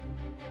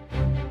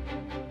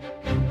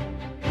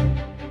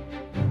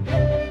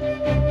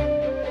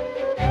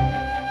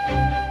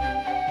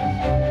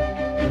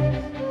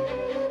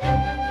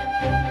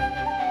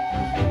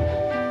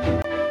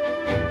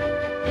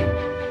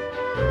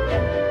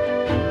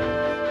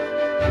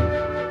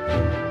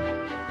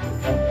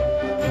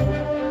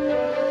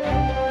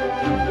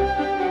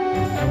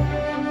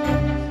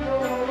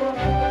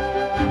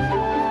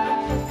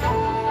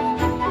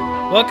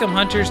Welcome,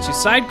 hunters, to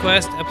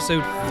SideQuest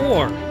Episode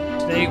 4.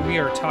 Today we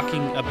are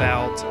talking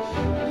about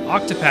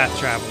Octopath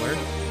Traveler,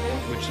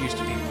 which used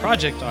to be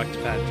Project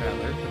Octopath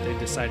Traveler, but they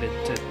decided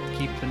to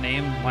keep the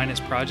name minus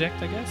Project,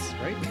 I guess,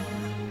 right?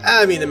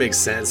 I mean, it makes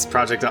sense.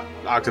 Project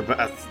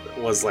Octopath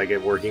was like a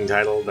working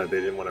title that they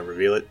didn't want to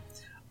reveal it.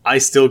 I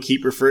still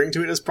keep referring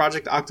to it as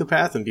Project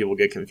Octopath, and people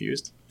get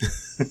confused.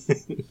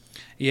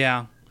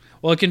 Yeah.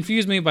 Well, it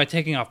confused me by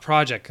taking off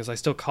Project, because I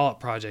still call it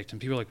Project, and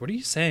people are like, what are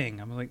you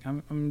saying? I'm like,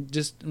 I'm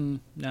just,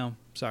 no,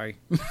 sorry.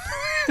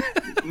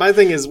 My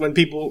thing is, when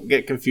people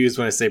get confused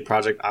when I say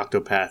Project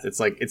Octopath, it's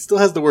like, it still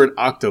has the word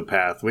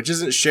Octopath, which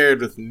isn't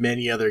shared with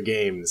many other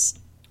games,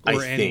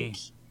 Or I any,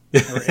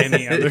 think. or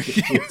any other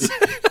games.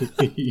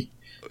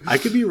 I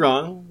could be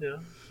wrong, yeah.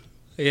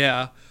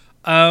 Yeah.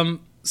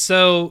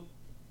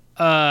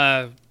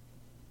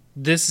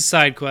 This is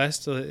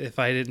SideQuest, if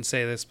I didn't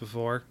say this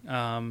before.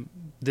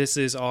 This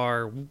is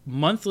our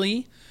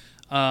monthly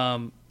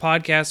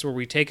podcast where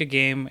we take a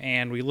game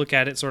and we look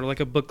at it sort of like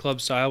a book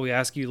club style. We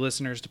ask you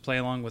listeners to play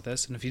along with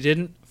us. And if you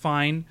didn't,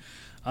 fine.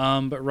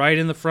 But right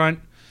in the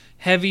front,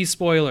 heavy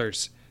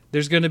spoilers.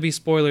 There's going to be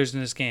spoilers in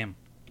this game.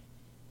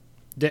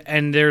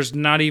 And there's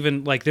not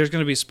even, there's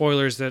going to be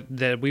spoilers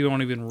that we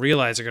won't even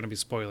realize are going to be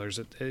spoilers,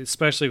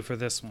 especially for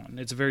this one.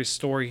 It's a very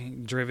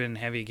story-driven,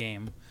 heavy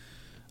game.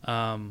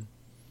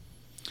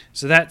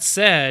 So that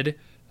said,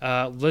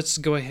 let's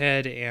go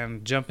ahead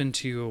and jump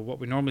into what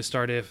we normally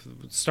start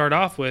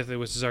off with,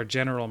 which is our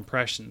general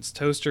impressions.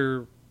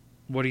 Toaster,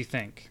 what do you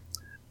think?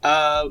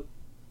 I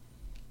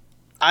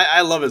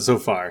love it so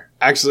far.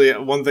 Actually,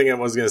 one thing I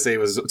was going to say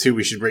was, too,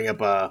 we should bring up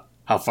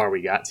how far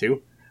we got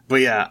to.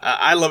 But yeah,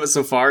 I love it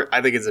so far.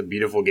 I think it's a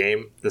beautiful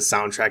game. The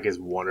soundtrack is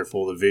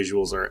wonderful. The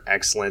visuals are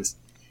excellent.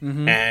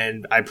 Mm-hmm.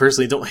 And I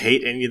personally don't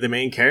hate any of the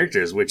main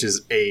characters, which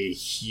is a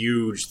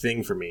huge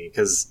thing for me.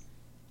 Because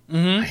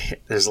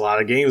there's a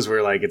lot of games where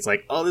it's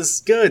like, oh, this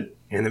is good.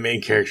 And the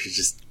main character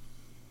just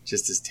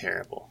is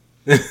terrible.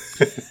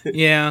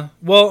 Yeah.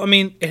 Well, I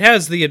mean, it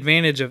has the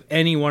advantage of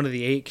any one of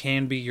the 8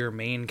 can be your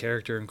main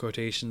character in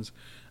quotations.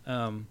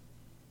 Because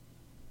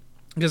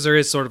there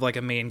is sort of like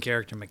a main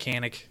character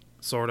mechanic,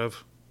 sort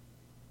of.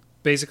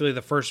 Basically,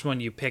 the first one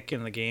you pick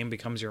in the game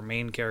becomes your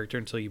main character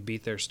until you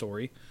beat their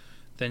story.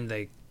 Then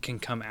they can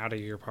come out of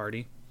your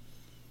party.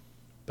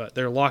 But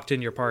they're locked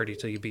in your party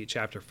till you beat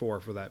Chapter 4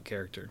 for that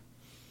character.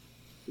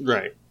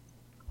 Right.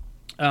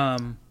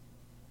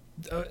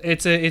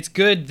 It's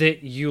good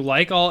that you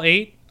like all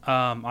 8.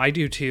 I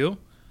do too.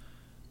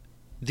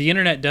 The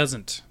internet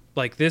doesn't.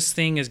 This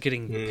thing is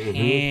getting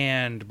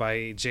panned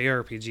by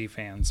JRPG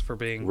fans for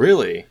being...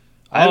 Really?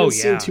 I haven't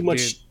seen too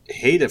much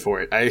hate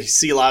for it. I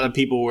see a lot of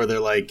people where they're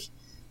like,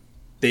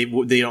 they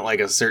don't like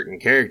a certain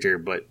character,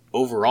 but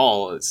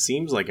overall, it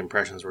seems like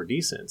impressions were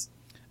decent.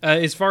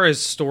 As far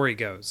as story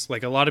goes,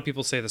 a lot of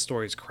people say the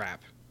story's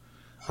crap.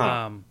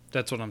 Huh.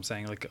 That's what I'm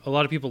saying. A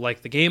lot of people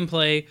like the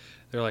gameplay.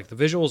 They're like, the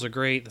visuals are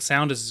great, the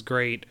sound is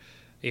great,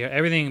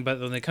 everything. But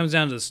when it comes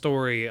down to the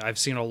story, I've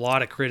seen a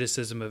lot of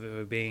criticism of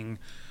it being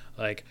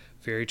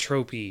very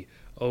tropey,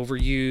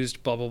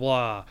 overused, blah blah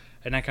blah,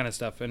 and that kind of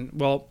stuff. And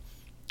well,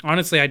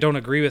 honestly, I don't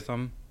agree with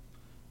them.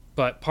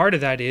 But part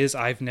of that is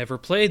I've never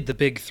played the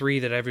big 3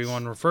 that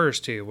everyone refers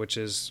to, which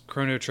is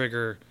Chrono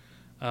Trigger,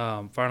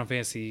 Final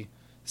Fantasy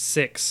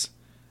VI,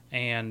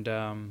 and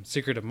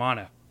Secret of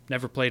Mana.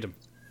 Never played them.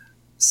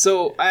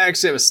 So I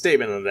actually have a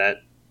statement on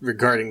that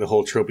regarding the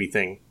whole tropey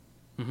thing.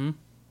 Mm-hmm.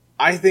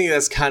 I think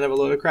that's kind of a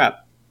load of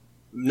crap.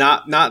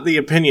 Not the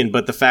opinion,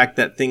 but the fact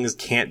that things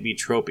can't be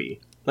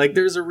tropey.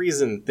 There's a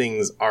reason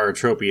things are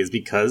tropey is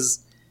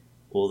because...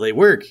 well, they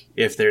work.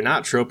 If they're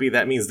not tropey,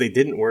 that means they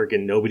didn't work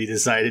and nobody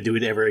decided to do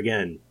it ever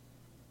again.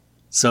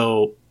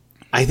 So,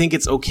 I think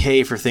it's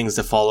okay for things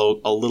to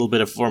follow a little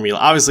bit of formula.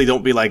 Obviously,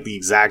 don't be like the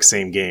exact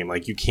same game.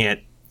 You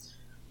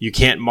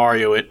can't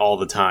Mario it all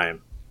the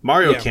time.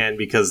 Mario can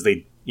because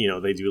they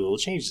do little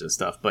changes and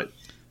stuff. But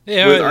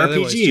with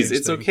RPGs,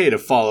 it's okay to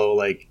follow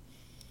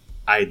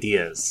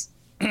ideas.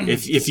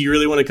 If you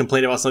really want to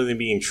complain about something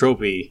being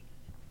tropey,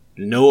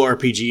 no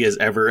RPG has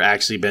ever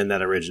actually been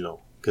that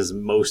original because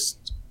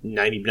most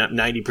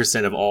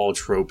 90% of all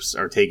tropes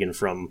are taken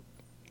from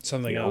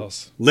something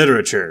else,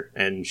 literature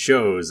and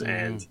shows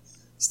and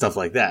stuff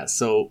like that.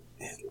 So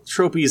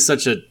tropey is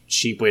such a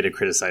cheap way to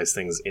criticize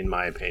things, in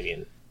my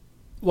opinion.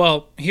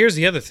 Well, here's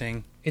the other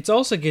thing. It's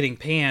also getting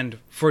panned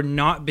for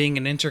not being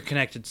an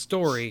interconnected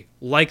story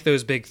like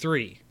those big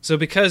 3. So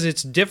because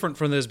it's different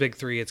from those big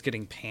 3, it's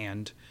getting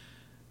panned.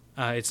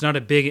 It's not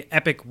a big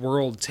epic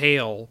world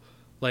tale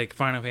like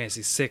Final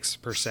Fantasy VI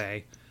per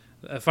se.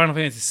 Final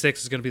Fantasy VI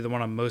is going to be the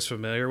one I'm most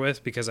familiar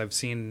with because I've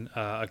seen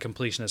a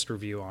completionist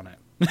review on it.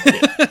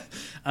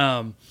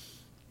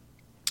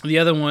 The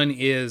other one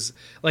is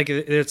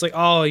it's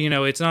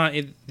it's not,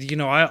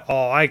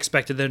 I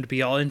expected them to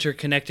be all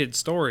interconnected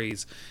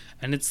stories,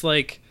 and it's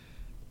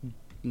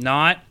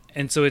not,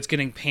 and so it's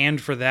getting panned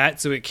for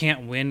that, so it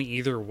can't win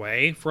either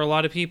way for a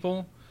lot of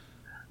people.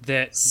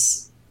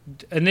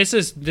 And this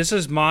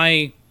is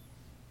my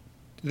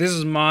This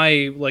is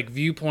my like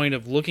viewpoint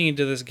of looking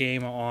into this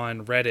game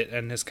on Reddit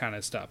and this kind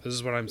of stuff. This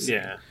is what I'm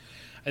seeing. Yeah.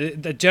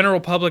 The general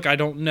public, I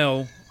don't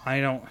know.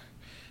 I don't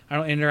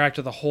interact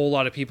with a whole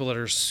lot of people that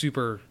are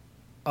super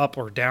up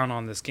or down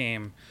on this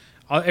game.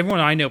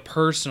 Everyone I know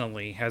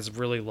personally has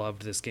really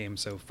loved this game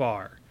so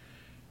far.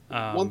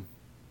 One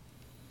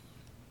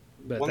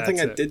thing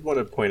I did want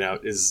to point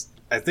out is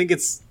I think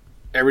it's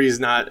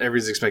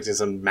everybody's expecting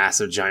some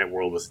massive giant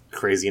world with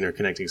crazy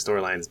interconnecting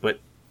storylines, but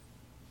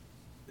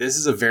this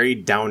is a very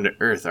down to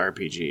earth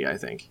RPG, I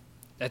think.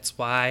 That's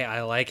why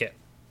I like it.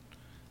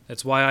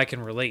 That's why I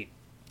can relate.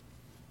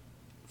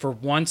 For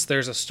once,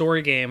 there's a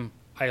story game.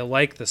 I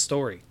like the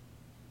story.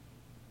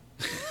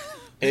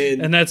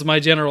 And that's my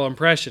general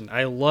impression.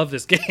 I love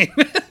this game.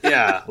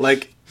 Yeah,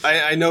 like,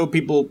 I know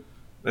people,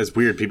 it's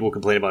weird, people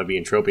complain about it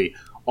being tropey.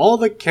 All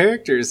the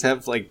characters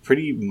have, like,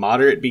 pretty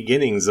moderate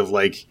beginnings of,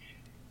 like,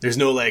 there's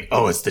no, like,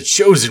 oh, it's the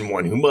chosen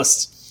one who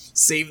must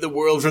save the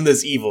world from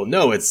this evil.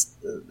 No, it's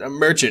a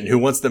merchant who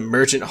wants to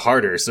merchant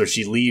harder, so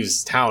she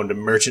leaves town to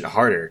merchant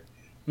harder.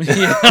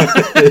 Yeah.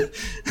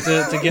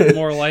 to get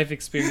more life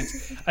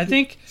experience. I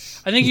think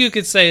you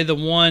could say the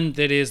one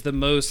that is the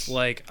most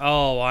like,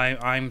 oh,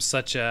 I'm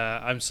such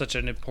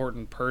an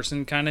important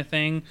person kind of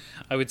thing.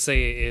 I would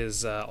say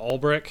is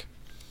Ulbrich.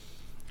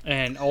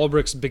 And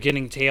Ulbrich's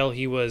beginning tale,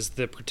 he was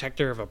the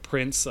protector of a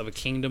prince of a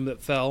kingdom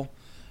that fell.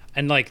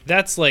 And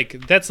that's one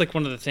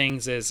of the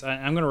things is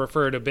I'm going to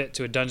refer it a bit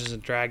to a Dungeons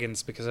and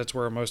Dragons because that's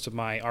where most of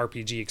my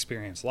RPG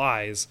experience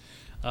lies.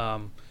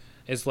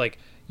 Is like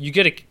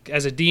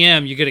as a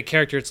DM, you get a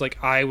character. It's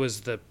like I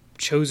was the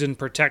chosen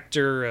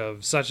protector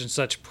of such and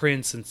such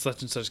prince and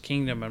such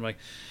kingdom. I'm like,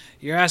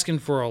 you're asking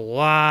for a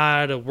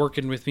lot of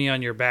working with me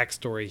on your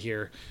backstory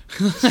here.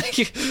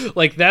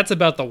 like that's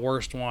about the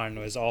worst one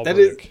was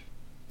Ulbrich.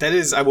 That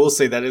is, I will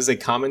say that is a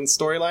common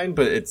storyline,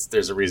 but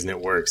there's a reason it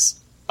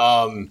works.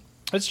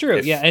 That's true.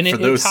 And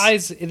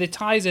it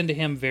ties into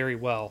him very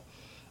well.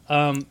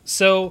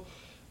 So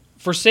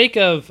for sake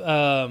of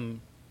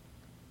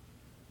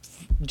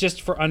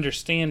just for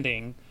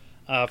understanding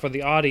for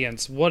the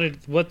audience,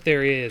 what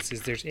there is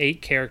there's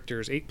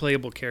 8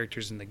 playable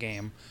characters in the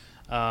game.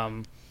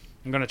 I'm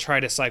going to try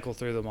to cycle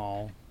through them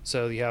all.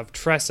 So you have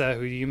Tressa,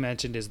 who you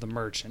mentioned is the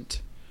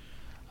merchant.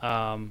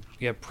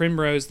 You have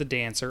Primrose the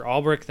dancer,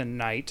 Ulbrich the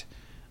knight.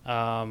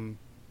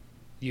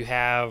 You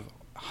have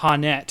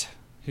Hanette,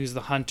 who's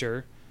the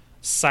hunter,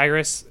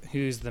 Cyrus,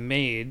 who's the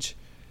mage,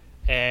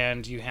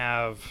 and you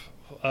have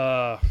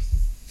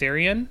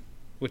Therion,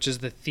 which is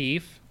the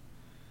thief,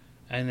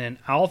 and then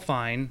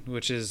Alfine,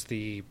 which is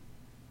the,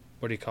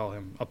 what do you call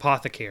him,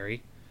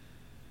 apothecary.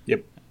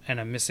 Yep. And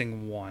I'm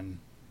missing one.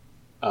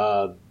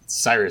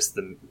 Cyrus,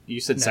 you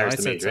said Cyrus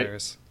the mage, right?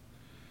 Cyrus.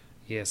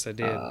 Yes, I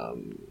did.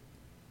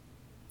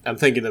 I'm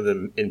thinking of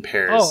them in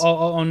pairs.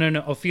 Oh,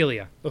 no,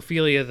 Ophelia,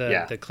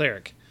 the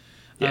cleric.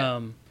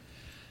 Yeah.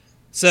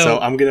 So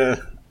I'm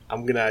gonna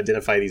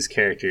identify these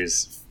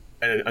characters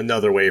in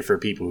another way for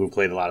people who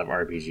played a lot of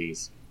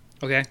RPGs.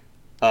 Okay.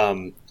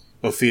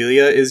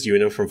 Ophelia is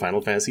Yuna from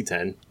Final Fantasy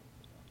X.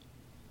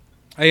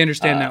 I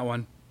understand that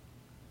one.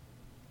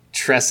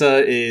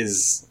 Tressa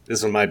is,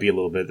 this one might be a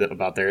little bit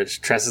about there.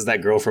 Tressa's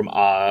that girl from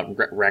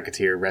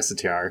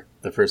Recetiar,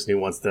 the person who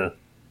wants to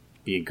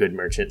be a good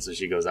merchant, so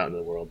she goes out into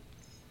the world.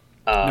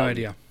 No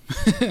idea.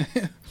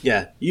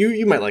 Yeah,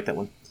 you might like that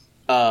one.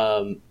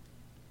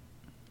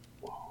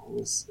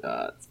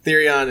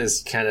 Therion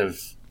is kind of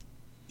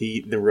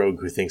the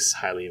rogue who thinks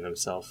highly of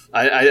himself.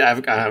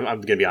 I'm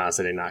gonna be honest,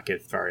 I did not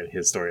get far in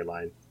his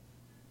storyline.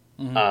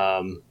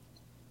 Mm-hmm.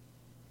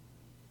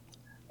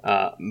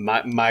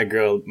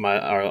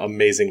 Our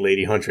amazing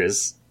Lady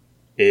Huntress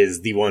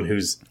is the one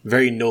who's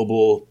very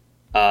noble,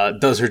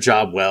 does her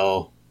job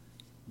well,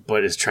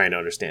 but is trying to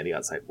understand the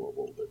outside world a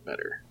little bit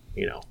better.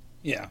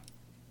 Yeah,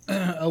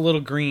 a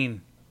little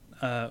green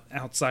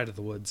outside of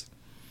the woods.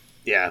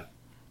 Yeah.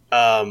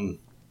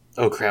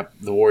 Oh crap!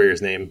 The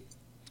warrior's name.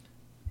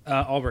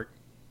 Ulbrich.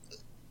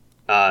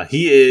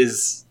 He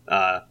is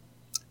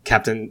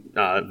Captain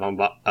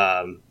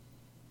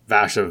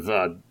Vash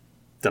of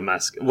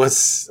Damask.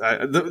 What's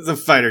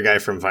the fighter guy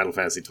from Final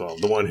Fantasy XII?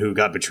 The one who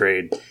got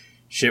betrayed.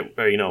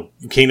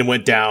 Kingdom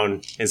went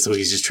down, and so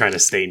he's just trying to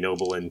stay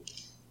noble and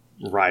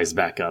rise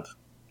back up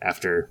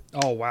after.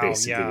 Oh wow!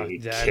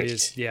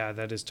 Yeah,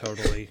 that is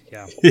totally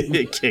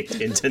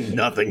kicked into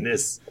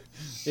nothingness.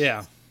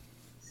 Yeah.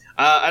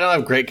 I don't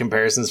have great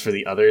comparisons for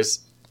the others,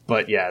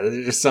 but yeah,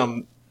 there's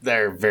some that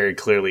are very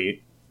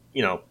clearly,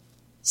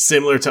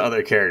 similar to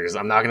other characters.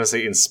 I'm not going to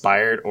say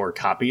inspired or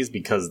copies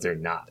because they're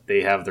not.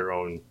 They have their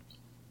own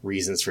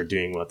reasons for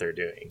doing what they're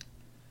doing.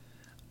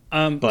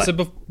 So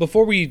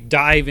before we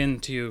dive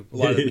into a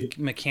lot of the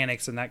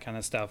mechanics and that kind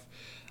of stuff,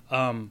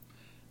 how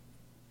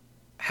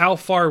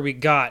far we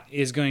got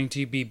is going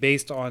to be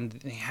based on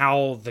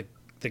how the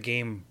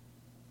game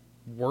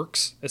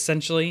works,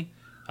 essentially.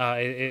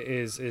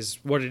 Is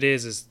what it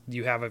is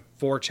you have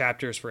 4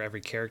 chapters for every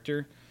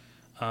character.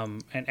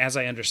 And as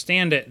I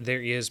understand it,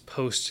 there is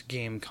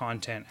post-game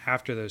content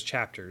after those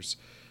chapters.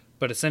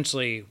 But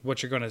essentially,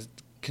 what you're going to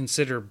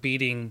consider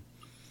beating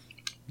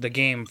the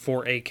game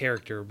for a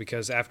character,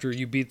 because after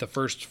you beat the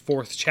first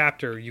fourth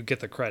chapter, you get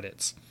the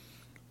credits.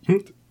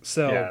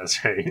 So yeah,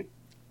 that's right.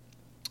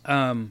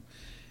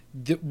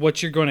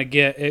 What you're going to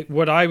get,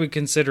 what I would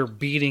consider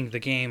beating the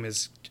game,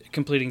 is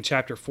completing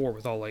chapter 4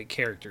 with all 8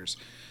 characters.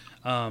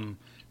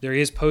 There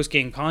is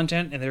post-game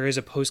content, and there is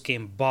a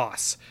post-game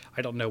boss.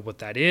 I don't know what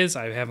that is.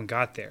 I haven't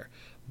got there.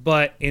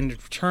 But in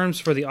terms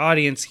for the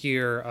audience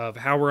here of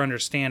how we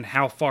understand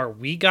how far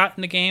we got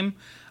in the game,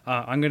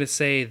 I'm going to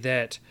say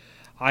that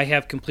I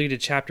have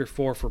completed chapter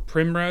 4 for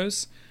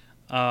Primrose,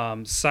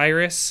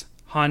 Cyrus,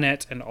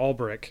 Hanet, and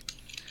Ulbrich.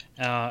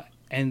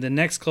 And the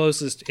next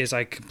closest is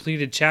I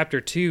completed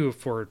chapter 2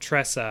 for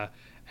Tressa,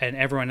 and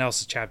everyone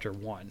else is chapter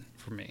 1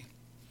 for me.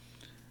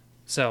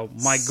 So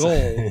my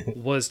goal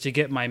was to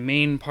get my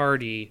main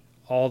party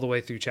all the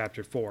way through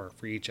chapter 4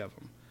 for each of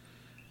them.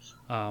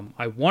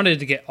 I wanted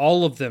to get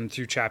all of them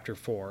through chapter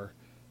 4,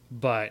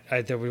 but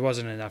there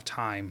wasn't enough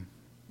time.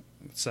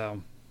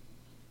 So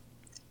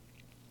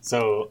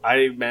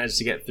I managed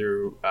to get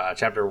through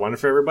chapter 1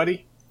 for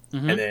everybody,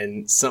 mm-hmm. and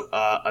then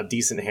a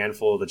decent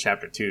handful of the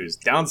chapter 2s.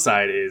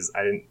 Downside is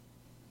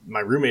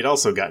my roommate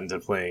also got into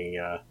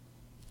playing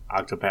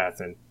Octopath,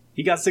 and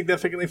he got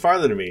significantly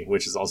farther than me,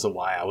 which is also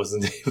why I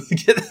wasn't able to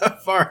get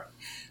that far.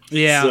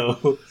 Yeah.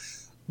 So,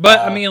 but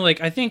I mean, like,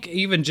 I think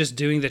even just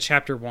doing the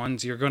chapter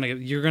 1s, you're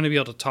gonna be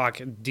able to talk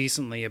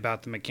decently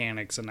about the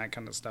mechanics and that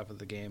kind of stuff of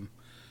the game.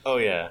 Oh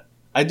yeah,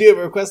 I do have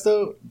a request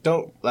though.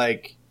 Don't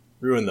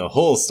ruin the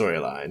whole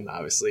storyline.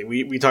 Obviously,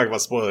 we talk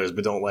about spoilers,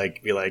 but don't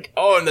be like,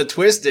 oh, and the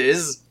twist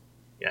is,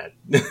 yeah.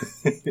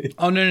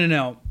 Oh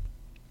no.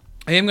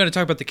 I am going to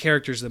talk about the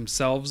characters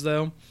themselves,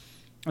 though.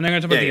 I'm not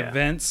going to talk about the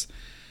events.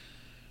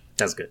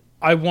 That's good.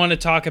 I want to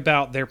talk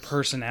about their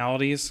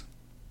personalities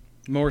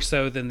more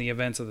so than the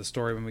events of the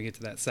story when we get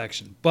to that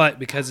section. But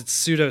because it's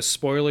pseudo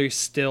spoilery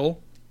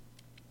still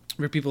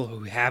for people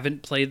who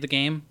haven't played the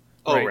game.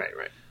 Oh, right.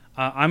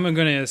 I'm going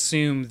to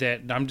assume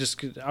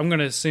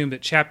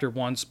that chapter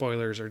 1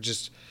 spoilers are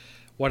just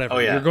whatever. Oh,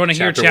 yeah. You're going to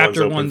hear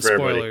chapter 1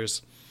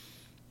 spoilers.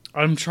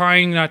 Everybody. I'm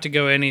trying not to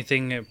go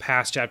anything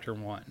past chapter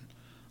 1.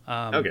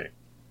 Okay.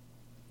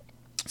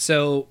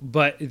 So,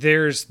 but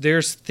there's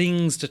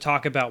things to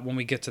talk about when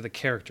we get to the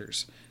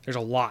characters. There's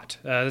a lot.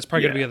 That's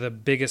probably going to be the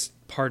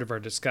biggest part of our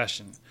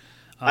discussion.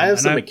 I have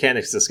some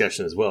mechanics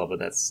discussion as well, but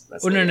that's.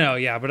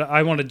 No, but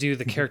I want to do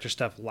the character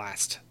stuff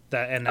last.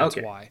 That's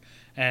why.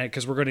 And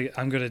because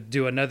I'm gonna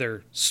do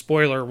another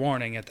spoiler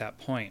warning at that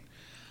point.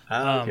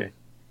 Okay.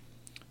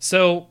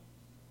 So,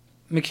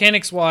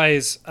 mechanics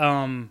wise,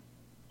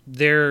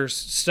 there's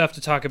stuff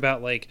to talk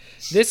about. Like,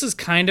 this is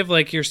kind of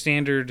like your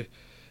standard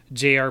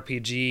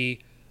JRPG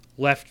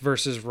left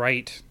versus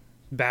right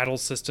battle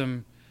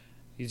system.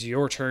 It's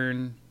your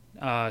turn.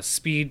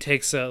 Speed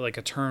takes a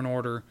turn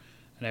order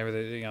and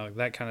everything,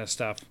 that kind of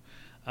stuff.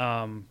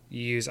 You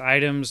use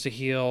items to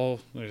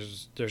heal.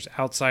 There's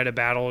outside of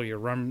battle. You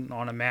run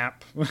on a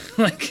map.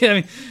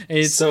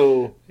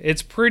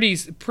 It's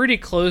pretty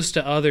close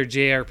to other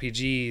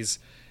JRPGs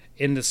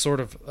in this sort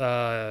of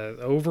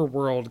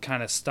overworld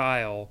kind of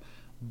style,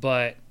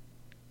 but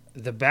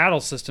the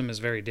battle system is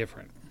very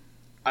different.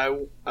 I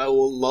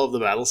will love the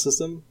battle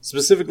system.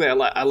 Specifically,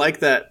 I like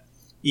that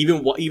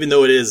even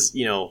though it is,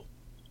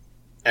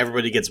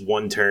 everybody gets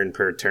one turn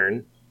per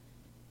turn.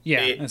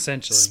 Yeah,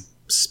 essentially.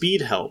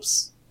 Speed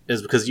helps,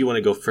 is because you want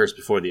to go first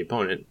before the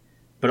opponent.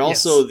 But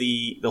also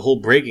the whole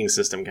braking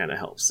system kind of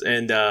helps.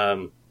 And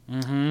the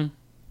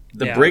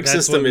brake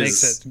system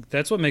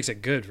that's what makes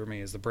it good for me,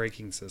 is the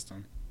braking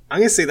system. I'm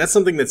going to say that's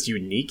something that's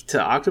unique to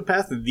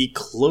Octopath. The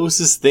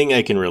closest thing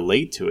I can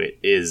relate to it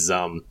is...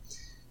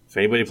 if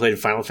anybody played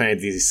Final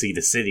Fantasy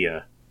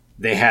Dissidia,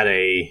 they had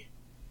a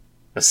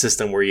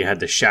system where you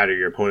had to shatter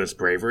your opponent's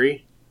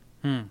bravery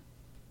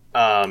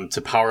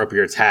to power up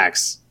your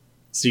attacks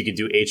so you could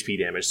do HP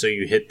damage. So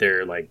you hit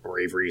their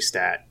bravery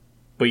stat,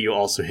 but you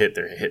also hit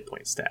their hit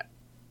point stat.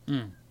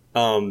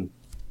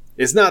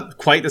 It's not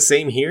quite the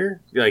same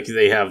here.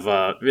 They have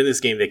in this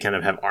game, they kind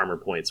of have armor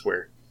points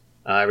where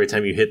every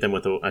time you hit them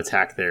with an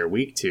attack they're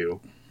weak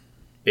to,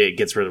 it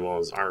gets rid of all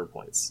those armor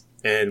points.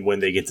 And when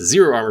they get to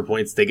 0 armor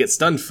points, they get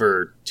stunned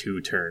for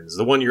 2 turns.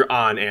 The one you're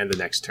on and the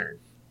next turn.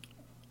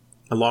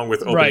 Along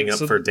with opening up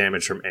for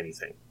damage from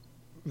anything.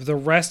 The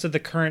rest of the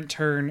current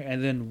turn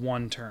and then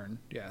 1 turn,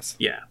 yes.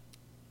 Yeah.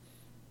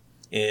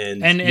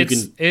 And you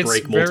can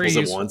break multiples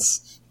at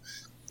once.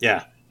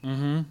 Yeah.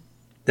 Mm-hmm.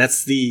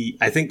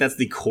 I think that's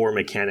the core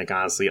mechanic,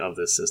 honestly, of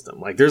this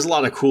system. There's a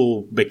lot of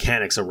cool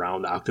mechanics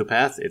around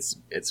Octopath.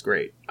 It's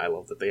great. I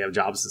love that they have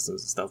job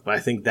systems and stuff. But I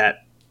think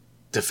that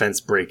defense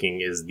breaking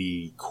is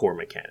the core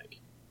mechanic.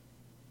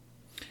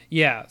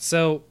 Yeah,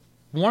 so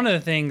one of the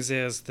things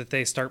is that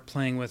they start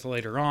playing with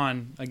later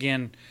on,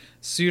 again,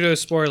 pseudo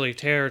spoilery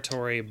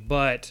territory,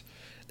 but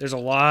there's a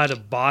lot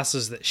of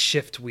bosses that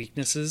shift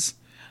weaknesses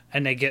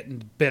and they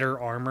get better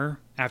armor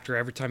after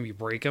every time you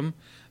break them.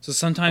 So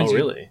sometimes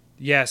really?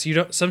 Yes, you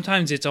don't.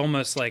 Sometimes it's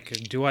almost like,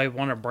 do I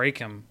want to break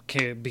him?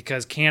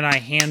 Because can I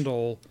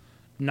handle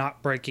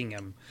not breaking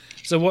him?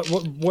 So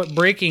what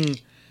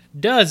breaking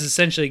does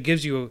essentially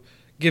gives you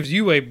gives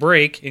you a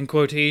break in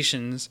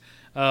quotations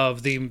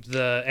of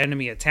the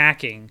enemy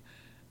attacking,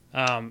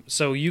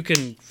 so you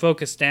can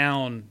focus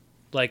down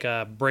like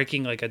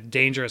breaking like a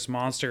dangerous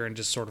monster and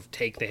just sort of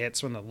take the hits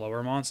from the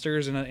lower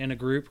monsters in a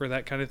group or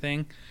that kind of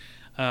thing.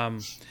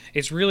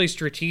 It's really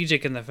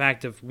strategic in the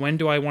fact of when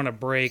do I want to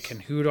break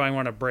and who do I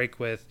want to break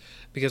with,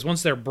 because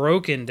once they're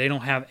broken, they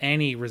don't have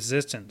any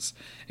resistance.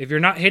 If you're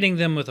not hitting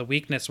them with a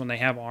weakness when they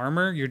have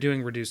armor, you're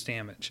doing reduced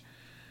damage.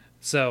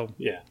 So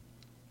yeah.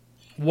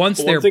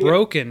 Once they're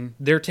broken,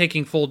 they're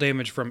taking full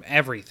damage from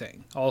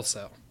everything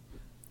also.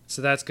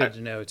 So that's good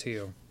to know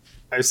too.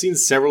 I've seen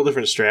several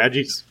different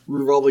strategies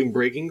revolving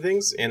breaking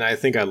things, and I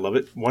think I love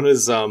it. One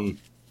is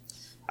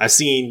I've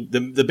seen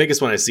the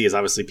biggest one I see is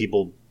obviously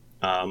people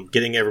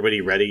getting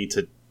everybody ready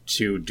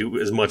to do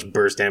as much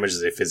burst damage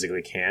as they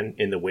physically can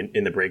in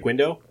the break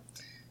window.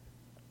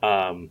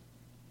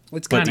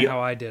 It's kind of how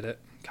I did it.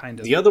 Kind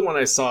of. The other one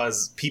I saw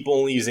is people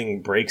only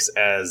using breaks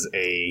as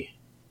a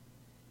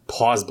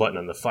pause button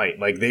on the fight.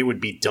 Like they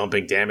would be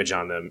dumping damage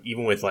on them,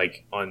 even with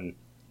like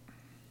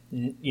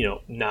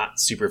not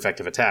super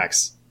effective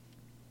attacks.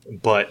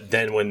 But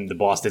then when the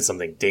boss did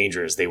something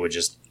dangerous, they would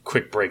just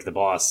quick break the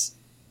boss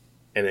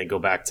and then go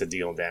back to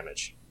dealing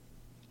damage.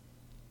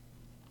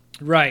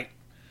 Right.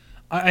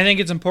 I think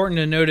it's important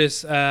to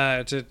notice,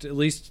 to at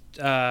least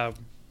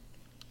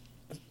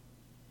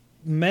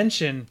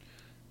mention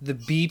the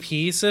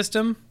BP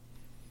system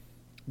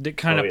that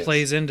kind of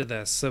plays into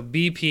this. So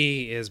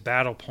BP is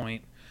battle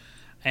point.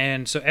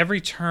 And so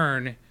every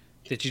turn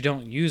that you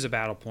don't use a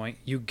battle point,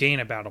 you gain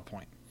a battle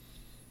point.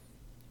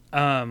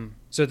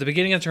 So at the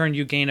beginning of the turn,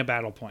 you gain a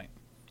battle point.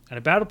 And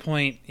a battle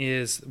point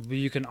is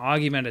you can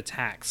augment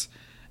attacks.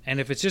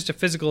 And if it's just a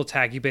physical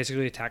attack, you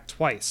basically attack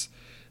twice.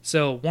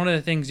 So one of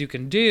the things you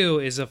can do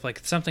is if like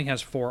something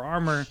has 4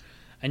 armor,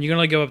 and you can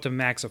only go up to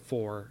max of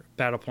 4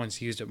 battle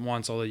points used at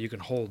once, although you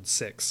can hold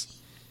 6.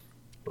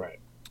 Right.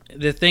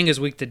 The thing is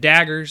weak to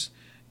daggers.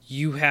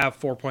 You have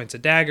 4 points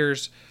of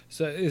daggers,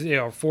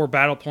 so 4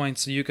 battle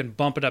points, so you can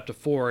bump it up to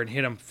 4 and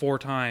hit them 4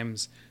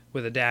 times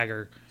with a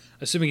dagger.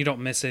 Assuming you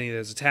don't miss any of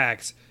those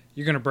attacks,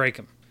 you're going to break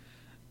them.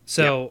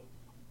 So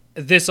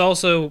this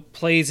also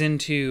plays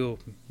into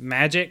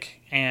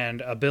magic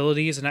and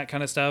abilities and that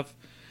kind of stuff.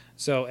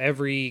 So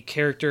every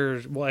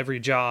character, every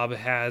job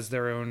has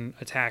their own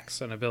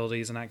attacks and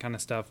abilities and that kind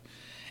of stuff.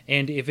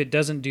 And if it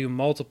doesn't do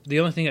the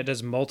only thing that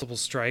does multiple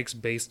strikes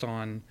based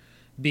on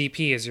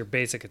BP is your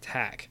basic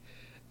attack.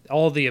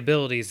 All the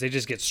abilities, they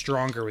just get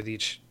stronger with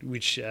each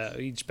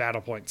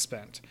battle point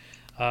spent.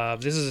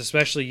 This is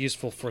especially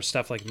useful for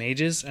stuff like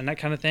mages and that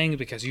kind of thing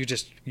because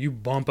you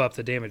bump up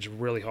the damage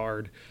really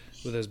hard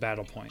with those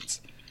battle points.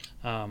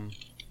 The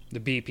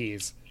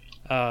BPs.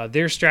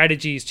 Their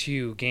strategies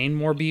to gain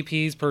more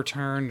BPs per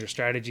turn, their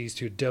strategies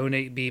to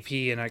donate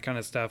BP and that kind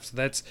of stuff. So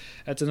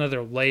that's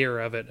another layer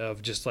of it,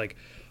 of just like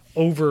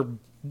over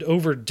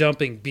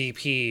dumping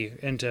BP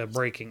into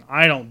breaking.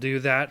 I don't do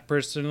that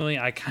personally.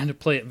 I kind of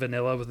play it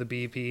vanilla with the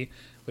BP,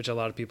 which a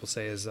lot of people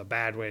say is a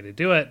bad way to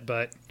do it,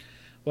 but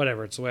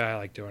whatever, it's the way I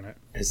like doing it.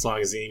 As long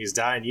as the enemies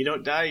die and you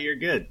don't die, you're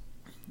good.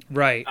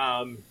 Right.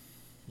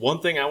 One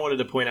thing I wanted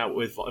to point out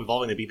with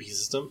involving the BP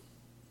system,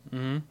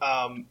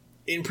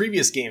 in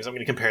previous games, I'm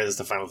going to compare this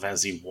to Final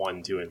Fantasy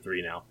 1, 2, and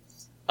 3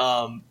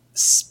 now.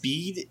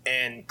 Speed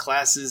and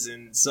classes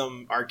and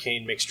some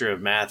arcane mixture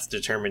of math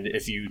determined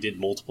if you did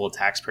multiple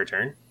attacks per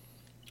turn.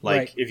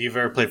 Like, if you've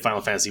ever played Final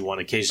Fantasy 1,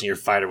 occasionally your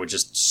fighter would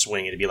just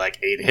swing and it'd be like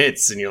 8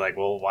 hits, and you're like,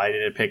 well, why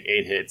did it pick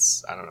 8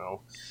 hits? I don't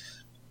know.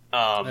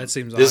 That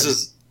seems this odd.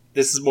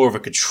 This is more of a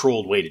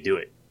controlled way to do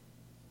it,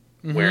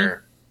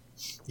 where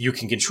you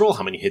can control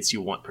how many hits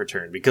you want per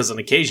turn, because on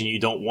occasion you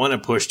don't want to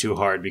push too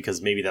hard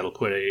because maybe that'll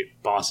put a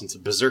boss into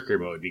berserker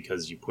mode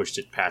because you pushed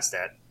it past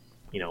that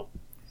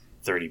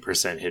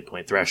 30% hit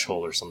point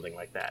threshold or something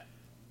like that.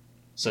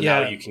 So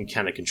now you can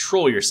kind of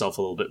control yourself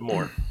a little bit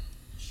more.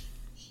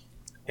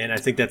 And I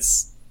think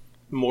that's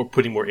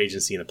putting more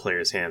agency in the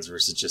player's hands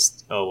versus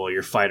just, oh, well,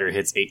 your fighter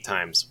hits 8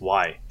 times.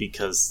 Why?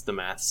 Because the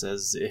math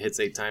says it hits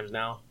 8 times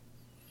now?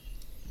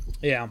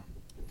 Yeah.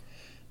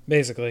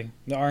 Basically.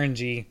 The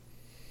RNG.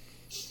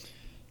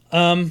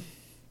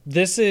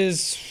 This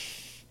is,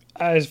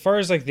 as far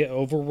as like the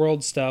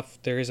overworld stuff,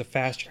 there is a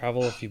fast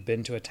travel if you've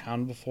been to a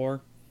town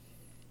before.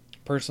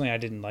 Personally, I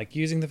didn't like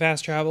using the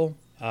fast travel.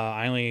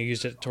 I only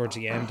used it towards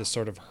the end to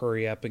sort of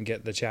hurry up and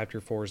get the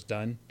chapter 4s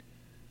done.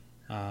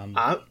 I'm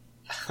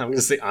going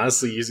to say,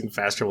 honestly, using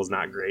fast travel is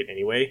not great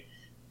anyway,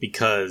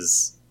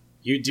 because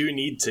you do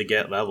need to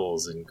get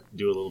levels and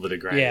do a little bit of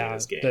grinding in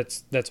this game.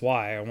 That's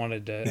why I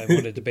wanted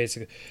to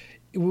basically,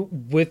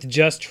 with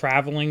just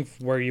traveling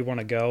where you want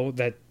to go,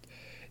 that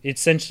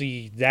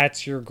essentially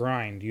that's your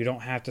grind. You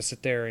don't have to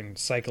sit there and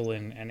cycle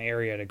in an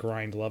area to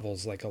grind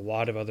levels like a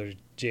lot of other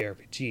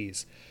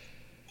JRPGs.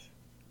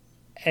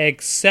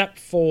 Except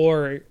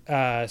for,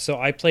 so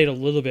I played a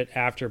little bit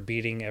after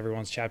beating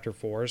everyone's chapter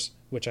 4s,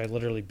 which I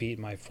literally beat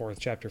my 4th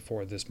chapter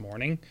 4 this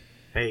morning.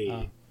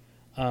 Hey.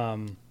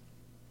 But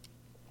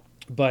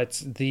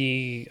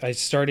I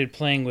started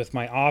playing with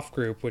my off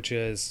group, which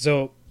is,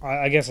 so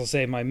I guess I'll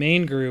say my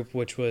main group,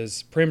 which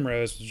was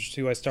Primrose, which is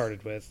who I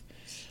started with,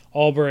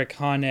 Alberic,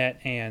 Honnet,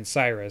 and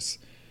Cyrus.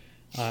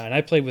 And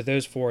I played with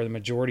those four the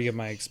majority of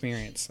my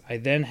experience. I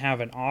then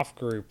have an off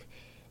group,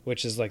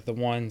 which is like the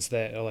ones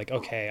that are like,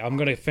 okay, I'm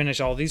going to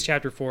finish all these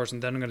chapter 4s,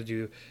 and then I'm going to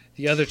do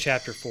the other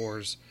chapter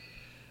 4s,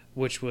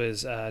 which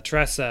was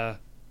Tressa,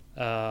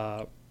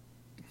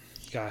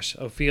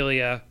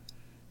 Ophelia,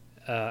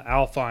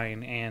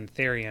 Alphine, and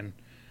Therian.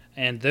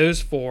 And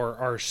those four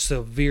are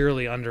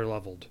severely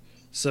underleveled.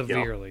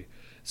 Severely. Yeah.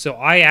 So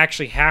I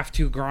actually have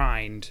to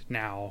grind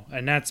now,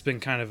 and that's been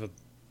kind of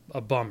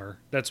a bummer.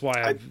 That's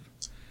why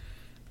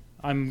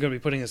I'm going to be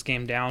putting this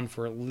game down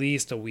for at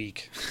least a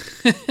week.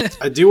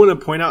 I do want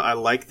to point out, I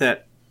like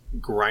that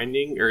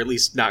grinding, or at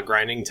least not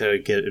grinding to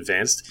get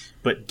advanced,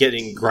 but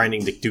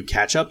grinding to do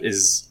catch up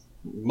is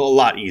a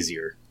lot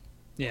easier.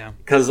 Yeah.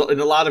 Because in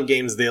a lot of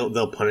games,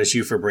 they'll punish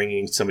you for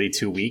bringing somebody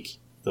too weak.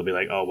 They'll be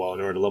like, oh, well,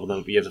 in order to level them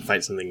up, you have to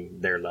fight something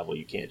their level.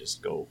 You can't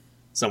just go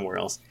somewhere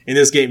else. In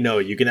this game, no,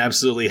 you can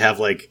absolutely have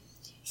like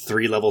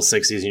 3 level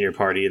 60s in your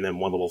party and then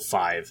 1 level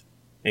 5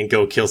 and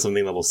go kill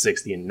something level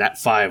 60, and that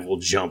 5 will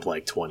jump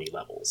like 20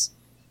 levels.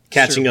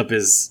 Catching up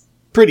is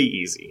pretty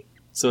easy.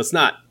 So it's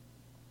not,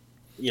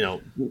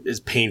 as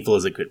painful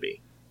as it could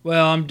be.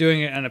 Well, I'm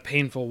doing it in a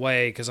painful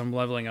way because I'm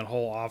leveling a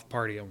whole off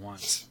party at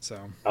once. So.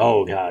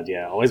 Oh, God,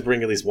 yeah. Always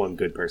bring at least one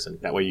good person.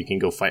 That way you can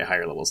go fight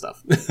higher level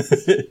stuff.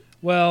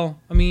 Well,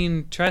 I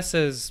mean,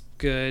 Tressa's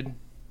good.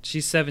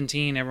 She's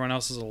 17. Everyone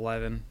else is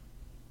 11.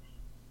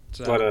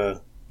 So.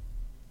 But,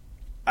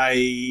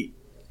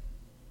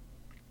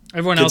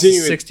 everyone else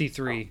is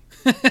 63.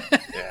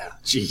 Yeah,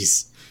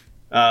 jeez.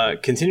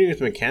 Continuing with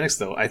mechanics,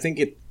 though, I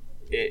think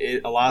a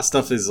lot of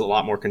stuff is a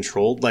lot more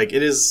controlled. Like,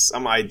 it is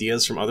some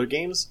ideas from other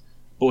games,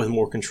 but with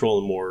more control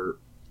and more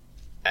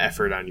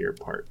effort on your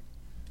part.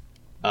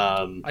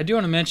 I do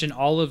want to mention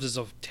olives is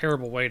a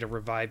terrible way to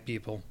revive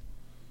people.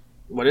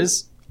 What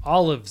is?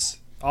 Olives.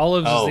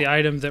 Olives is the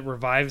item that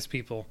revives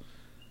people.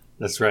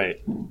 That's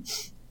right.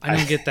 I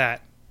don't get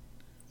that.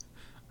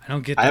 I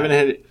haven't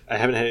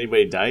had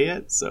anybody die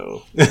yet,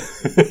 so.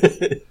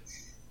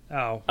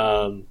 Oh.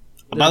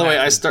 By the way,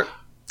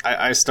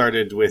 I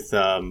started with.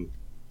 I'm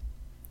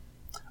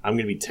going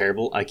to be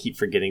terrible. I keep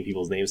forgetting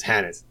people's names.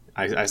 Hannet.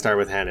 I started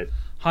with Hannet.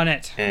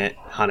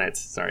 Honnet,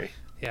 sorry.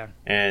 Yeah.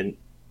 And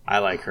I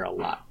like her a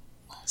lot.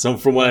 So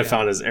from what I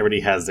found is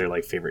everybody has their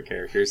like favorite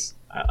characters.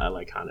 I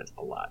like Honnet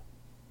a lot.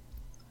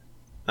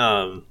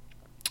 I'll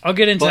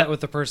get into that with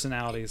the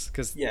personalities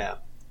because yeah.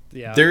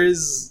 There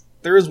is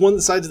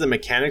one side to the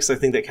mechanics I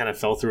think that kind of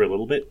fell through a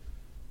little bit.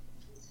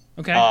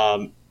 Okay.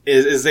 And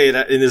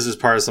this is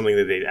part of something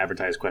that they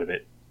advertised quite a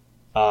bit.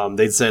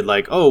 They'd said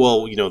like, oh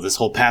well, this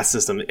whole path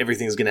system,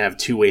 everything's going to have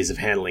 2 ways of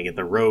handling it: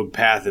 the rogue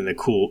path and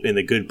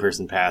the good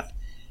person path.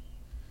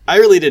 I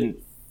really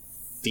didn't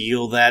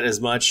feel that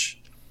as much.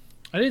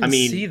 I didn't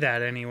see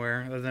that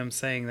anywhere of them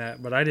saying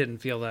that, but I didn't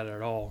feel that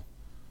at all.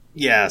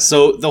 Yeah,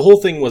 so the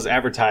whole thing was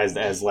advertised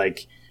as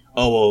like,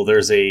 oh well,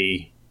 there's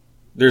a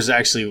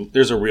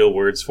real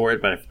words for it,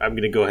 but I'm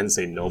going to go ahead and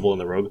say noble in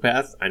the rogue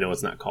path. I know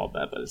it's not called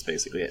that, but it's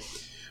basically it.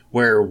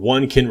 Where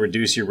one can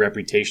reduce your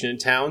reputation in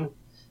town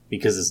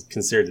because it's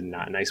considered a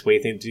not nice way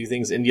to do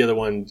things, and the other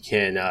one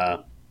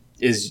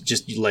is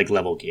just like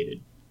level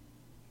gated.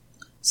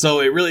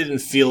 So it really didn't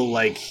feel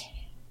like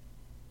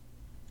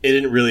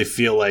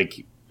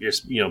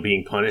you're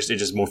being punished. It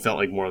just felt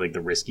like more like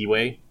the risky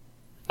way.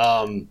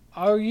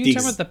 Are you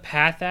talking about the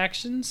path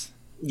actions?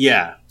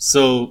 Yeah.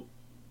 So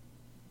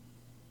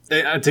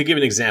to give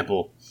an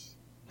example,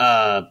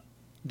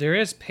 there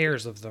is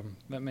pairs of them.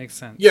 That makes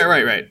sense. Yeah,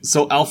 right.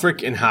 So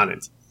Alfric and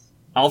Honnet.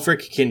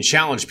 Alfric can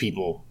challenge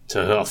people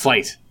to a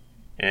fight,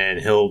 and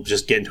he'll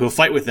just get into a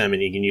fight with them,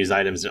 and he can use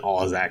items in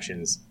all his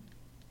actions.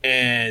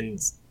 And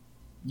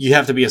you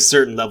have to be a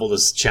certain level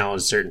to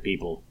challenge certain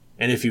people.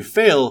 And if you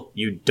fail,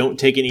 you don't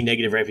take any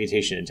negative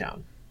reputation in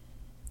town.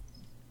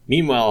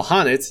 Meanwhile,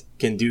 Honnet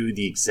can do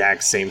the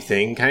exact same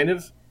thing, kind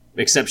of,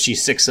 except she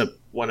sicks up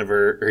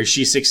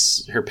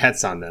her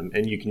pets on them,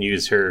 and you can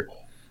use her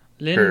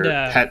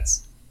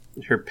pets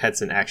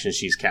and actions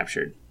she's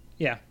captured.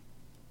 Yeah.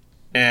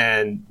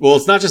 And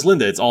it's not just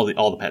Linda; it's all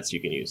the pets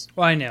you can use.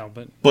 Well, I know,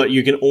 but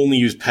you can only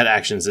use pet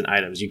actions and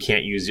items. You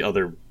can't use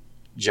other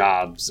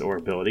jobs or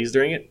abilities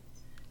during it.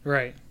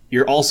 Right.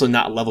 You're also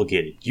not level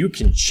gated. You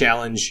can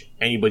challenge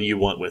anybody you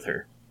want with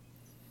her,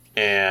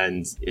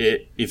 and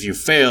if you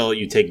fail,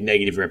 you take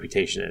negative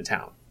reputation in a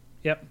town.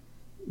 Yep.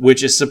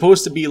 Which is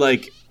supposed to be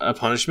like a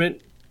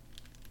punishment,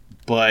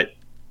 but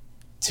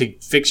to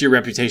fix your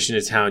reputation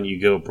in a town, you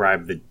go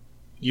bribe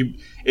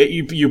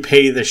you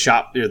pay the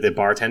shop or the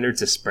bartender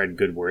to spread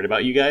good word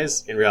about you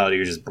guys. In reality,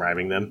 you're just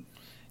bribing them.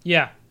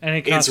 Yeah, and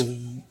it costs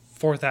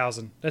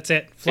 4,000. That's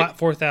it. Flat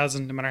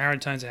 4,000, no matter how many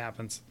times it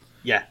happens.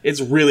 Yeah, it's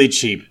really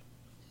cheap.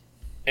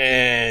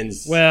 And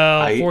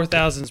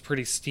 4,000 is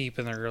pretty steep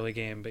in the early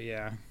game, but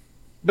yeah.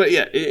 But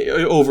yeah,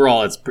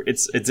 overall,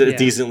 it's a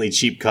decently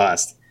cheap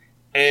cost.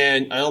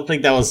 And I don't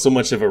think that was so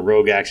much of a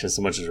rogue action,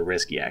 so much as a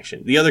risky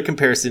action. The other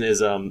comparison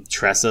is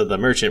Tressa the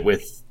merchant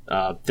with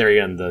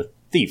Therian the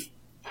thief.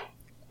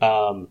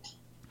 Um,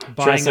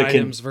 Buying Tressa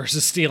items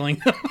versus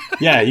stealing.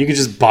 yeah, you can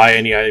just buy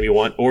any item you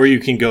want, or you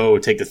can go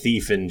take the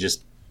thief and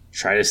just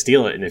try to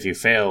steal it. And if you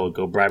fail,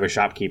 go bribe a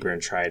shopkeeper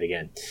and try it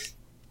again.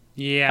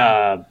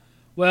 Yeah.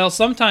 Well,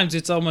 sometimes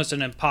it's almost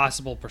an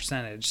impossible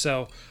percentage.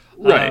 So,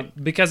 Right.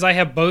 because I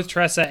have both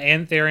Tressa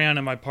and Therion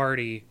in my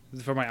party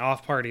for my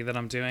off party that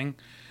I'm doing,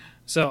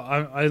 so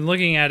I'm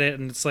looking at it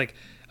and it's like,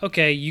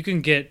 okay, you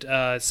can get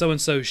so and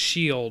so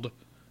shield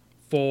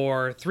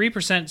for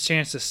 3%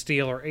 chance to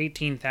steal or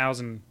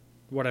 18,000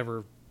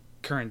 whatever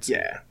currency.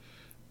 Yeah.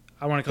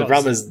 I want to The call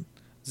problem it is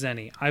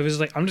Zenny. I was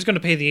like, I'm just going to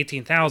pay the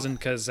 18,000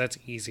 because that's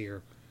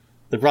easier.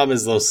 the problem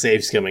is those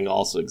save skimming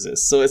also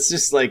exists. So it's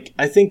just like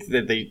I think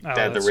that the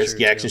that's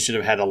risky true, action too. should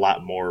have had a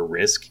lot more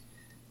risk.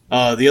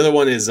 The other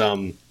one is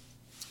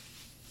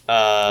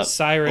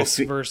Cyrus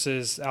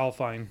versus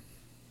Alfine.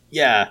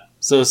 yeah.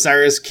 So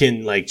Cyrus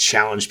can like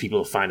challenge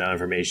people to find out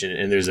information,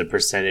 and there's a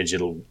percentage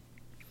it'll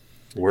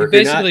work.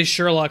 Basically,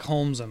 Sherlock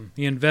Holmes them.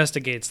 He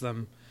investigates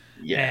them.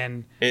 Yeah,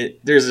 And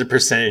there's a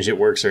percentage it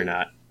works or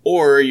not.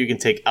 Or you can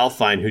take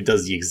Alfine, who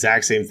does the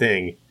exact same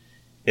thing.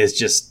 It's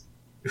just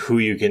who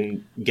you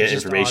can get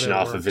Just information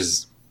auto off of works.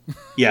 is.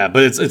 Yeah,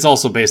 but it's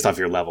also based off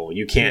your level.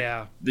 You can't.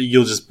 Yeah.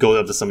 You'll just go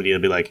up to somebody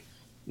and be like,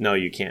 "No,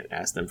 you can't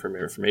ask them for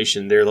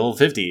information. They're level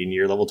 50 and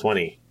you're level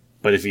 20."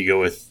 But if you go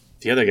with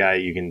the other guy,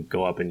 you can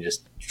go up and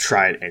just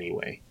try it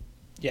anyway.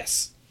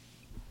 yes.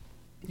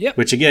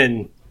 Which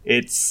again,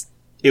 it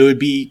would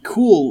be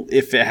cool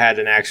if it had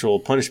an actual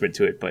punishment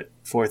to it, but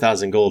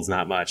 4,000 gold's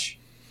not much.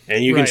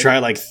 And you can Right. try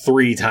like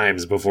 3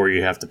 times before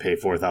you have to pay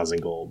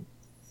 4,000 gold.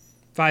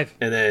 5.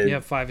 And then You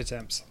have 5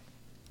 attempts.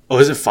 oh,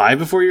 is it 5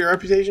 before your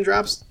reputation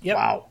drops? Yep.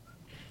 Wow.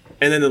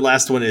 And then the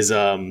last one is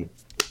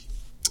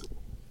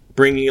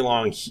bringing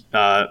along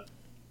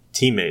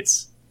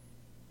teammates.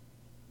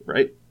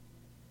 Right?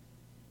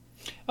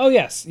 Oh,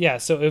 yes. Yeah,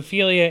 so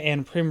Ophelia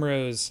and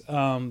Primrose,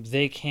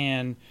 they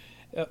can...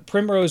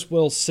 Primrose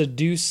will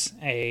seduce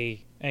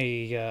a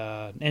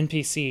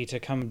NPC to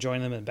come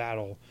join them in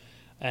battle,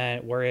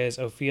 whereas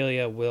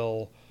Ophelia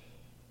will...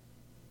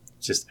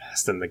 Just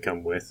ask them to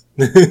come with.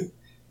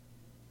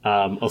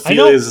 I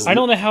Ophelia's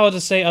don't know how to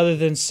say other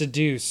than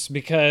seduce,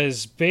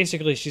 because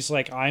basically she's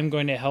like, I'm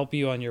going to help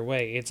you on your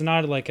way. It's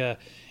not like a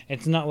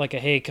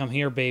hey, come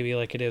here, baby,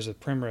 like it is with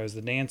Primrose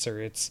the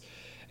dancer. It's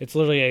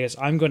literally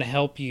I'm going to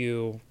help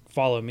you,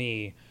 follow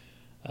me.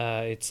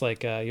 It's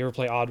like you ever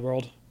play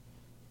Oddworld?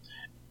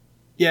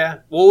 Yeah.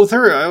 Well, with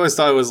her, I always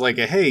thought it was like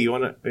a hey, you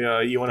want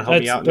to help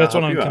me out? That's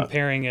and what I'll I'm help you out.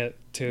 comparing it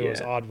to as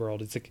Yeah.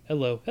 Oddworld. It's like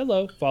hello,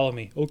 follow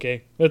me.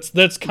 Okay,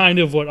 that's kind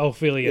of what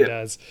Ophelia Yeah.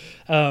 does.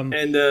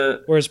 And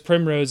Whereas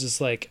Primrose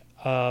is like,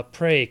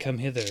 pray, come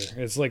hither.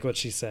 It's like what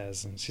she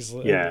says. And she's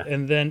Yeah.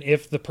 And then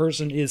if the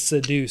person is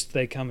seduced,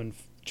 they come and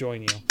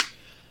join you.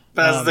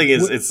 but that's the thing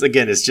is,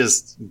 it's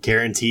just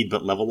guaranteed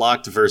but level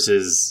locked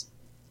versus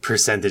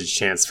percentage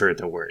chance for it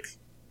to work.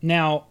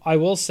 Now, I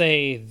will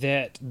say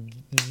that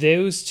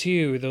those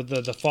two,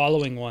 the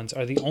following ones,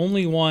 are the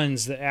only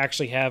ones that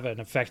actually have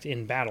an effect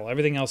in battle.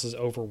 Everything else is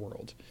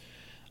overworld.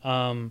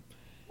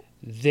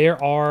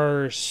 There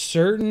are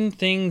certain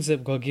things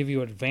that will give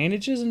you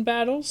advantages in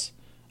battles,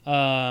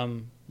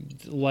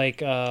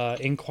 like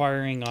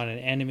inquiring on an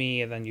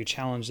enemy and then you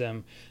challenge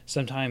them.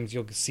 Sometimes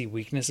you'll see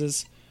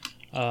weaknesses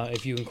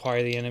if you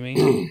inquire the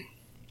enemy.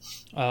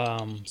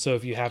 So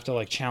if you have to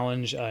like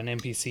challenge an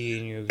NPC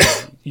and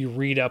you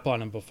read up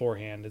on him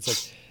beforehand, it's like,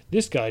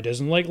 this guy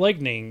doesn't like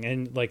lightning,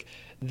 and like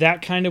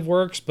that kind of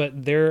works.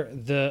 But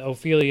the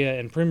Ophelia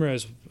and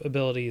Primrose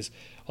abilities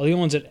are the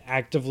only ones that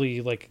actively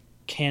like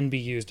can be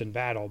used in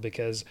battle,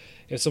 because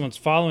if someone's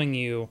following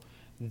you,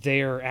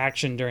 their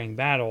action during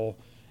battle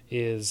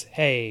is,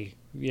 hey,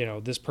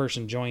 this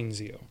person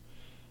joins you.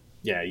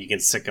 Yeah, you can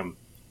sick them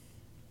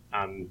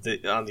on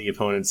the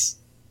opponents.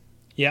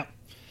 Yep.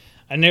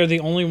 And they're the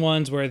only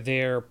ones where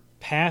their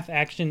path,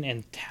 action,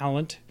 and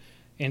talent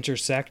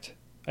intersect,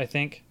 I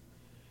think.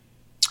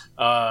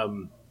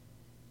 Kind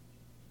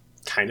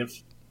of.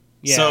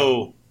 Yeah.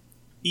 So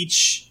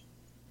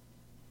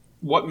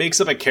what makes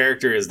up a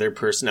character is their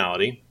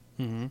personality,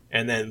 Mm-hmm.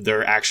 and then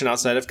their action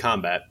outside of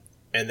combat,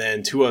 and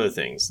then 2 other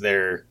things.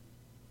 I'm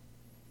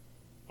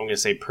going to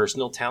say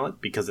personal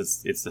talent, because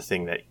it's the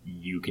thing that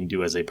you can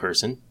do as a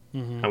person.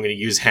 Mm-hmm. I'm going to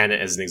use Hannah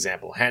as an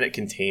example. Hannah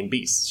can tame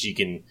beasts. She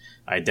can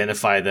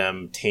identify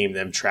them, tame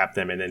them, trap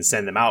them, and then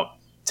send them out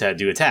to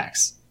do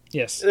attacks.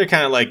 Yes. They're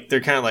kind of like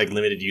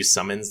limited use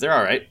summons. They're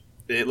all right.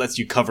 It lets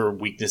you cover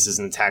weaknesses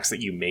and attacks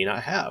that you may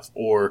not have,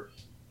 or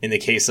in the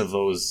case of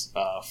those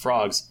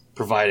frogs,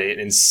 provide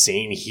an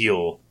insane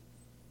heal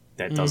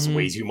that does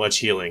way too much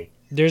healing.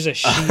 There's a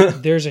sheep.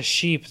 There's a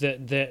sheep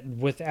that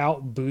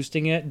without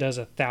boosting it does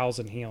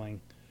 1,000 healing.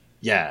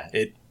 Yeah,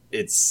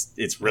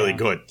 it's really Yeah.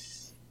 good.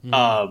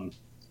 Mm-hmm.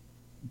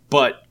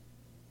 But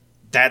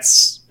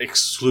that's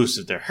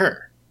exclusive to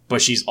her.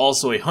 But she's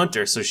also a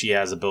hunter, so she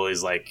has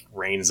abilities like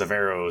rains of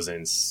arrows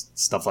and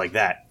stuff like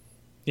that,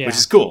 Yeah. which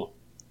is cool.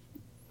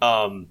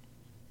 But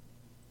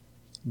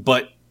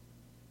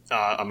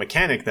a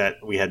mechanic that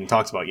we hadn't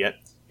talked about yet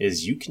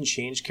is you can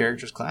change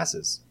characters'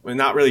 classes. Well,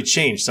 not really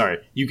change. Sorry,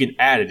 you can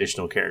add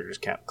additional characters'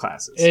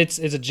 classes. It's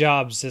a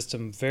job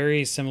system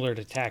very similar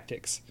to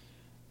Tactics,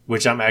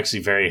 which I'm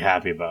actually very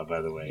happy about,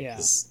 by the way. Yeah,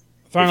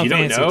 Final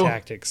Fantasy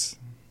Tactics.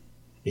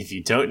 If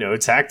you don't know,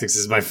 Tactics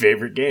is my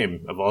favorite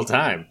game of all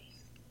time.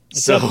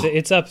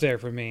 It's up there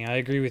for me. I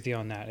agree with you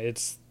on that.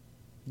 It's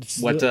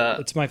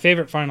my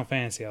favorite Final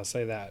Fantasy. I'll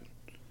say that.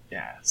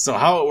 Yeah. So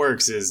how it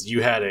works is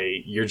you had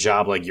your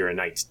job like you're a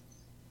knight,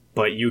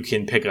 but you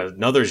can pick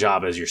another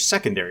job as your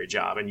secondary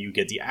job, and you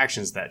get the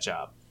actions of that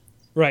job.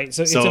 Right.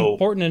 So it's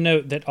important to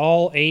note that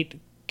all 8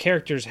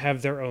 characters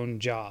have their own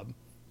job.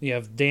 You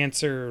have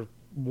dancer,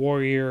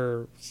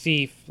 warrior,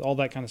 thief, all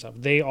that kind of stuff.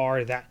 They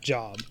are that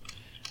job.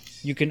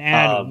 You can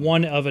add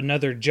one of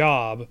another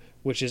job,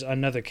 which is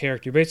another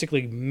character. You're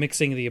basically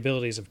mixing the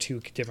abilities of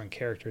 2 different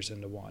characters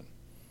into one.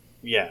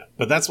 Yeah,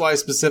 but that's why I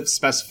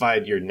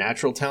specified your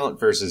natural talent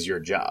versus your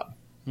job.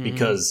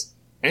 Because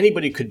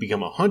anybody could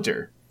become a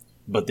hunter,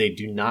 but they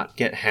do not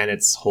get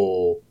Hannett's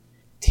whole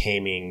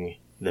taming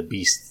the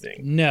beast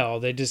thing. No,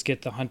 they just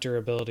get the hunter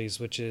abilities,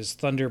 which is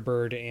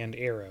Thunderbird and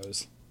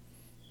arrows.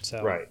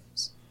 So right.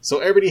 So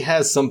everybody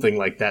has something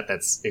like that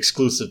that's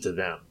exclusive to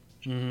them.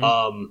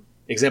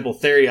 Example,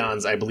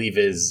 Therion's, I believe,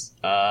 is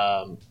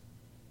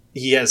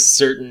he has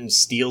certain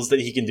steals that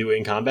he can do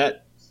in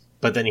combat,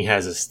 but then he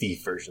has a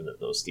thief version of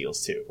those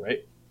steals too,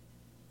 right?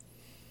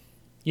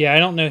 Yeah, I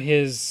don't know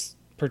his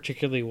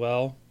particularly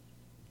well.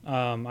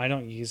 I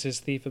don't use his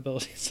thief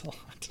abilities a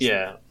lot.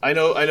 Yeah, I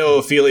know.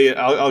 Ophelia.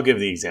 I'll give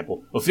the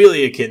example.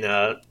 Ophelia can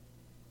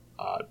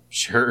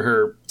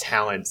her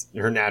talent,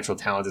 her natural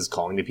talent, is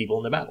calling to people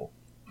in the battle.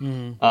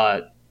 And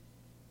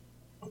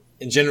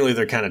generally,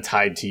 they're kind of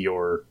tied to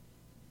your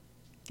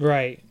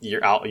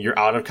your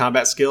out of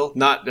combat skill.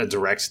 Not a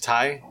direct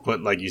tie,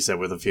 but like you said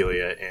with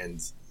Ophelia and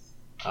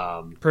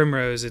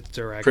Primrose, it's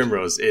direct.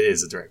 Primrose, it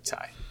is a direct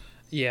tie.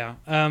 Yeah.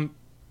 And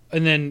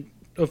then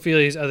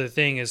Ophelia's other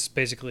thing is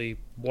basically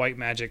white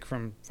magic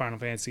from Final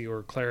Fantasy,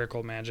 or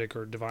clerical magic,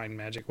 or divine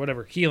magic,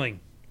 whatever.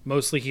 Healing.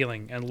 Mostly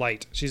healing, and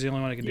light. She's the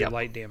only one who can do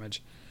light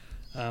damage.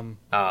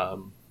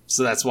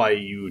 So that's why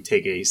you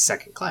take a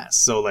second class.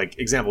 So, like,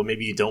 example,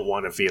 maybe you don't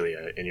want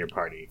Ophelia in your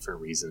party for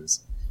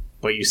reasons,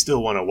 but you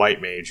still want a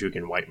white mage who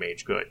can white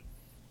mage good.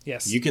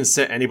 Yes. You can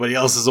set anybody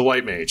else as a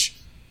white mage.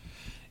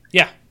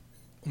 Yeah.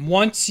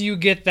 Once you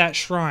get that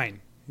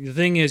shrine, the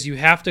thing is you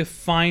have to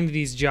find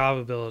these job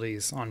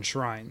abilities on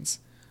shrines.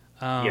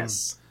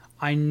 Yes.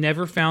 I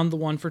never found the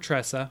one for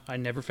Tressa. I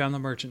never found the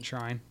merchant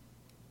shrine.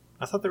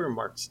 I thought they were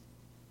marked.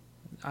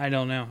 I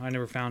don't know. I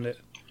never found it.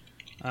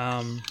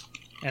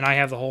 And I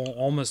have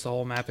almost the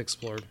whole map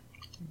explored,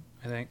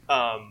 I think.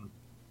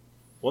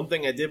 One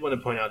thing I did want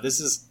to point out, this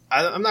is,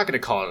 I'm not going to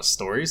call it a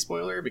story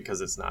spoiler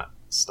because it's not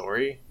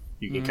story.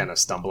 You can kind of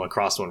stumble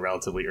across one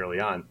relatively early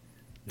on.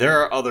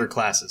 There are other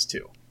classes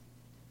too.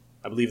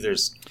 I believe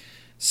there's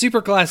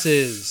super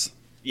classes.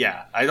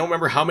 Yeah, I don't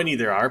remember how many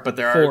there are, but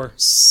there 4 are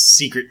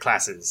secret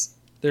classes.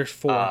 There's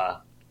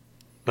 4.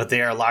 But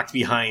they are locked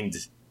behind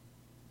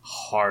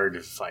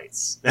hard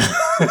fights.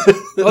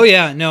 Oh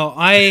yeah, no,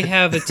 I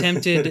have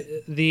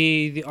attempted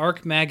the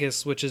Arc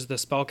Magus, which is the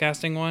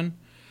spellcasting one.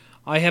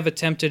 I have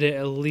attempted it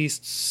at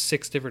least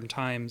 6 different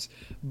times.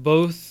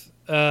 Both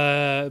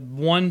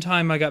one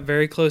time I got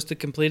very close to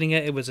completing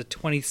it. It was a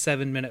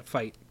 27-minute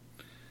fight.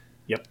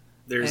 Yep.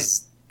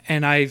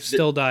 And I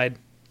still died.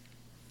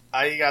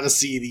 I gotta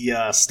see the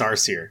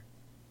Starseer.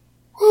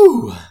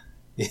 Woo!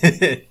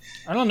 I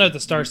don't know what the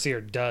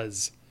Starseer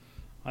does.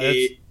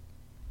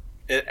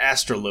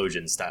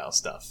 Astrologian style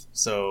stuff.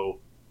 So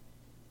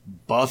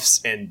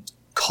buffs and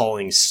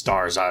calling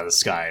stars out of the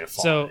sky to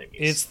fall. So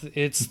enemies.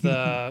 it's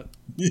the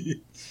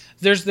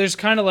there's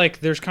kind of like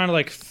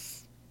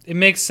it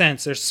makes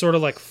sense. There's sort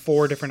of like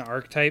 4 different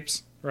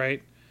archetypes,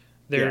 right?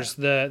 There's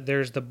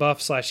the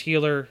buff /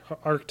 healer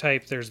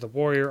archetype, there's the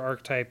warrior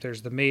archetype,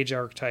 there's the mage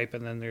archetype,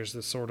 and then there's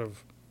the sort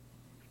of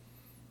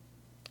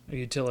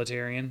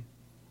utilitarian.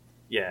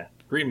 Yeah,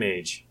 green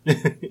mage.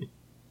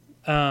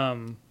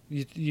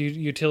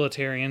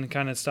 Utilitarian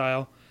kind of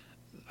style.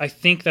 I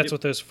think that's what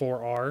those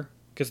 4 are.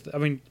 Because, I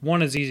mean,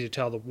 one is easy to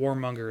tell. The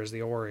Warmonger is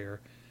the warrior.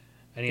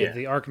 And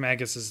the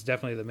Archmagus is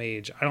definitely the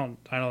mage.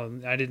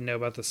 I didn't know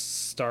about the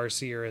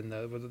Starseer and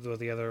what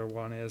the other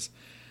one is.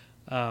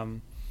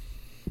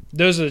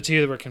 Those are the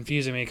 2 that were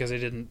confusing me because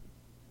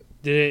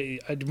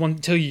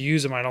until you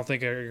use them, I don't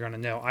think you're going to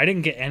know. I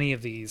didn't get any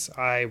of these.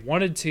 I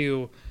wanted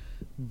to,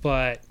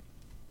 but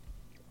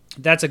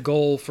that's a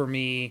goal for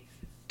me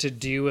to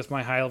do with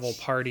my high-level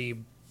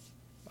party.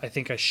 I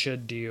think I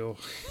should do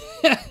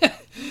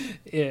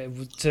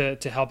to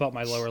help out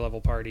my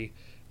lower-level party,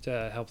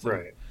 to help them.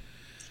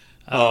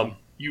 Right.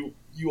 You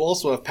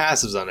also have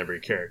passives on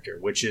every character,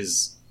 which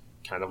is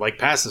kind of like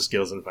passive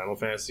skills in Final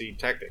Fantasy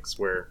Tactics,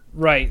 where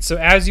Right. So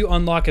as you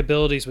unlock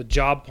abilities with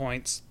job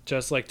points,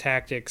 just like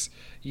Tactics,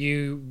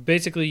 you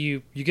basically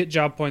you get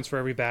job points for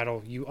every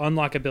battle. You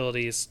unlock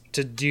abilities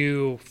to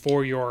do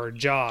for your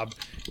job.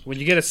 When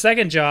you get a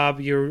second job,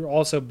 you're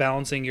also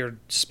balancing your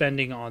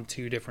spending on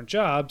two different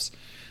jobs.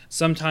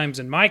 Sometimes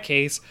in my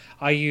case,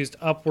 I used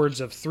upwards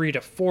of 3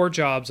 to 4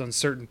 jobs on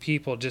certain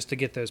people just to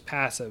get those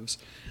passives.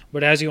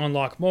 But as you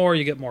unlock more,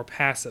 you get more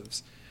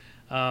passives.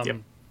 Yep.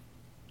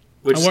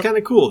 Which is kind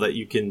of cool that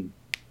you can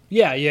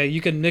Yeah,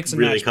 you can mix and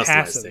really match customize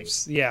passives.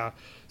 things. Yeah.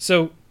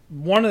 So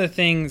one of the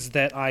things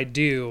that I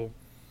do,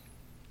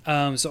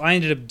 so I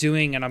ended up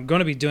doing, and I'm going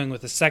to be doing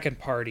with the second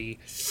party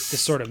to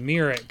sort of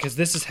mirror it, because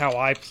this is how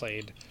I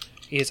played,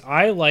 is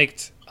I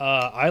liked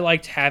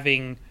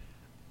having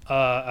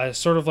a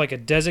sort of like a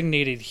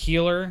designated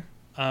healer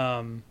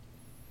that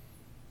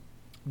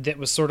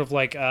was sort of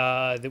like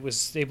that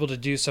was able to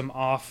do some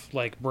off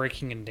like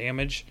breaking and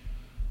damage,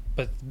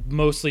 but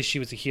mostly she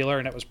was a healer,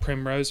 and that was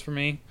Primrose for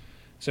me.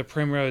 So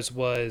Primrose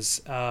was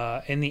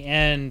in the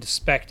end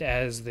spec'd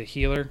as the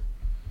healer,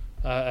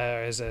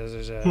 as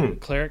a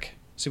cleric.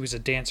 So he was a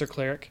dancer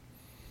cleric.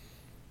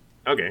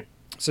 Okay.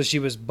 So she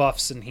was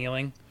buffs and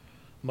healing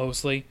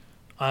mostly.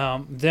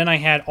 Then I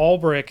had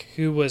Albric,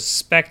 who was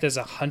spec'd as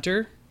a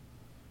hunter,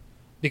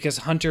 because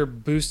hunter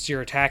boosts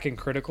your attack and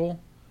critical.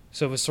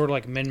 So it was sort of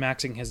like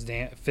min-maxing his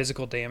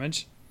physical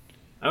damage.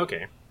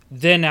 Okay.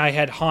 Then I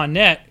had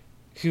Hanette,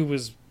 who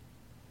was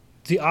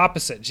the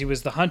opposite. She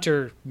was the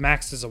hunter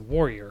maxed as a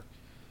warrior.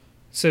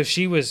 So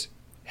she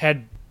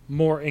had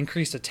more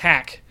increased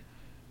attack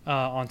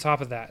on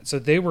top of that. So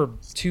they were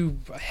two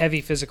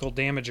heavy physical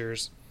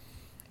damagers.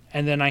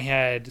 And then I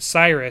had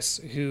Cyrus,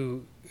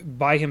 who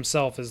by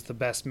himself is the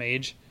best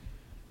mage.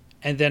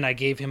 And then I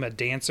gave him a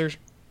dancer.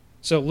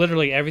 So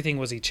literally everything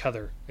was each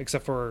other,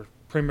 except for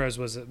Primrose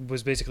was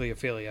basically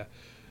Ophelia,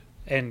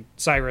 and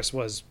Cyrus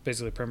was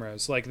basically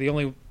Primrose. Like the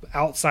only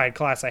outside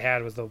class I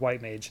had was the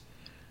white mage,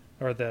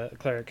 or the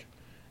cleric.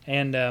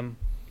 And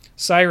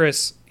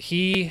Cyrus,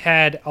 he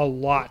had a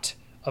lot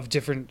of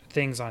different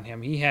things on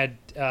him. He had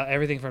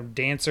everything from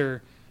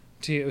dancer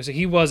to, so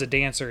he was a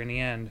dancer in the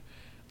end,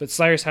 but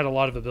Cyrus had a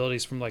lot of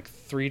abilities from like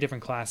 3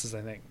 different classes,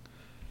 I think.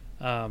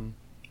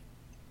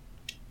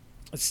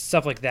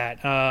 Stuff like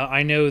that.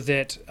 I know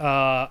that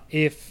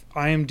if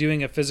I am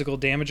doing a physical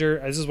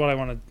damager, this is what I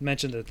want to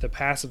mention the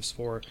passives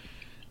for.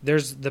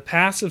 There's the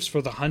passives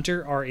for the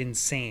hunter are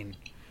insane,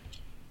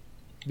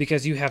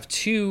 because you have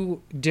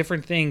 2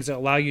 different things that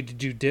allow you to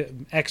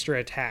do extra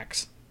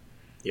attacks.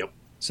 Yep.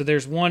 So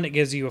there's one that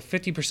gives you a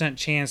 50%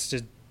 chance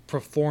to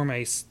perform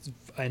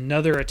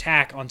another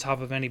attack on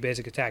top of any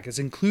basic attack. This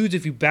includes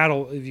if you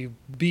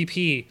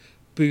BP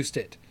boost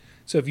it.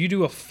 So if you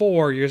do a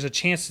 4, there's a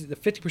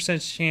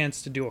 50%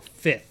 chance to do a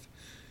 5th.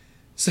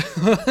 So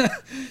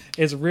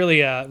it's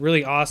really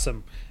really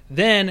awesome.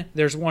 Then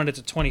there's one that's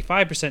a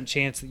 25%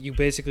 chance that you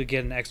basically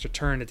get an extra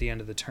turn at the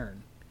end of the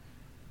turn.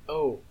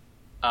 Oh,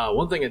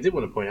 one thing I did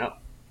want to point out.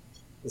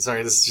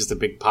 Sorry, this is just a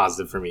big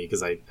positive for me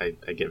because I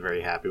get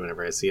very happy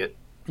whenever I see it.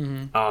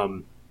 Mm-hmm.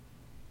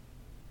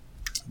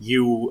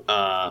 Your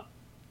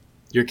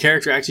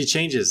character actually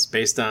changes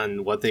based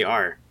on what they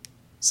are.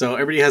 So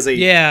everybody has a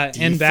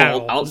in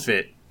battle default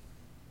outfit.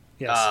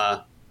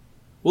 Yes.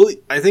 Well,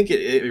 I think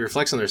it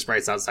reflects on their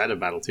sprites outside of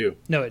battle too.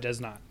 No, it does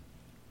not.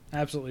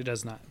 Absolutely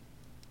does not.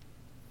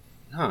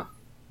 Huh.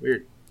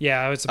 Weird.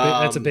 Yeah,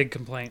 that's a big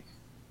complaint.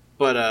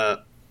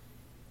 But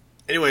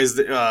anyways,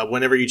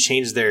 whenever you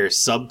change their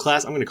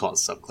subclass, I'm going to call it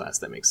subclass.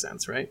 That makes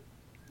sense, right?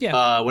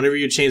 Yeah. Whenever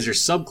you change their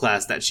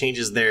subclass, that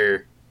changes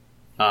their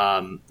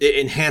it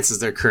enhances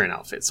their current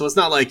outfit. So it's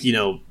not like,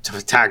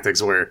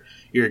 Tactics where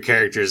your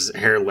character's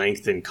hair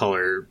length and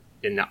color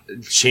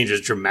changes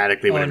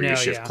dramatically whenever you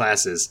shift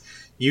classes.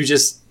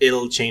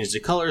 It'll change the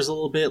colors a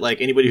little bit.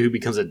 Like anybody who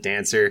becomes a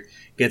dancer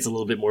gets a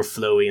little bit more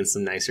flowy and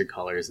some nicer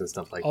colors and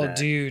stuff like that. Oh,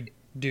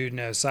 dude,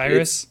 no,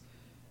 Cyrus.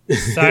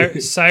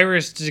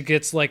 Cyrus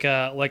gets like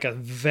a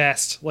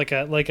vest, like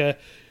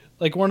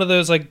one of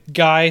those like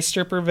guy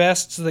stripper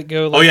vests that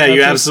go. Like, oh yeah,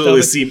 you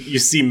absolutely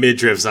see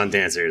midriffs on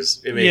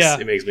dancers. It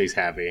makes me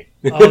happy.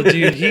 Oh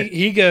dude,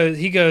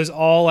 he goes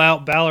all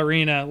out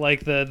ballerina,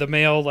 like the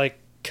male like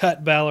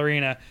cut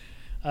ballerina,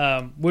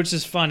 which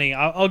is funny.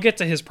 I'll get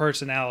to his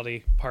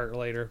personality part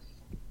later.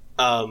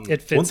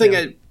 It fits. One thing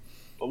I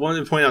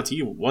wanted to point out to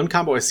you, one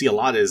combo I see a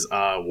lot is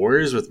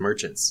warriors with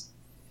merchants.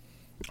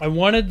 I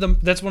wanted them.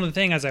 That's one of the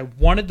things. I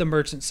wanted the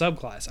merchant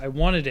subclass. I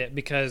wanted it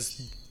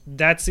because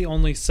that's the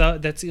only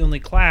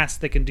class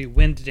that can do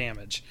wind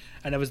damage,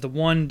 and it was the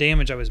one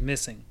damage I was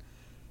missing.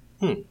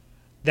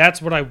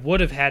 That's what I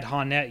would have had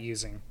Hanette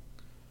using.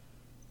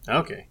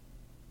 Okay.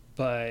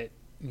 But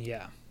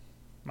yeah,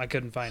 I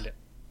couldn't find it.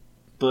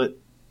 But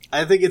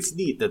I think it's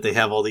neat that they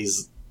have all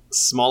these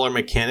smaller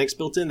mechanics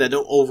built in that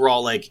don't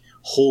overall like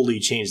wholly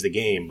change the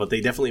game, but they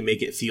definitely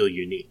make it feel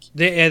unique.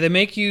 They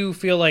make you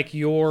feel like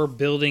you're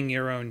building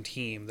your own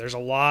team. There's a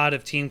lot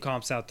of team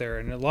comps out there,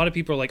 and a lot of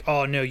people are like,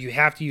 oh no, you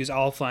have to use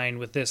Alfine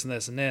with this and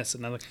this and this.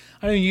 And I'm like,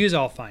 I don't use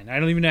Alfine. I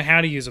don't even know how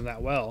to use them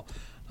that well.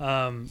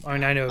 I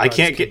mean, I know about I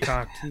can't his get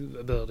concoct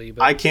ability,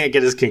 but I can't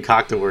get his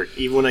concoct to work.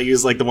 Even when I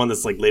use like the one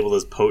that's like labeled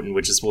as potent,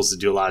 which is supposed to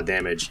do a lot of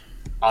damage,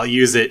 I'll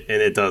use it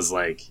and it does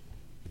like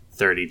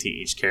 30 to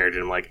each character.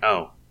 And I'm like,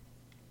 oh,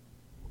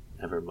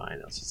 never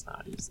mind. I'll just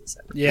not use this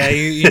ever. yeah,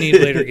 you need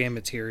later game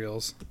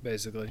materials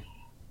basically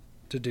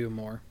to do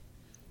more.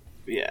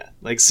 Yeah,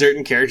 like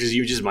certain characters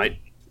you just might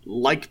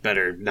like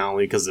better, not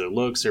only because of their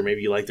looks or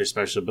maybe you like their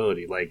special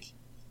ability. Like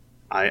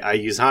I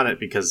use Hanet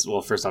because,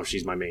 well, first off,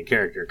 she's my main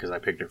character because I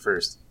picked her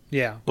first.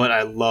 Yeah, But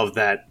I love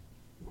that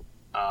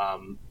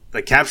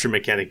the capture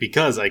mechanic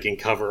because I can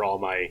cover all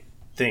my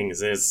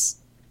things. And it's,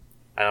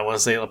 I don't want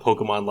to say a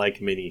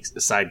Pokemon-like mini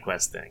side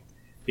quest thing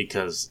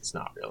because it's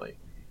not really.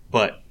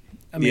 But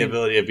the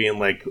ability of being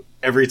like,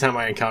 every time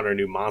I encounter a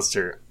new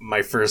monster,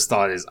 my first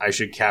thought is I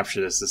should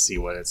capture this to see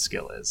what its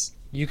skill is.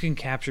 you can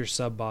capture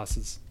sub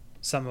bosses.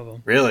 Some of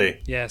them.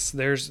 Really? Yes,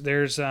 there's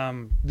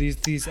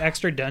these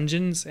extra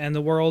dungeons in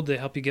the world that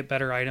help you get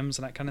better items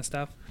and that kind of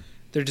stuff.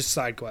 They're just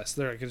side quests.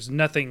 There's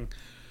nothing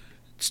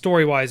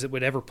story wise that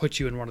would ever put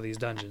you in one of these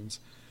dungeons.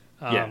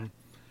 Yeah.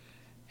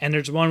 And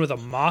there's one with a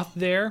moth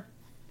there.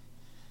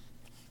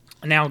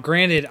 Now,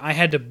 granted, I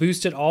had to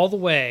boost it all the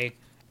way,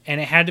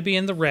 and it had to be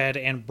in the red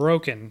and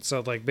broken.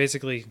 So, like,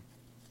 basically,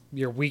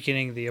 you're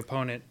weakening the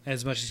opponent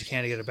as much as you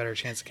can to get a better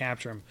chance to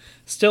capture him.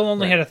 Still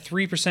only had a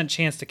 3%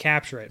 chance to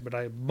capture it,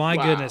 but my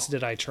goodness,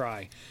 did I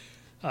try.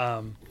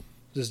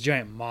 This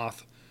giant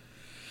moth.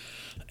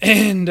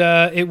 And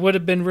it would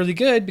have been really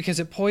good because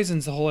it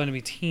poisons the whole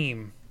enemy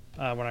team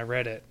when I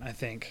read it, I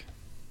think.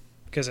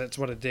 Because that's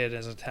what it did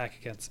as an attack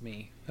against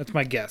me. That's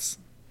my guess.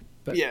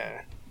 But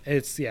yeah.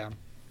 Yeah.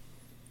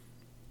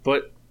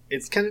 But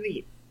it's kind of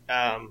neat.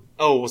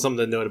 Something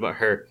to note about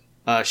her.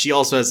 She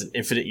also has an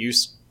infinite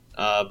use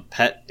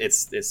pet.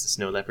 It's the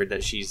snow leopard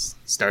that she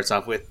starts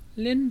off with.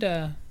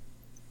 Linda.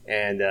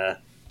 And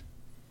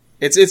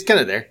it's kind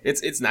of there.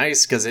 It's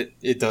nice because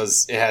it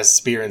has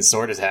spear and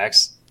sword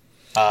attacks.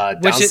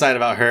 Downside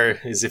about her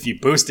is if you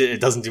boost it,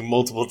 it doesn't do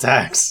multiple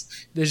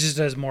attacks. It just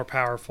does more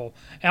powerful.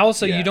 And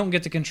also, you don't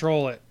get to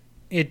control it.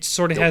 It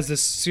sort of has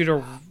this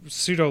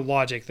pseudo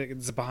logic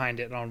that's behind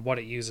it on what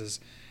it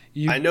uses.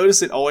 I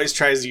notice it always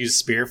tries to use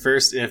spear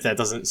first, and if that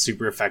doesn't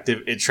super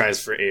effective, it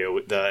tries for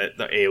AoE, the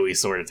AoE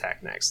sword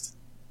attack next.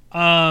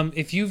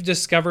 If you've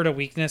discovered a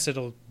weakness,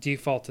 it'll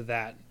default to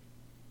that.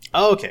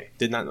 Oh, okay.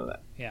 Did not know that.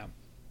 Yeah.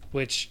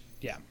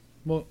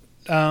 Well,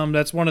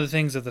 that's one of the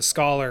things of the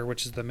scholar,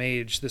 which is the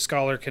mage. The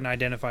scholar can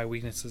identify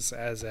weaknesses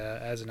as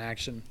an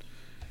action.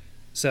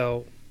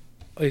 So,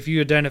 if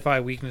you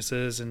identify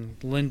weaknesses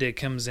and Linda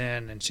comes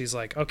in and she's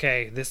like,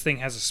 "Okay, this thing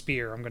has a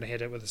spear. I'm going to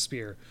hit it with a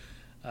spear."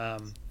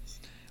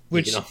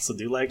 Which you can also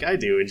do like I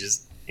do and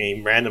just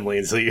aim randomly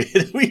until you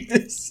hit a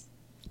weakness.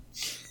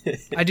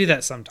 I do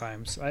that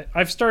sometimes.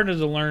 I've started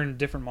to learn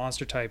different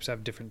monster types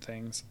have different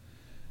things,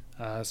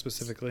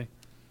 specifically.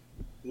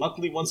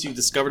 Luckily, once you've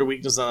discovered a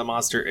weakness on a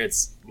monster,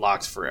 it's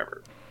locked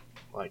forever.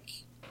 Like,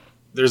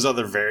 there's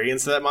other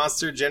variants of that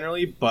monster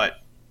generally,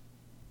 but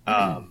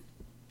Wolf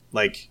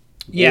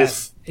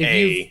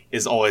A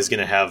is always going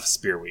to have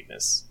spear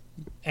weakness.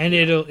 And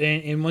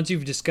and once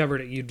you've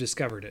discovered it, you've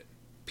discovered it.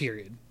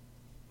 Period.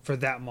 For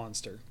that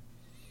monster.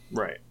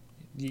 Right.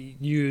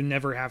 You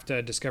never have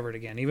to discover it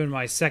again. Even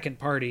my second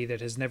party that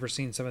has never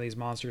seen some of these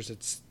monsters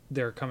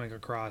they're coming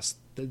across,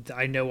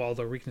 I know all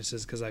their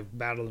weaknesses because I've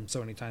battled them so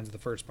many times in the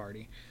first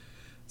party.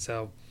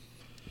 So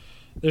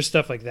there's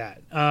stuff like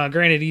that.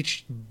 Granted,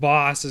 each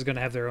boss is going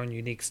to have their own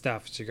unique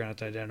stuff, so you're going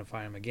to have to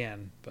identify them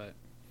again. But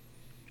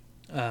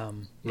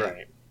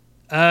right.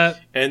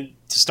 And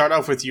to start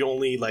off with, you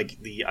only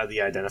like the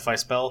identify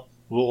spell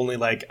will only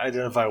like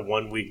identify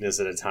one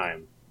weakness at a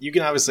time. You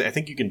can obviously, I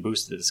think you can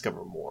boost to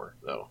discover more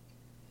though.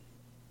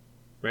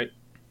 Right?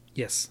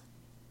 Yes.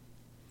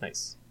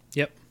 Nice.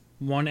 Yep.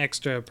 1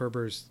 extra per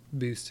boost.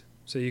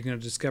 So you can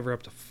discover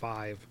up to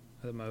 5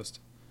 at the most.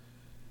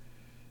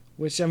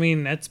 Which, I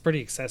mean, that's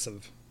pretty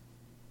excessive.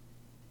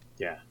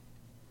 Yeah.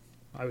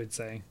 I would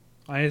say.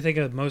 I think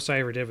the most I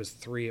ever did was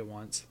 3 at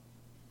once.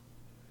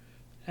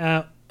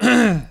 So,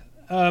 a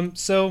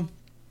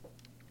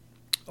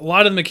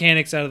lot of the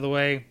mechanics out of the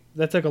way.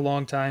 That took a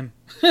long time.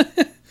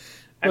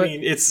 I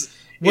mean, it's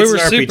an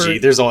RPG.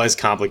 There's always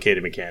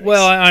complicated mechanics.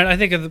 Well, I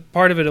think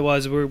part of it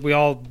was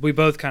we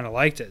both kind of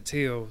liked it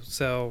too.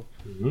 So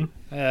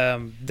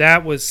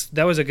that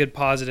was a good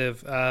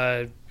positive.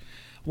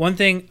 One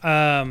thing,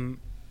 I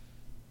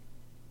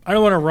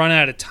don't want to run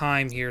out of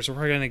time here, so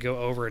we're going to go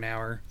over an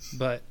hour.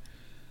 But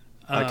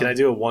can I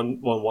do a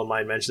one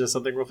line mention of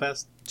something real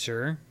fast?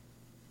 Sure.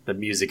 The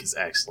music is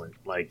excellent.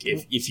 Like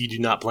if you do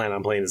not plan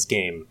on playing this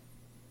game,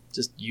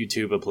 just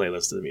YouTube a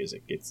playlist of the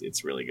music.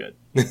 It's really good.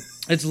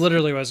 It's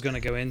literally what I was going to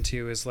go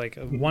into is like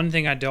one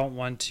thing I don't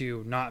want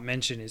to not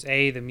mention is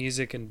A, the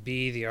music, and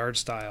B, the art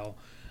style.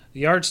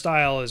 The art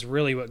style is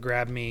really what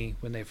grabbed me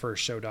when they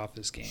first showed off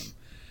this game.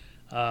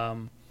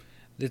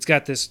 It's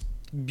got this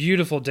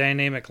beautiful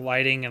dynamic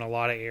lighting in a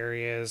lot of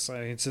areas.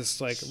 I mean, it's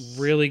just like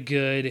really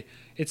good.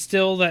 It's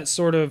still that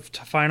sort of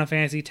Final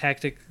Fantasy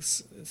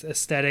Tactics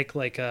aesthetic,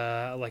 like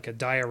a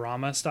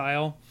diorama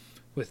style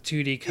with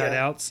 2D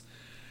cutouts.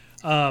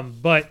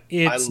 But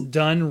it's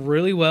done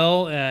really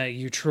well.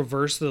 You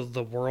traverse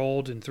the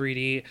world in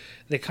 3D.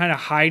 They kind of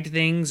hide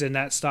things in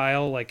that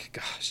style. Like,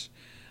 gosh,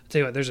 I'll tell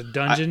you what, there's a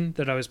dungeon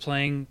that I was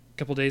playing a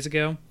couple days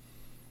ago.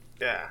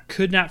 Yeah.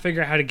 Could not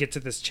figure out how to get to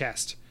this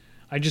chest.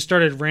 I just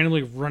started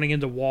randomly running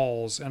into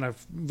walls, and I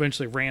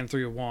eventually ran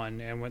through one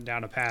and went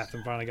down a path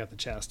and finally got the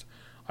chest.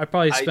 I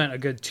probably spent a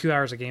good 2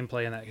 hours of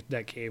gameplay in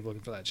that cave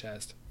looking for that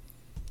chest.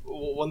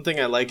 One thing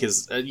I like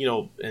is,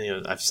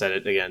 I've said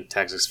it again,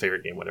 Tactics'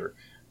 favorite game, whatever.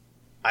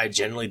 I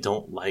generally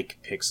don't like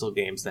pixel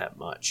games that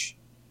much.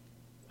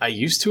 I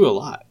used to a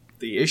lot.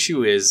 The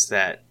issue is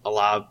that a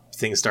lot of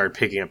things started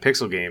picking up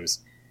pixel games,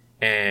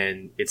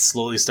 and it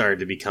slowly started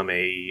to become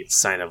a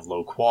sign of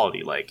low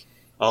quality. Like,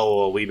 oh,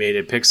 well, we made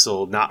a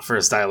pixel not for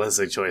a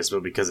stylistic choice,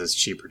 but because it's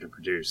cheaper to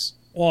produce.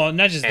 Well,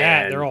 not just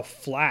that, they're all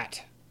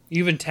flat.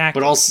 Even Tactics.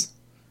 But also,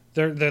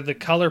 the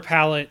color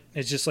palette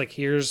is just like,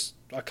 here's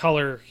a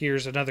color,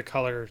 here's another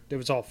color. It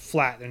was all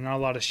flat and not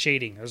a lot of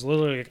shading. There's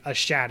literally a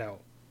shadow.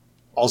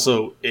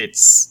 Also,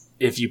 it's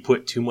if you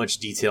put too much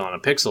detail on a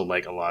pixel,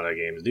 like a lot of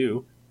games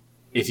do,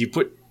 if you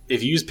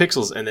use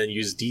pixels and then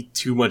use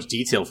too much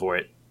detail for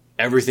it,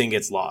 everything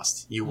gets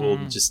lost. You will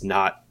just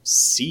not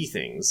see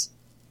things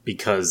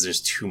because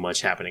there's too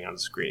much happening on the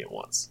screen at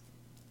once.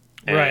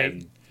 And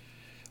right.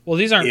 Well,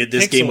 these aren't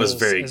this pixels game was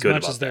very as good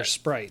much about as they're that.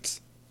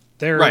 sprites.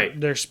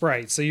 They're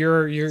sprites. So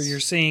you're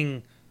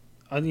seeing,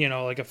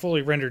 like a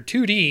fully rendered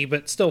 2D,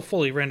 but still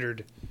fully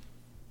rendered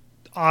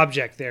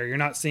object there. You're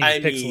not seeing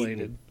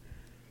pixelated.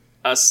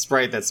 A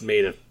sprite that's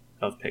made of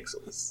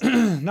pixels.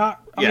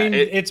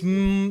 It's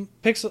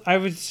pixel. I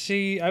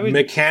would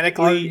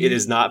mechanically, it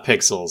is not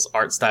pixels.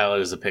 Art style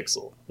is a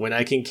pixel. When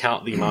I can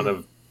count the amount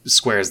of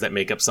squares that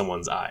make up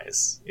someone's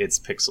eyes, it's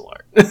pixel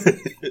art.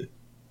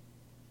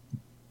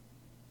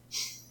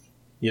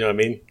 You know what I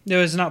mean?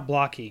 No, it's not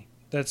blocky.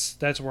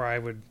 That's where I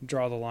would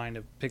draw the line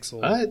of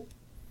pixel. What?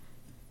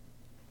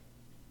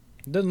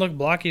 It doesn't look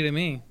blocky to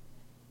me.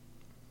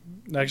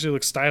 It actually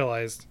looks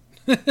stylized.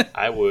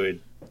 I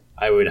would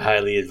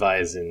highly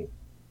advise in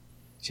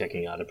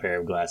checking out a pair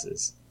of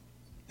glasses.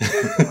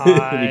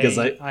 Because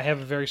I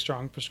have a very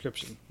strong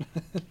prescription.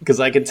 Because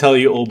I can tell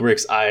you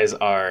Ulbricht's eyes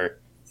are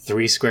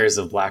 3 squares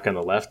of black on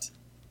the left,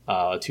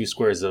 2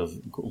 squares of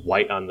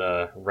white on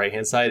the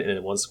right-hand side, and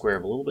then 1 square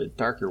of a little bit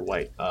darker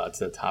white to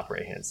the top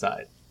right-hand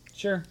side.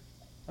 Sure.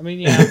 I mean,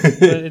 yeah,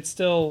 but it's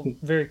still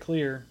very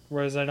clear,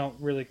 whereas I don't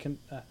really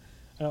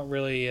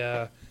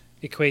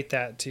equate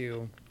that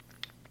to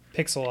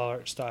pixel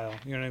art style.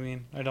 You know what I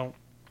mean? I don't.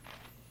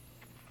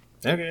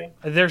 Okay.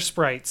 They're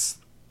sprites,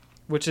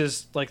 which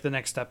is like the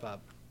next step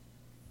up,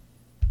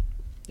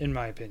 in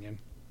my opinion.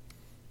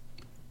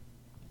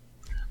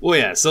 Well,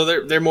 yeah, so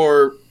they're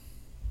more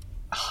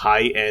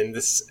high-end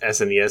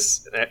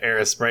SNES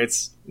era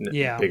sprites.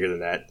 Yeah. Bigger than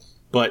that.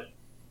 But,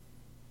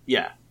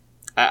 yeah.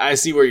 I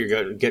see where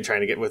you're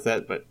trying to get with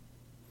that, but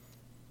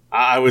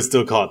I would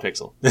still call it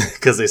pixel.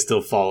 Because they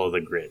still follow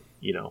the grid,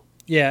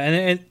 Yeah,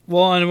 and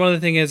one of the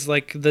thing is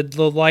like the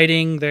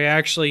lighting. They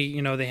actually,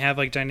 they have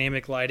like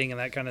dynamic lighting and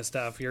that kind of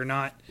stuff. You're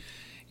not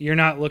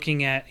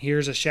looking at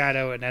here's a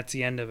shadow and that's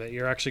the end of it.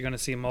 You're actually going to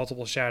see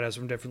multiple shadows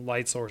from different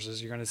light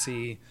sources. You're going to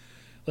see,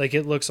 like,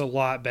 it looks a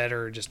lot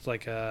better. Just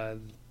like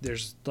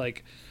there's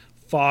like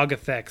fog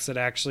effects that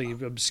actually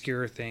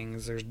obscure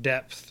things. There's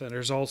depth and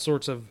there's all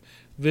sorts of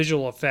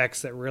visual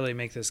effects that really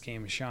make this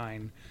game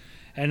shine.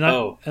 And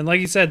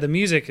like you said, the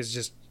music is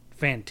just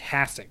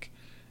fantastic.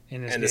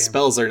 And the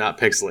spells are not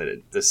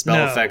pixelated. The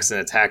spell effects and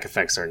attack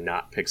effects are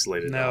not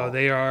pixelated. No,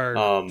 they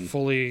are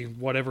fully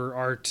whatever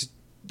art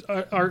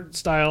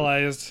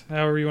stylized,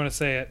 however you want to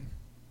say it.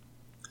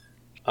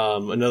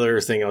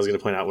 Another thing I was going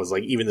to point out was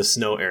like even the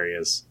snow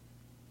areas.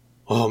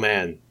 Oh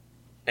man,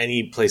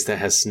 any place that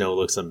has snow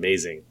looks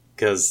amazing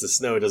because the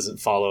snow doesn't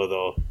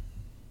follow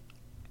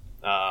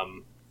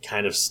the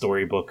kind of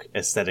storybook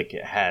aesthetic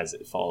it has.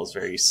 It follows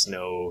very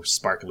snow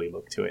sparkly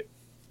look to it,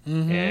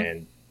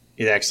 and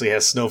it actually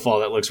has snowfall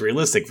that looks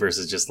realistic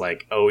versus just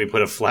like, oh, we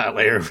put a flat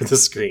layer over the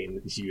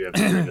screen. You have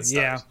to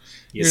yeah,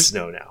 here's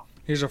snow now.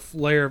 Here's a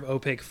layer of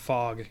opaque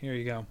fog. Here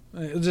you go.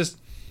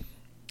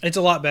 It's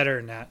a lot better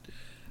than that.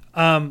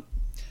 A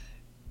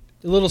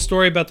little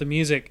story about the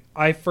music.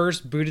 I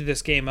first booted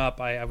this game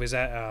up. I was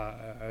at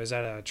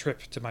a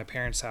trip to my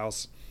parents'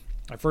 house.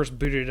 I first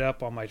booted it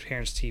up on my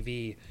parents'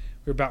 TV.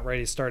 We were about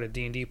ready to start a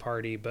D&D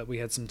party, but we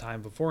had some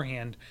time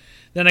beforehand.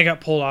 Then I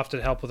got pulled off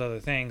to help with other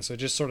things, so it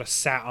just sort of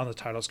sat on the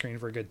title screen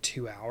for a good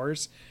 2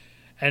 hours.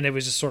 And it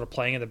was just sort of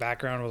playing in the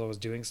background while I was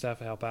doing stuff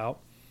to help out.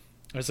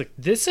 I was like,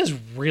 this is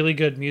really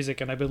good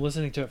music, and I've been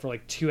listening to it for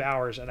like 2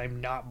 hours, and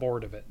I'm not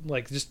bored of it.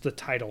 Like, just the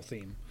title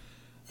theme.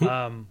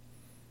 And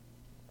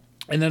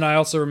then I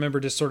also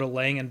remember just sort of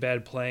laying in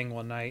bed playing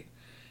one night,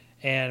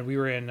 and we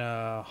were in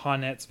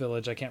Honnet's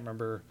village. I can't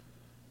remember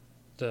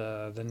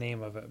the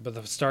name of it, but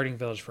the starting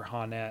village for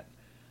Honnet.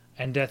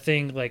 And that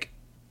thing, like,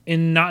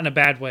 not in a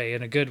bad way,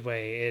 in a good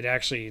way, it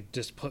actually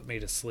just put me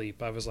to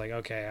sleep. I was like,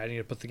 okay, I need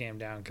to put the game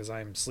down because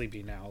I'm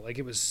sleepy now. Like,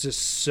 it was just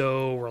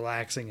so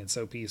relaxing and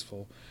so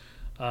peaceful.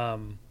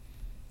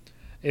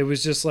 It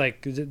was just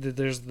like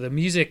the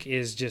music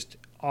is just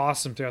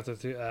awesome throughout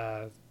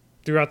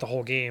the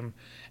whole game.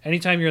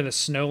 Anytime you're in the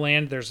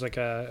snowland, there's like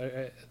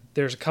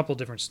there's a couple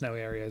different snow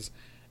areas,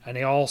 and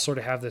they all sort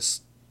of have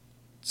this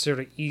sort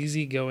of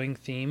easygoing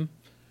theme.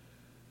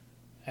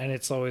 And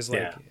it's always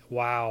like,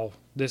 wow,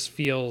 this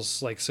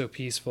feels like so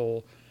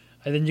peaceful.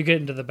 And then you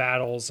get into the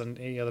battles, and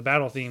the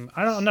battle theme.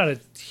 I'm not a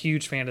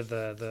huge fan of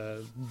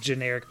the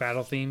generic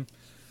battle theme.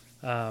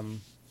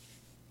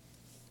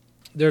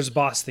 There's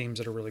boss themes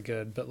that are really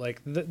good, but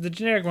like the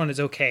generic one is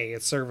okay.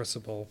 It's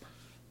serviceable,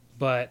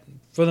 but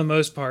for the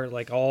most part,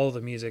 like all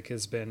the music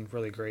has been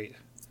really great.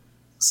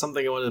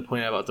 Something I wanted to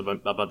point out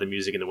about the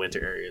music in the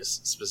winter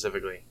areas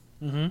specifically.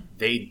 Mm-hmm.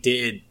 They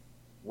did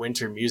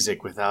winter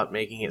music without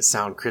making it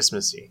sound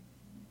Christmassy.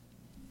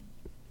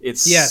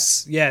 It's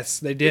yes,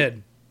 they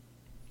did.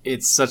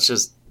 It's such a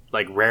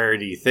like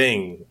rarity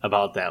thing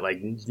about that.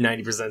 Like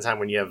 90% of the time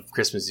when you have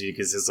Christmas music,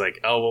 it's just like,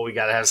 oh well, we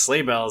gotta have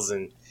sleigh bells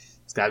and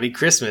it's gotta be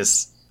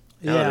Christmas.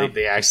 Yeah, no,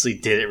 they actually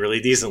did it really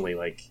decently.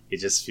 Like it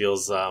just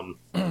feels.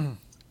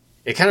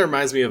 It kind of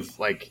reminds me of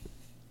like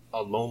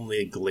a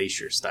Lonely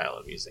Glacier style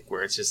of music,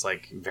 where it's just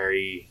like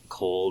very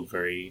cold,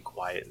 very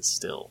quiet and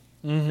still.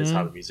 Mm-hmm. Is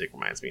how the music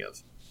reminds me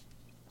of.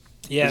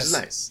 Yes, which is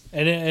nice,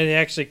 and it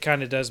actually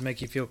kind of does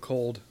make you feel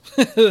cold.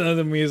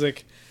 The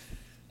music,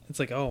 it's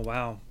like, oh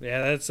wow,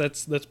 yeah,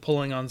 that's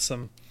pulling on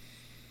some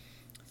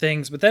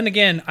things. But then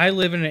again, I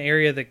live in an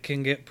area that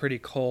can get pretty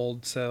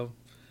cold, so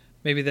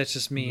maybe that's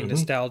just me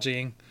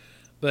nostalging.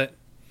 But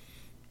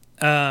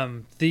I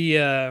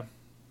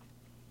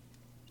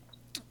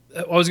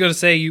was going to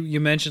say,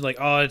 you mentioned like,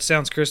 oh, it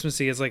sounds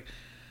Christmassy. It's like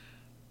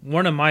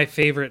one of my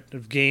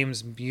favorite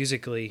games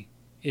musically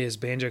is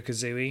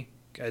Banjo-Kazooie.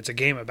 It's a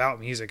game about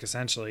music,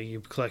 essentially.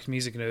 You collect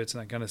music notes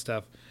and that kind of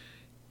stuff.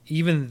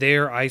 Even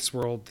their Ice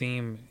World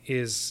theme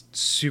is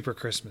super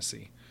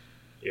Christmassy.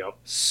 Yep.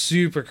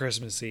 Super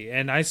Christmassy.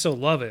 And I still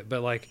love it,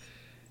 but like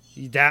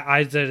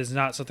that is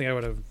not something I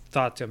would have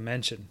thought to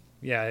mention.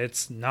 Yeah,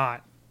 it's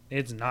not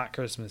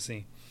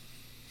Christmassy.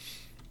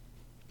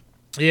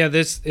 Yeah,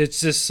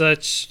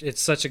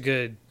 it's such a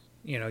good,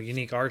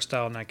 unique art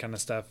style and that kind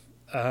of stuff.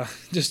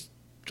 Just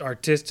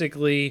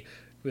artistically,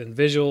 with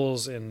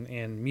visuals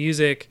and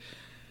music.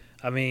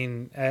 I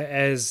mean,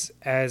 as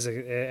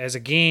a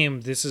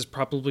game, this is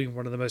probably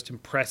one of the most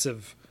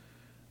impressive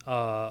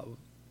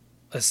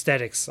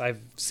aesthetics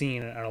I've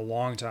seen in a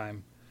long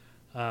time.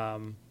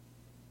 I'm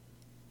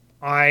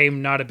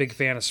not a big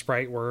fan of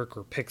sprite work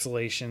or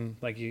pixelation,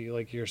 like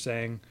you're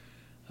saying.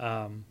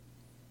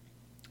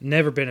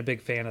 Never been a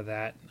big fan of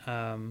that.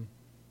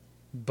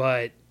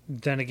 But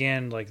then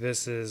again, like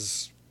this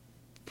is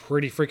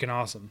pretty freaking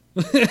awesome.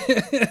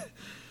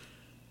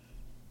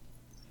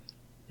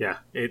 Yeah,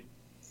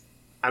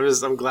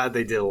 I'm glad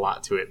they did a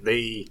lot to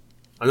it.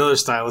 Another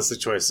stylistic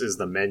choice is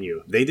the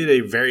menu. They did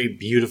a very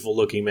beautiful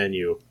looking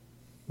menu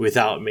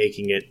without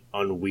making it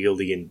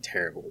unwieldy and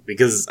terrible.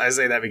 Because I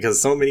say that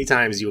because so many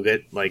times you'll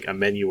get like a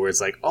menu where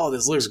it's like, oh,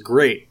 this looks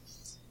great.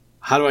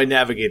 How do I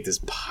navigate this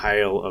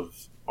pile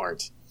of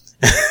art?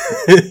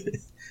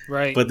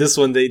 Right. But this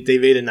one, they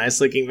made a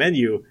nice looking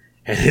menu,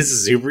 and it's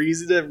super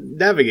easy to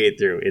navigate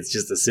through. It's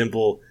just a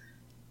simple,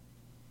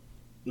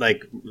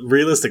 like,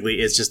 realistically,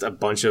 it's just a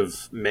bunch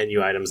of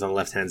menu items on the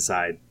left-hand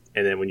side,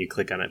 and then when you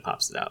click on it, it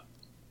pops it out.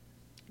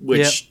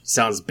 Which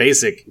sounds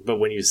basic, but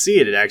when you see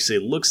it, it actually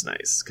looks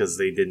nice, because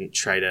they didn't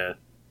try to...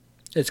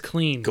 It's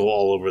clean. Go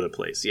all over the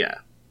place, yeah.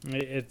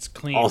 It's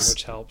clean,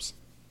 which helps.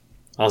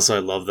 Also, I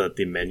love that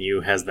the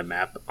menu has the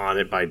map on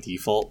it by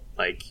default.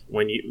 Like,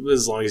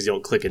 as long as you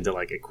don't click into,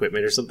 like,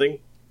 equipment or something,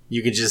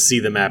 you can just see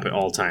the map at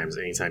all times,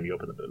 anytime you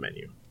open up the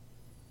menu.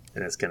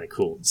 And that's kind of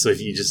cool. So if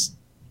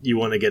you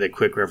want to get a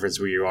quick reference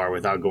where you are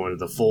without going to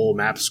the full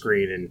map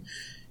screen and,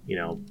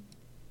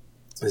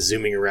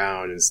 zooming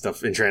around and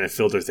stuff and trying to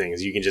filter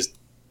things, you can just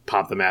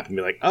pop the map and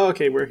be like, oh,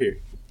 okay, we're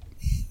here.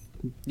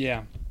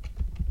 Yeah.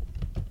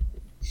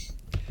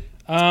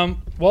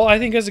 Well, I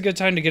think it's a good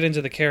time to get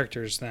into the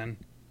characters then.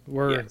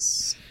 We're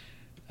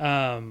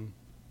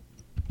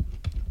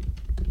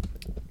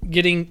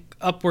getting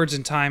upwards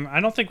in time. I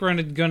don't think we're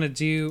going to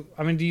do...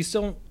 I mean, do you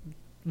still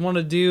want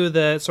to do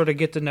the sort of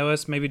get to know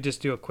us? Maybe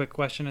just do a quick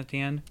question at the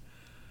end?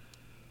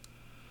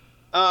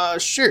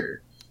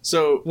 Sure.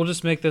 So we'll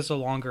just make this a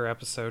longer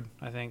episode,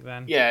 I think,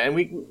 then. Yeah, and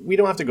we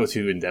don't have to go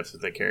too in-depth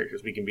with the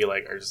characters. We can be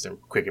like, just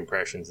quick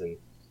impressions and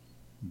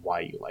why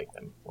you like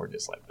them or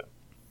dislike them.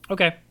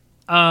 Okay.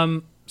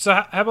 So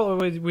how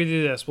about we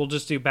do this? We'll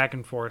just do back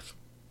and forth.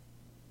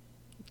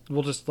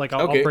 We'll just, like,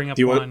 I'll bring up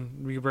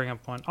one. You bring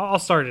up one. I'll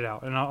start it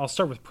out, and I'll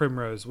start with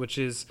Primrose, which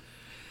is...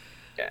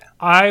 Yeah.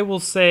 I will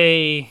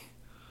say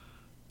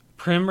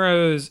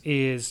Primrose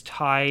is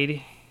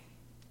tied,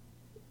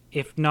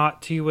 if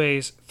not 2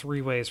 ways,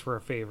 3 ways for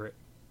a favorite.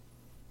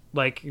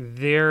 Like,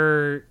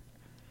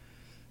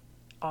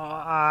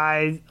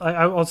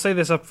 I'll say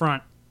this up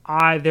front.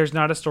 there's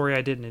not a story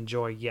I didn't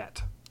enjoy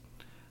yet.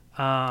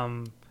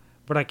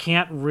 But I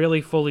can't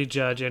really fully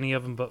judge any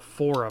of them but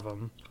 4 of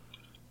them,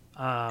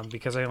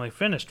 because I only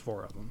finished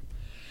 4 of them.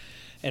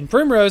 And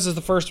Primrose is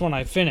the first one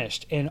I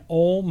finished, and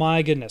oh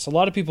my goodness, a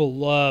lot of people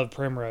love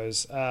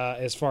Primrose,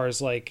 as far as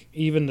like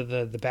even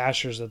the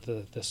bashers of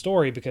the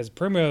story, because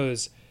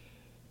Primrose,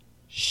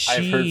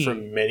 I've heard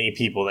from many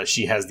people that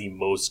she has the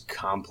most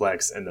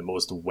complex and the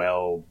most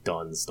well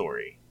done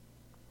story.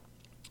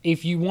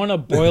 If you want to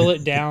boil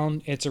it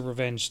down, it's a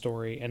revenge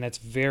story, and it's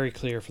very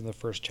clear from the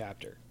first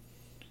chapter.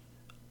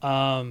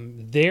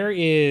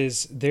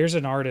 There's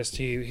an artist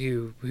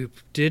who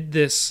did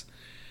this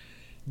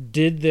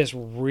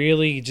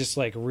really just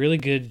like really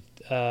good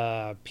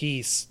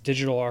piece,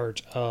 digital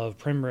art of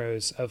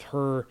Primrose, of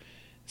her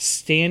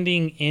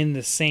standing in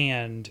the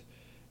sand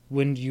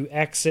when you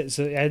exit.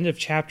 So the end of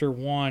chapter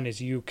 1 is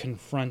you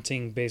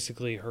confronting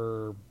basically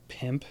her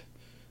pimp,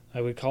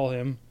 I would call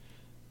him.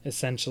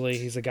 Essentially,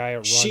 he's a guy that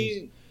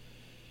runs.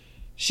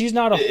 She's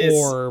not a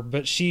whore,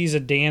 but she's a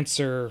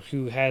dancer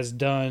who has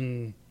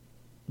done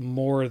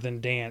more than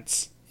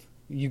dance.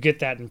 You get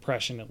that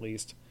impression, at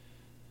least.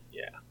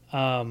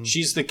 Yeah.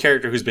 She's the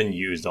character who's been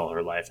used all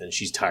her life, and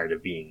she's tired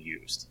of being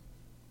used.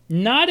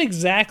 Not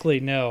exactly,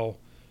 no.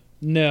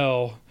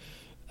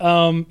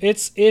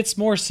 It's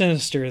more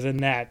sinister than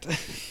that.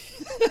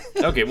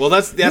 Okay, well,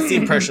 that's the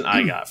impression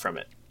I got from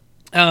it.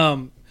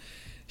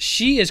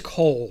 She is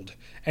cold.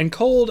 And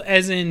cold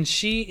as in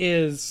she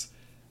is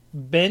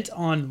bent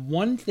on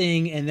one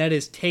thing, and that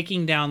is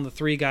taking down the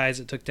 3 guys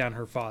that took down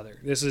her father.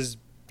 This is,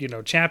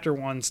 chapter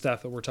 1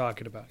 stuff that we're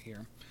talking about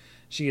here.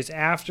 She is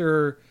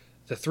after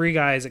the 3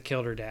 guys that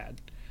killed her dad.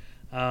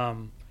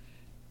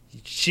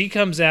 She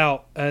comes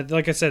out,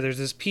 like I said, there's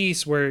this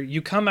piece where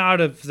you come out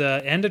of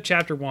the end of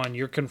chapter 1,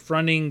 you're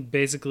confronting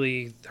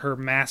basically her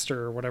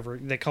master, or whatever,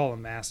 they call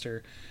him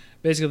master.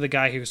 Basically the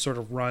guy who sort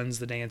of runs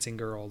the dancing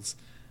girls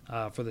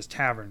for this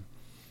tavern.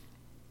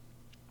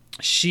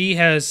 She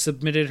has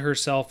submitted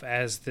herself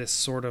as this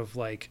sort of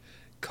like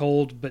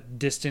cold but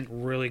distant,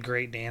 really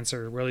great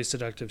dancer, really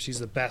seductive. She's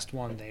the best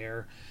one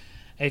there.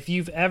 If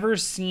you've ever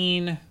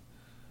seen,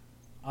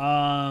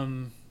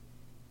 what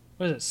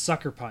is it,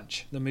 Sucker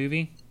Punch, the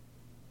movie?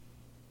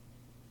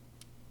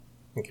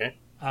 Okay.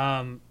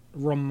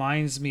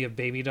 Reminds me of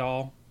Baby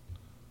Doll.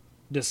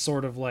 Just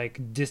sort of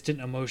like distant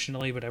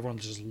emotionally, but everyone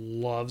just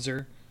loves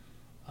her.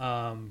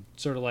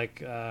 Sort of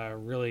like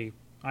really,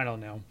 I don't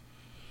know,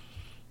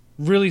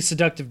 really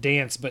seductive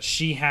dance, but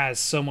she has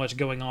so much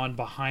going on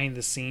behind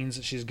the scenes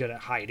that she's good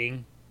at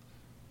hiding.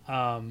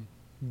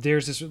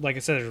 There's this, like I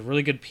said, there's a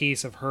really good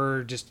piece of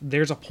her.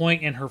 There's a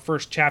point in her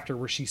first chapter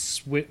where she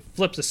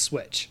flips a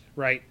switch,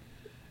 right?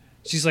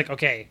 She's like,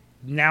 okay,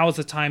 now is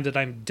the time that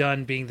I'm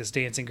done being this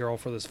dancing girl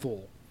for this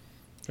fool,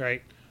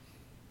 right?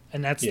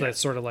 And that's the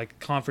sort of like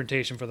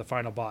confrontation for the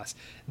final boss.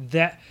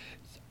 That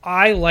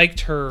I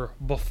liked her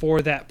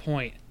before that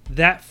point.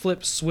 That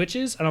flip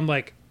switches, and I'm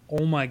like,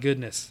 oh my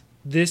goodness,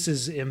 this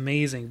is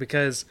amazing,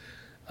 because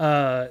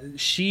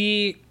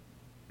she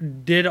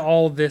did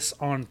all this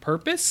on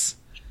purpose.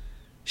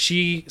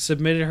 She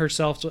submitted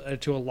herself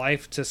to a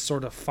life to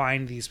sort of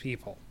find these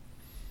people.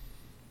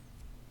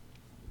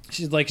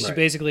 She's like, she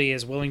basically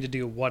is willing to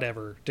do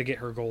whatever to get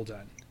her goal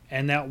done.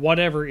 And that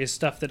whatever is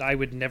stuff that I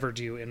would never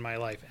do in my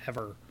life,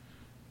 ever.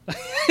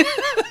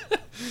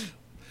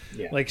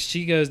 Like,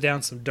 she goes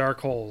down some dark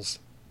holes.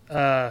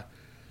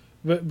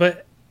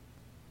 But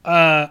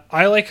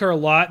I like her a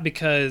lot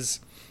because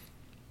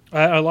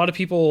a lot of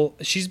people,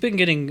 she's been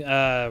getting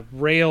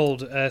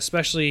railed,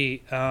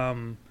 especially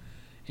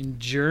in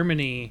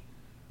Germany.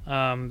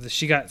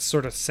 She got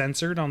sort of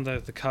censored on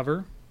the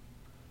cover.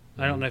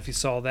 I don't know if you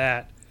saw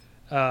that.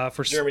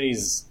 For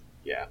Germany's,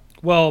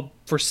 well,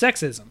 for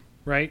sexism,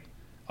 right?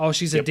 Oh,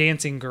 she's a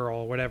dancing girl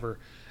or whatever.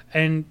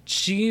 And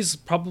she's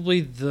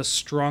probably the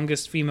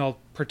strongest female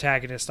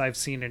protagonist I've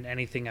seen in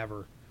anything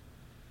ever.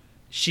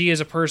 She is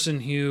a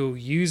person who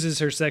uses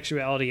her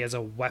sexuality as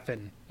a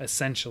weapon,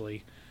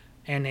 essentially,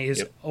 and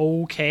is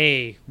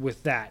okay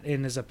with that,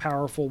 and is a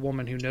powerful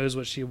woman who knows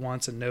what she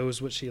wants and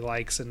knows what she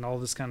likes and all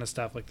this kind of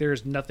stuff. Like,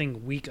 there's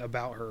nothing weak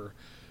about her.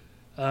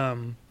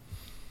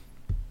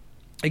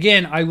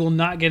 Again, I will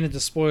not get into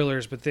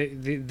spoilers, but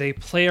they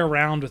play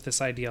around with this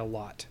idea a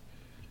lot.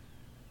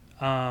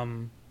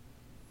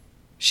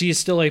 She is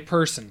still a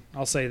person,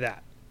 I'll say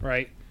that,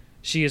 right?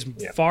 She is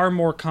far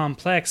more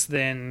complex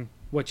than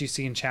what you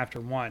see in chapter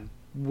 1,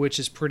 which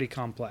is pretty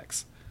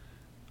complex.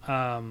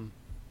 I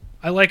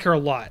like her a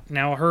lot.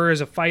 Now, her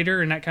as a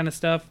fighter and that kind of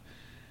stuff,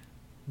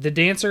 the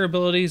dancer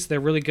abilities, they're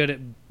really good at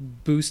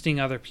boosting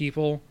other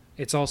people.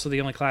 It's also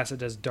the only class that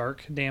does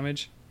dark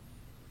damage.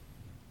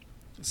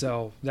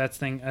 So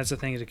that's a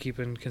thing to keep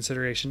in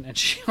consideration. And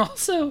she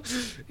also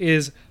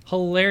is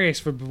hilarious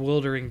for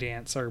Bewildering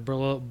Dance, or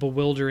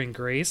Bewildering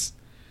Grace,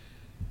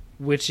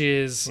 which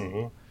is...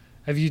 Mm-hmm.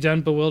 Have you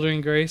done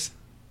Bewildering Grace?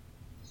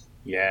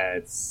 Yeah,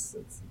 it's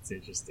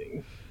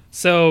interesting.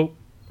 So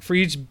for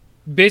each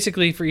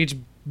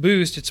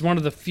boost, it's one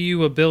of the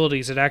few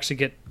abilities that actually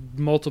get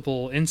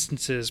multiple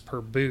instances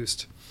per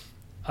boost.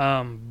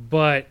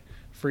 But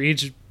for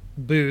each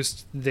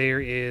boost, there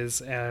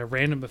is a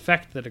random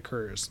effect that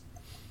occurs.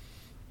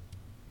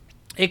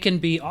 It can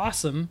be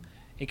awesome.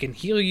 It can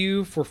heal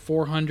you for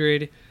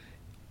 400,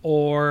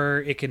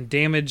 or it can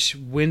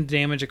wind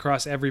damage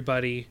across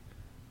everybody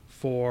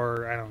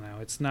for, I don't know,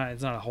 it's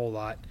not a whole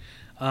lot.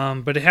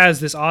 But it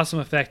has this awesome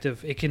effect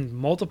of it can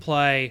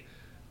multiply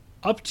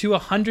up to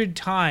 100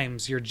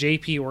 times your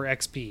JP or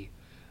XP.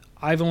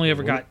 I've only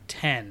ever got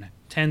 10.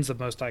 10's the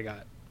most I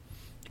got.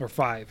 Or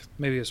 5.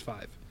 Maybe it was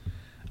 5.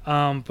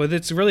 But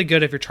it's really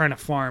good if you're trying to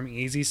farm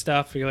easy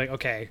stuff. You're like,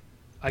 okay,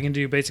 I can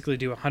basically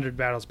do 100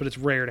 battles, but it's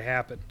rare to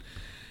happen.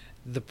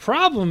 The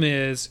problem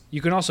is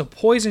you can also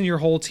poison your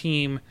whole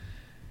team,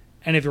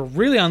 and if you're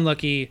really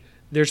unlucky,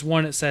 there's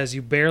one that says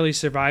you barely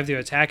survive the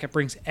attack. It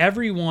brings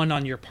everyone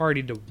on your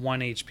party to 1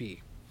 HP.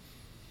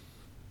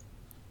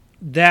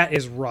 That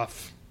is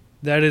rough.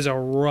 That is a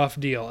rough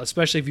deal,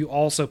 especially if you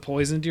also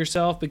poisoned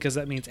yourself, because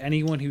that means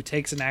anyone who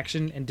takes an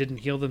action and didn't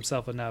heal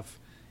themselves enough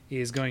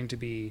is going to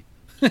be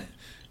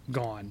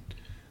gone.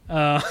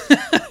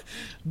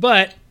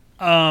 But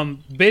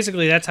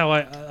basically, that's how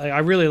I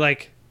really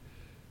like.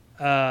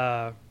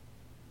 I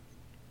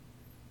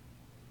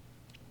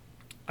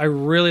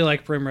really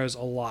like Primrose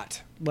a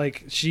lot.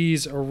 Like,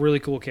 she's a really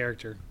cool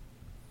character.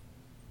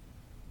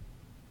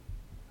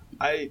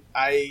 I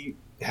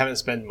haven't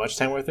spent much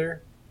time with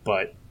her,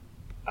 but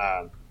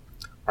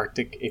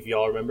Arctic, if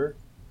y'all remember,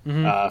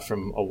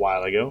 from a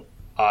while ago,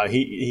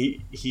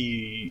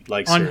 he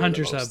likes on her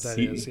Hunter's the Hub. most. That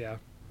is,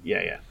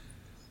 yeah.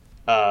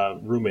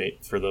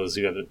 Roommate for those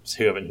who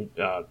haven't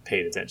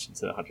paid attention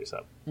to Hunter's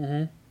Hub.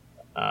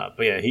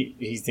 But yeah,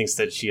 he thinks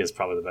that she has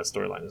probably the best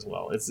storyline as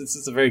well.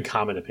 It's a very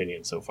common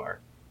opinion so far.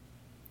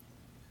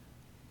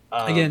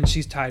 Again,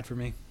 she's tied for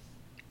me.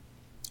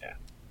 Yeah.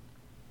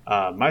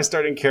 My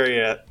starting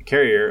carrier,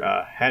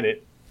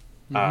 Hannett.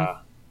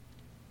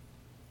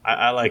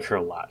 I like her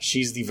a lot.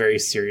 She's the very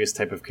serious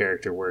type of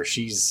character where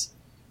she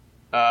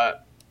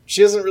didn't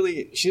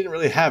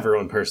really have her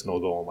own personal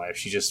goal in life.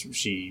 She just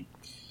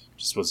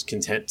was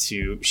content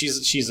to.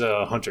 She's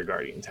a hunter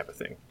guardian type of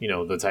thing. You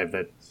know, the type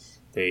that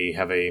they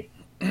have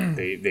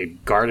they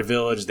guard a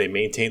village, they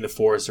maintain the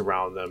forest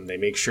around them, they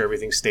make sure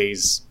everything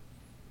stays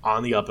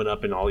on the up and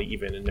up and all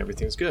even, and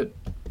everything's good.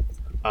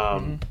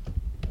 And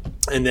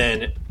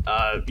then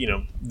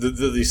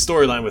the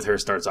storyline with her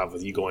starts off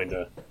with you going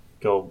to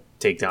go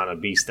take down a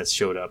beast that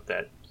showed up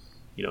that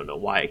you don't know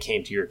why it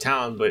came to your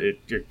town, but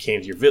it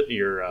came to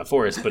your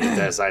forest, but it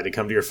decided to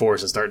come to your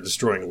forest and start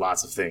destroying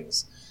lots of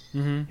things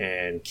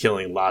and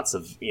killing lots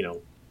of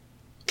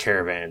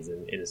caravans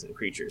and innocent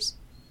creatures.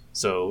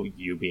 So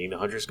you, being the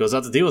huntress, goes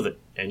out to deal with it,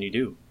 and you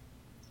do.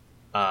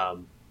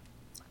 And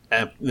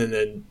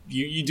then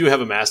you do have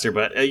a master,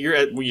 but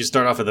you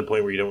start off at the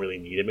point where you don't really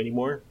need him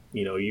anymore.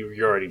 You know,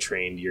 you're already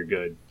trained, you're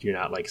good. You're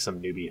not like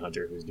some newbie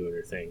hunter who's doing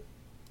her thing.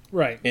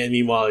 Right. And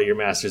meanwhile, your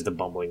master's the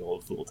bumbling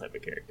old fool type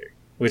of character,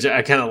 which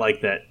I kind of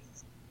like that.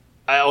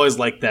 I always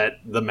like that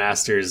the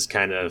master's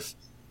kind of,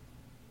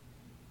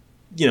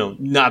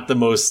 not the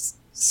most,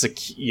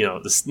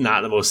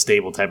 not the most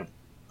stable type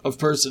of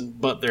person,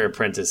 but their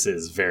apprentice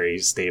is very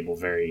stable,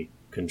 very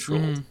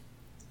controlled.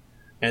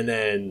 And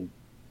then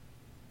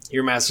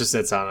your master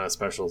sets on a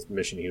special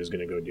mission he was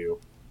going to go do,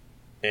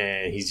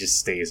 and he just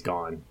stays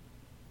gone.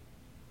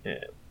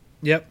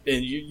 Yep.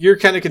 And you're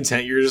kind of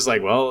content. You're just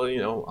like, well,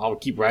 I'll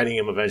keep riding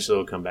him. Eventually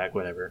he'll come back,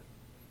 whatever.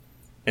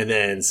 And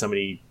then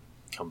somebody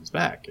comes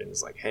back and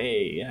is like,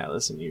 hey, yeah,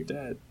 listen, you're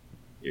dead.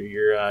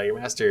 Your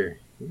master,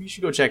 maybe you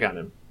should go check on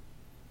him.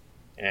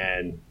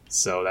 And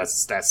so that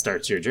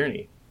starts your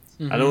journey.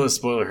 I don't want to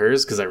spoil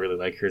hers because I really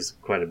like hers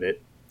quite a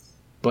bit.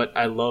 But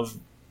I love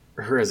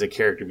her as a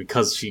character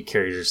because she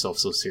carries herself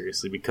so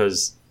seriously,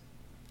 because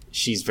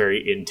she's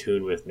very in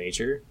tune with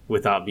nature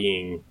without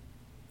being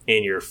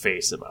in your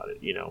face about it,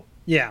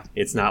 Yeah.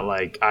 It's not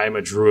like I'm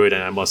a druid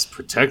and I must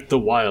protect the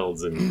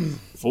wilds and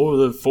for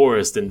the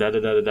forest and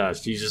da-da-da-da-da.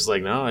 She's just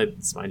like, no,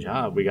 it's my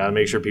job. We got to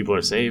make sure people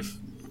are safe.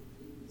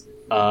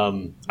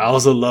 I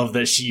also love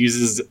that she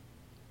uses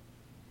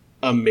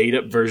a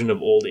made-up version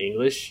of Old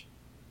English.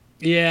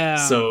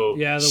 Yeah. So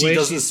the she way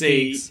doesn't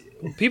she speaks.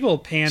 People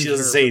panned her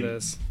for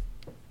this.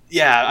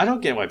 Yeah, I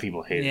don't get why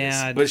people hate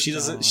this. But she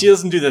doesn't. She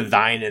doesn't do the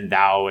thine and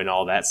thou and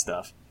all that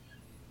stuff.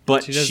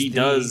 But she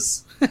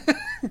does.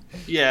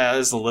 Yeah,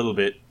 just a little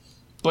bit.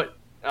 But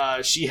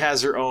she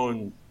has her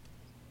own.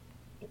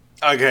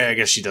 Okay, I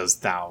guess she does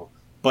thou.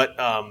 But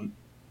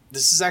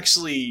this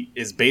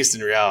is based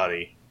in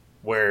reality,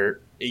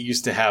 where it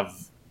used to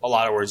have a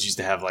lot of words used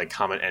to have like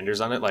common enders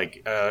on it.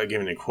 Like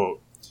giving a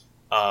quote,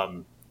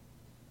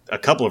 a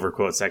couple of her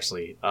quotes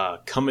actually.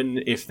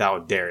 "Comin' if thou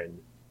darin,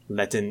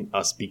 letting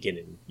us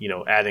beginnin."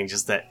 Adding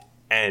just that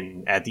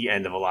 "n" at the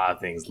end of a lot of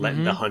things,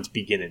 letting the hunt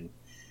beginnin.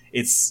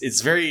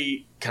 It's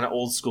very kind of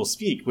old school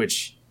speak,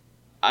 which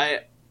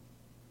I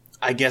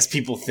guess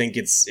people think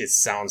it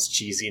sounds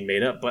cheesy and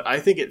made up, but I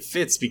think it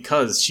fits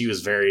because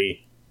she's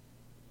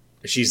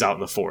out in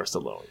the forest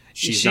alone.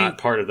 She's not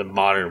part of the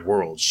modern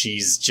world.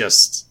 She's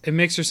just it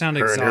makes her sound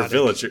her exotic. and her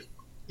villager.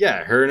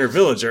 yeah, her and her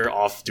village are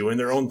off doing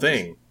their own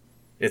thing.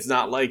 It's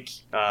not like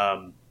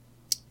the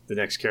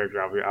next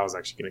character I was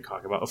actually going to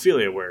talk about,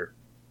 Ophelia, where,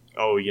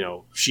 oh, you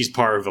know, she's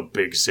part of a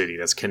big city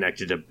that's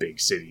connected to big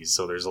cities,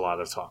 so there's a lot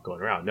of talk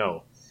going around.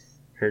 No,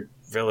 her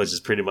village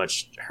is pretty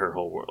much her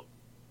whole world.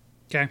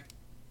 Okay.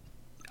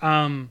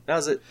 That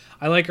was it.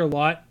 I like her a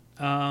lot.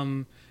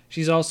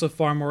 She's also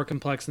far more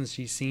complex than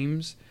she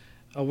seems.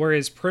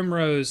 Whereas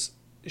Primrose,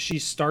 she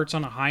starts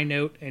on a high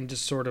note and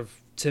just sort of,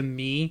 to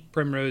me,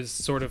 Primrose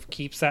sort of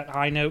keeps that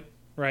high note,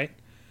 right?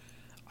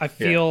 I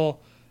feel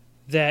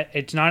that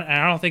it's not, and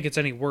I don't think it's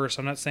any worse.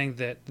 I'm not saying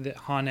that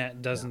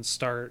Honnête doesn't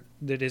start,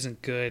 that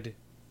isn't good.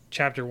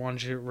 Chapter 1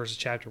 versus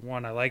Chapter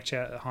 1. I like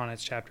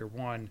Honnêt's Chapter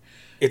 1.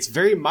 It's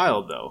very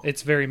mild, though.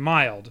 It's very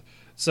mild.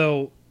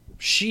 So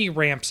she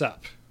ramps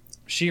up.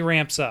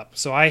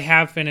 So I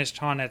have finished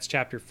Honnêt's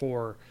Chapter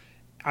 4.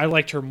 I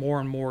liked her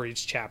more and more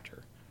each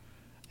chapter.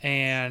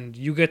 And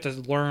you get to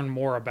learn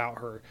more about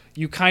her.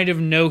 You kind of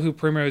know who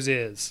Primrose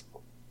is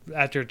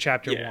after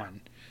Chapter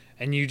 1.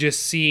 And you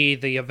just see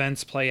the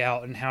events play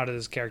out and how does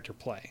this character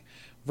play.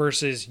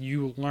 Versus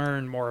you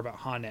learn more about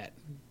Honnête.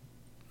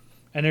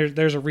 And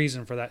there's a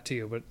reason for that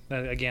too.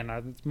 But again,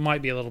 it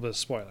might be a little bit of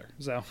spoiler.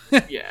 So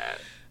yeah.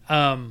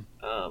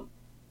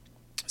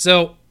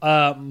 So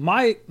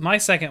my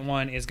second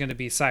one is going to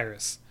be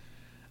Cyrus.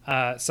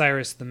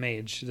 Cyrus the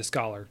mage, the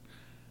scholar.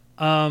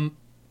 I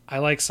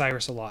like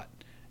Cyrus a lot.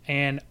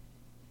 And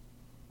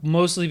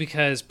mostly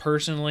because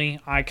personally,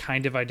 I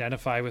kind of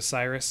identify with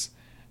Cyrus.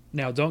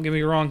 Now, don't get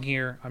me wrong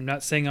here. I'm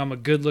not saying I'm a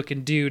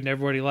good-looking dude and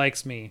everybody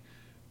likes me.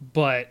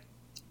 But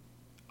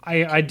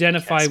I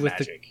identify with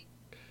magic.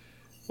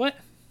 What?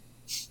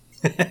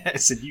 I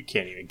said you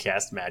can't even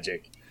cast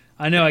magic.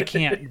 I know I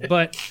can't,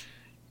 but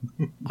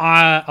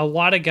a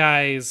lot of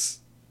guys,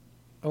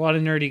 a lot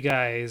of nerdy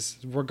guys,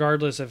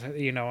 regardless of,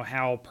 you know,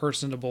 how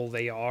personable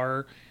they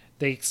are,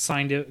 they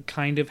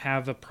kind of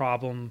have a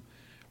problem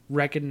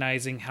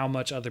recognizing how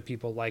much other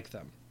people like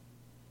them.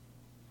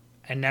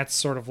 And that's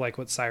sort of like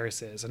what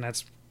Cyrus is, and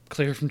that's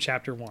clear from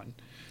Chapter 1.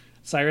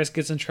 Cyrus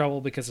gets in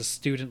trouble because a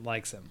student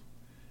likes him,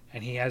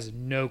 and he has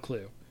no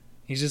clue.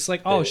 He's just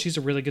like, oh, she's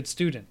a really good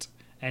student,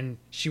 and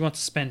she wants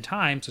to spend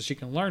time so she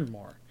can learn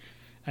more,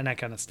 and that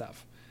kind of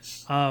stuff.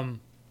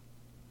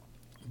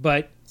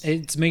 But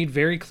it's made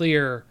very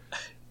clear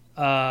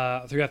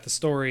throughout the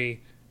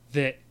story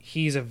that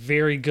he's a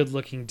very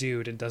good-looking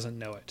dude and doesn't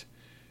know it.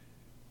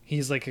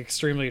 He's like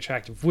extremely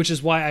attractive, which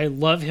is why I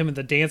love him in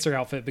the dancer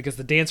outfit, because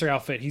the dancer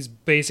outfit, he's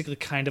basically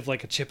kind of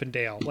like a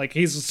Chippendale. Like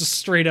he's just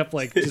straight up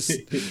like just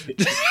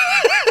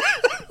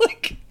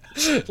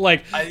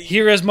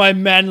here is my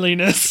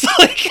manliness.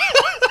 Like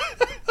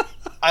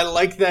I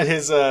like that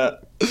his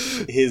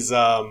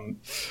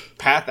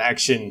path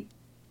action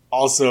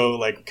also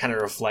like kind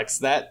of reflects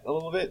that a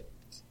little bit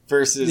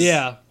versus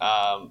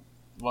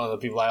one of the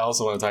people I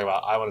also want to talk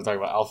about. I want to talk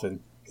about Alphen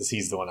because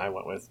he's the one I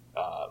went with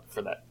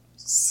for that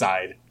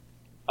side.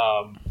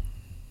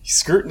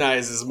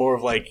 Scrutinize is more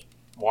of like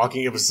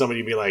walking up to somebody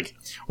and be like,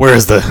 "Where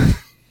is the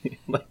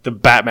like the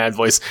Batman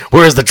voice?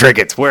 Where is the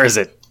trinket? Where is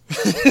it?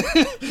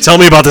 Tell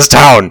me about this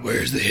town.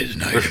 Where's the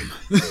hidden item?"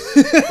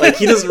 Like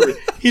he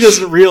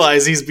doesn't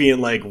realize he's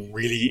being like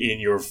really in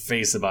your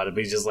face about it,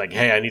 but he's just like,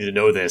 "Hey, I need to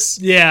know this."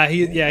 Yeah,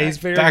 he's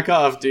very back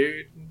off,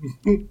 dude.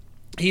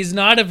 He's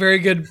not a very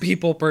good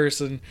people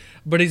person,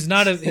 but he's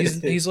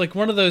like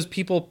one of those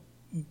people.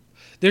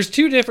 There's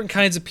two different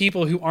kinds of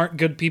people who aren't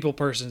good people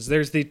persons.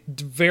 There's the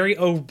very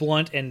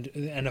blunt and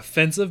an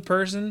offensive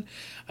person,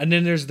 and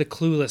then there's the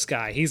clueless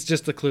guy. He's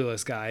just the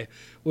clueless guy,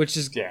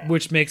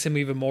 which makes him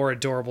even more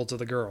adorable to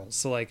the girls.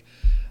 So like,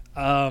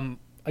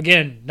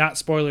 again, not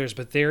spoilers,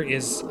 but there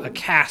is a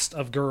cast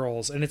of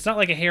girls, and it's not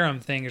like a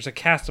harem thing. There's a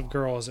cast of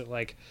girls that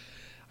like,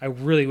 I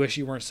really wish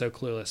you weren't so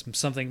clueless.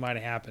 Something might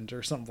have happened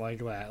or something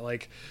like that.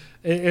 Like,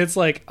 it's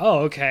like,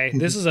 oh, okay,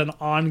 this is an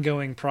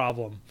ongoing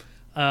problem.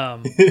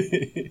 So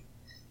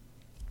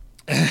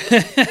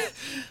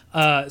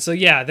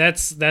yeah,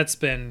 that's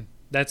been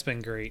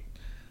great.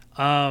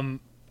 I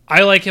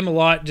like him a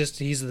lot. Just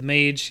he's the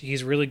mage.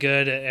 He's really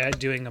good at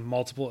doing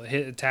multiple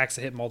attacks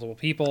that hit multiple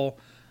people.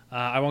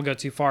 I won't go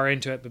too far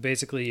into it, but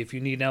basically, if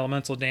you need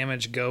elemental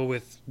damage, go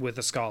with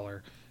a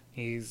scholar.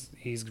 He's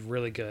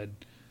really good.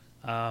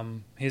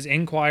 His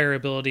Inquire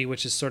ability,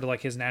 which is sort of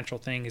like his natural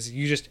thing, is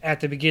you just at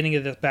the beginning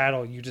of this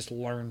battle, you just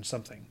learn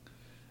something.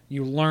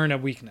 You learn a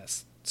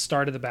weakness.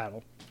 Start of the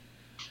battle.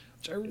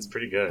 It's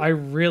pretty good. I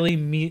really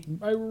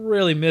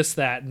miss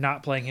that,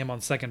 not playing him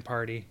on second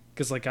party,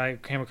 because like I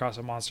came across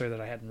a monster that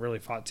I hadn't really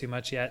fought too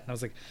much yet, and I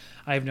was like,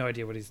 I have no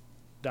idea what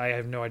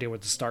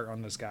to start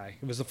on this guy.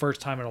 It was the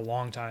first time in a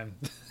long time.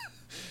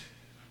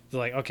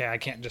 Like, okay, I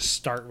can't just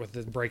start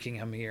with breaking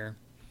him here.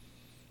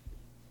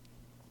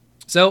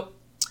 So,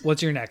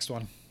 what's your next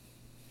one?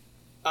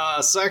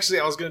 So actually,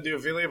 I was going to do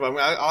Ophelia, but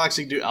I'll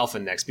actually do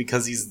Alphen next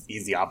because he's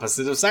the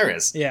opposite of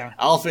Cyrus. Yeah,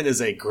 Alphen is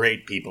a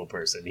great people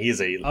person. He's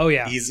an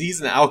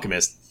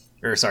alchemist,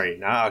 or sorry,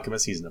 not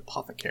alchemist. He's an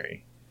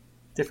apothecary.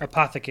 Different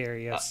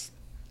apothecary, yes.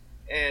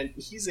 And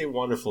he's a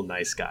wonderful,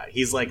 nice guy.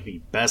 He's like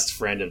the best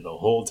friend of the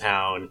whole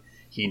town.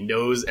 He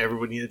knows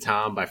everybody in the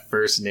town by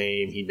first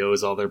name. He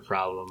knows all their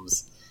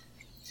problems.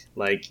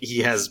 Like,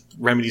 he has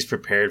remedies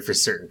prepared for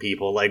certain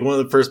people. Like, one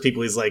of the first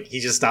people, he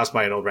just stops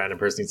by an old random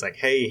person. He's like,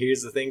 hey,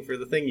 here's the thing for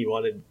the thing you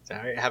wanted. All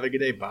right, have a good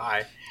day.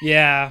 Bye.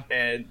 Yeah.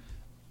 And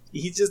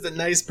he's just a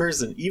nice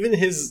person. Even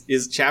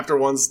his chapter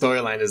 1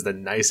 storyline is the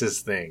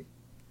nicest thing.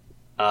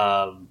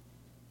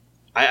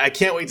 I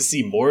can't wait to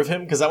see more of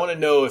him, because I want to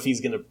know if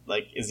he's going to,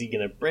 is he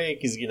going to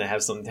break? Is he going to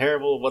have something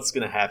terrible? What's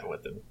going to happen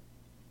with him?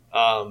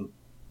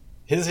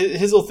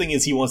 His whole thing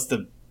is he wants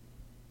to...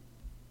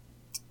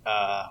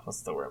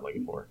 what's the word I'm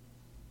looking for?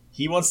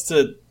 He wants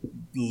to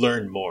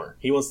learn more.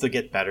 He wants to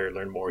get better,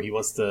 learn more. He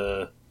wants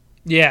to...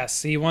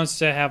 Yes, he wants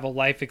to have a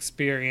life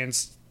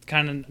experience,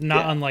 kind of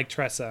not unlike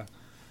Tressa.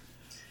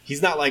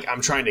 He's not like,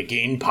 I'm trying to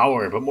gain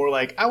power, but more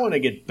like, I want to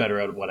get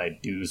better at what I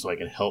do so I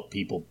can help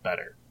people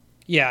better.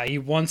 Yeah, he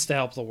wants to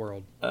help the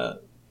world. And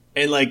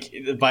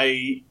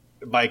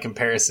by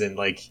comparison,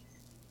 he's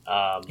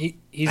I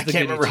can't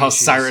remember how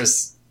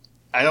Cyrus...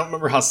 I don't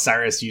remember how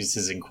Cyrus used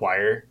his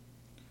Inquire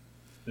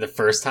the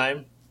first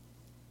time.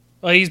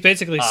 Well, he's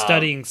basically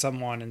studying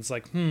someone, and it's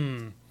like,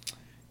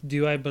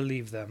 do I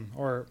believe them?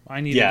 Or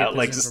I need to get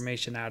this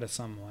information out of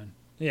someone.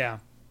 Yeah.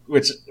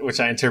 Which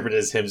I interpret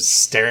as him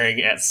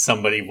staring at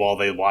somebody while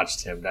they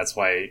watched him. That's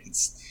why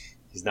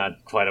he's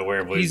not quite aware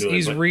of what he's doing.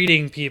 He's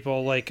reading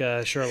people like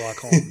Sherlock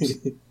Holmes.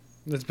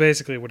 That's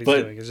basically what he's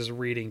doing, is just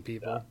reading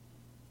people.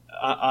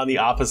 On the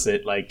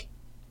opposite,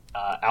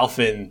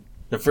 Alphen,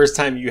 the first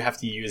time you have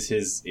to use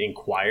his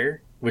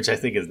Inquire, which I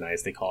think is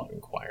nice, they call it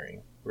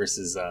inquiring,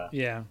 versus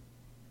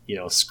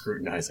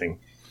scrutinizing.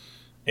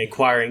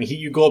 Inquiring,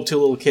 you go up to a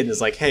little kid and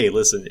is like, hey,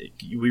 listen,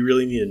 we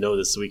really need to know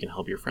this so we can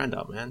help your friend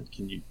out, man.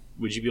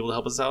 Would you be able to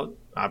help us out?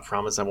 I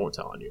promise I won't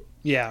tell on you.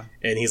 Yeah.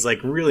 And he's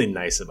really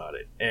nice about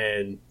it.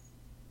 And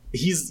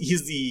he's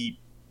the,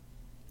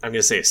 I'm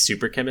going to say a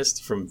super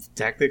chemist from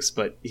Tactics,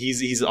 but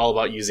he's all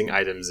about using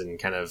items and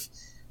kind of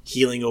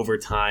healing over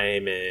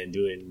time and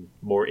doing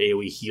more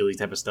AoE healy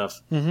type of stuff.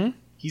 Mm-hmm.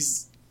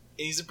 He's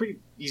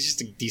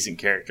just a decent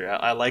character.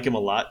 I like him a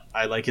lot.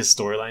 I like his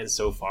storyline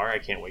so far. I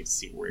can't wait to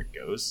see where it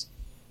goes.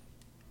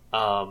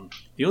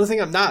 The only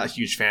thing I'm not a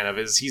huge fan of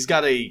is he's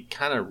got a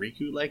kind of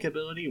Riku-like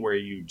ability where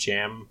you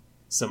jam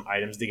some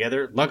items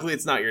together. Luckily,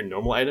 it's not your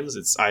normal items.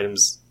 It's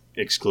items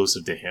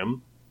exclusive to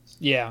him.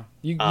 Yeah,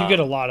 you get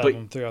a lot of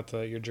them throughout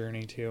your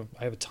journey, too.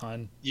 I have a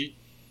ton. You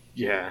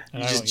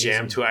just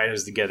jam 2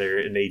 items together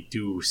and they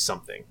do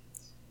something.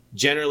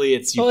 Generally,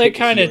 it's... it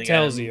kind of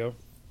tells you.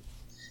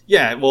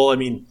 Yeah, well, I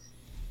mean...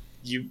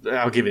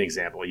 I'll give an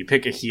example. You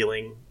pick a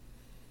healing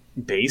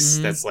base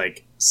that's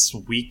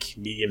weak,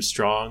 medium,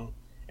 strong,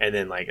 and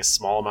then a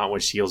small amount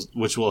which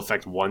will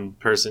affect one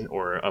person,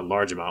 or a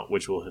large amount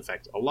which will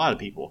affect a lot of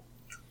people.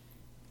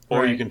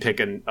 Or you can pick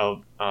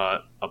a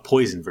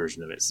poison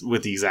version of it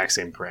with the exact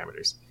same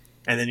parameters,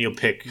 and then you'll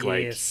pick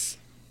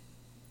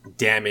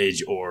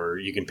damage, or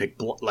you can pick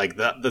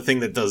the thing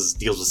that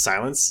deals with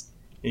silence.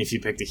 And if you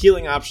pick the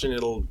healing option,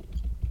 it'll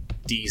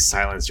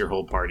de-silence your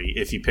whole party.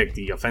 If you pick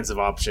the offensive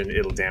option,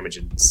 it'll damage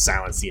and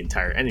silence the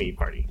entire enemy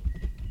party.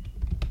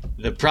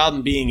 The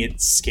problem being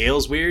it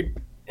scales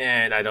weird,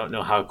 and I don't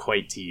know how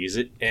quite to use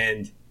it.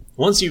 And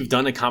once you've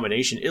done a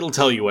combination, it'll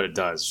tell you what it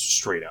does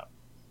straight up.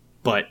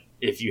 But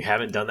if you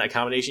haven't done that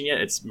combination yet,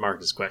 it's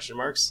marked as question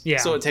marks. Yeah.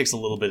 So it takes a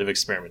little bit of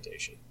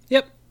experimentation.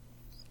 Yep.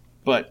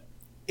 But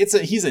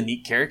he's a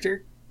neat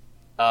character.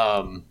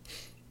 I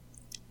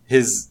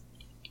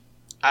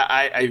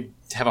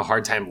have a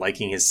hard time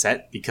liking his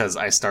set because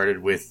I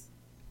started with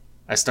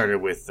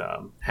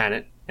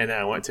Hannet, and then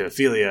I went to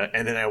Ophelia,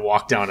 and then I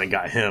walked down and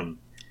got him.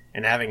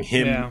 And having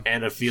him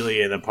and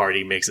Ophelia in the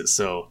party makes it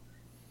so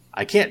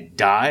I can't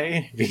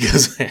die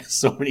because I have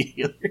so many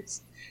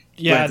healers.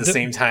 Yeah, but at the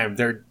same time,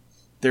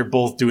 they're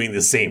both doing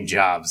the same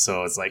job,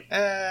 so it's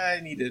I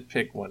need to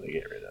pick one to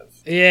get rid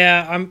of.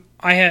 Yeah,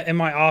 in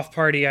my off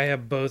party, I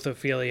have both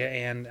Ophelia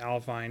and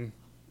Alpine.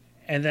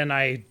 And then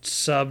I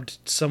subbed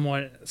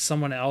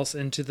someone else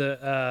into the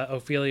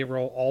Ophelia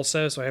role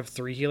also, so I have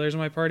 3 healers in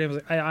my party. I was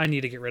like, I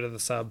need to get rid of the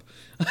sub.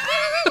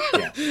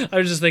 I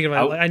was just thinking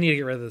about I need to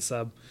get rid of the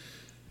sub.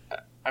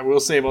 I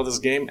will say about this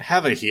game,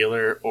 have a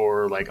healer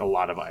or a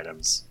lot of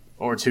items.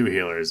 Or 2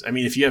 healers. I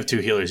mean, if you have 2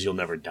 healers, you'll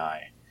never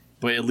die.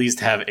 But at least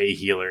have a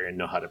healer and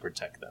know how to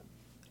protect them.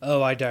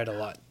 Oh, I died a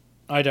lot.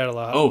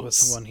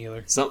 With one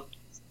healer.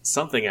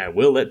 Something I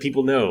will let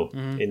people know,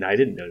 and I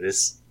didn't know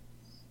this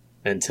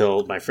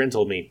until my friend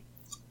told me,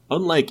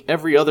 unlike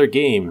every other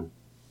game,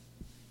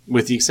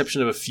 with the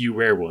exception of a few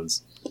rare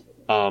ones,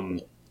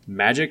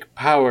 magic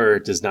power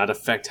does not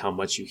affect how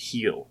much you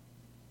heal.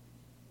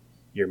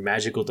 Your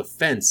magical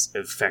defense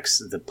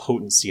affects the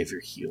potency of your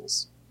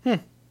heals.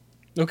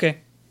 Okay.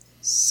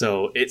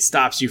 So it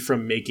stops you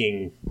from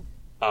making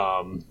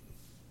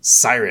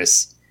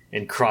Cyrus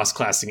and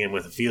cross-classing him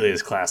with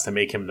Ophelia's class to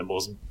make him the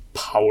most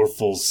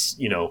powerful,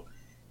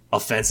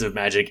 offensive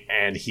magic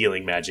and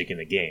healing magic in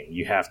the game.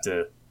 You have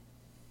to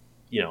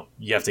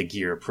you have to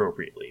gear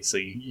appropriately. So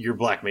your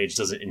black mage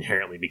doesn't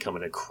inherently become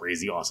a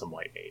crazy awesome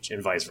white mage,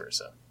 and vice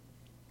versa.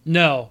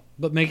 No,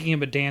 but making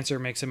him a dancer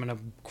makes him an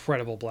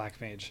incredible black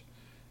mage.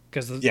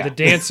 Because the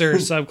dancer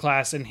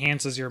subclass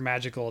enhances your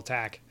magical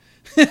attack.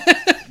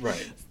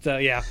 Right. So,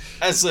 yeah.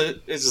 It's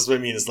just what I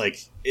mean. It's like,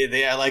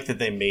 I like that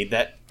they made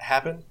that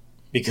happen.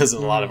 Because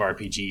in a lot of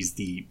RPGs,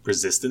 the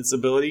resistance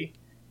ability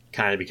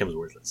kind of becomes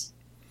worthless.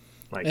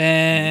 Like,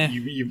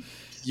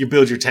 you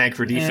build your tank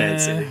for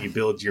defense, and you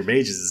build your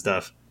mages and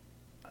stuff.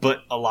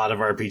 But a lot of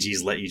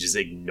RPGs let you just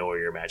ignore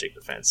your magic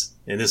defense.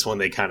 And this one,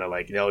 they kind of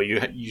like, no,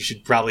 you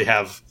should probably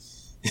have...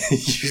 you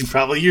should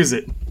probably use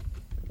it.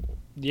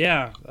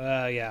 Yeah.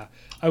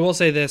 I will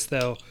say this,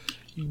 though.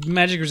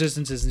 Magic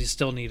resistance is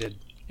still needed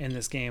in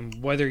this game,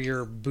 whether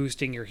you're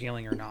boosting your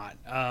healing or not.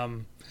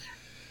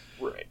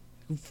 Right.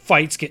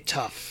 Fights get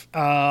tough.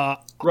 Right.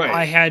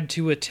 I had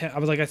to attempt.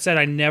 Like I said,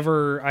 I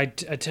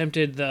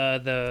attempted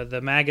the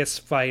Magus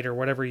fight, or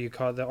whatever you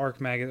call it, the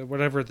Arc Magus,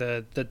 whatever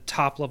the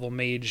top level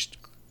mage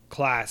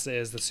class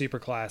is, the super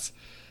class,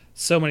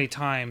 so many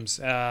times,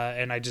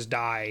 and I just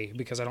die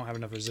because I don't have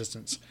enough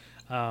resistance.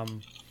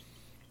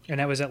 And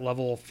that was at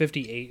level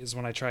 58 is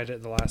when I tried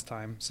it the last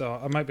time, so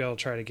I might be able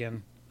to try it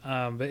again.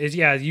 But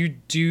you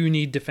do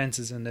need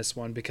defenses in this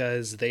one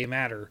because they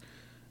matter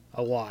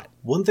a lot.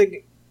 One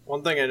thing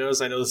I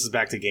noticed, I know this is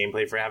back to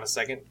gameplay for half a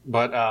second,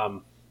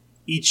 but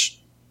each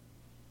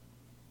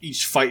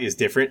fight is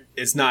different.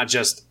 It's not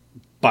just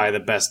buy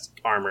the best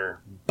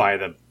armor, buy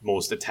the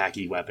most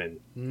attacky weapon.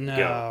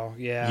 No,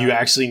 yeah. You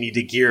actually need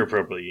to gear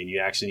appropriately, and you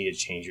actually need to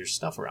change your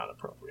stuff around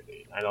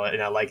appropriately. I know,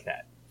 and I like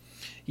that.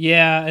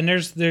 Yeah,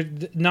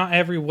 and not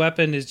every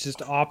weapon is just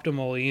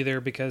optimal either,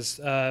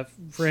 because,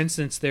 for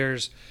instance,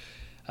 there's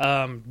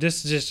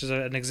this is just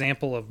an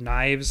example of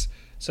knives.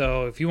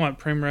 So if you want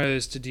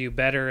Primrose to do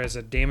better as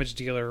a damage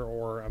dealer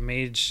or a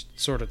mage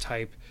sort of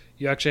type,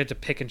 you actually have to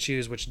pick and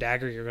choose which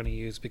dagger you're going to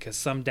use, because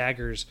some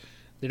daggers,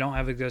 they don't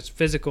have a good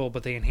physical,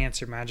 but they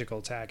enhance your magical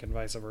attack, and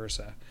vice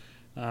versa.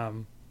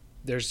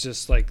 There's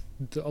just like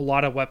a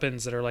lot of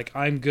weapons that are like,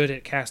 I'm good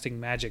at casting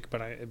magic,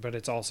 but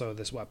it's also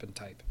this weapon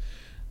type.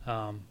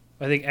 I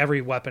think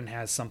every weapon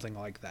has something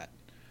like that.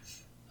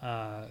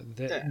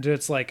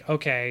 It's like,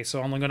 okay,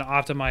 so I'm going to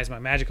optimize my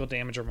magical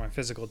damage or my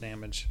physical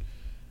damage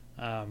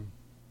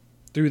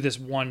through this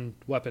one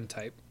weapon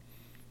type.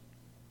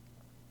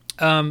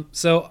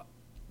 So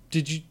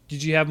did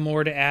you have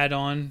more to add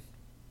on?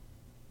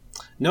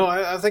 No,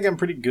 I think I'm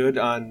pretty good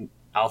on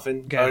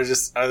Alphen. Okay. I was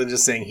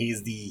just saying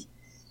he's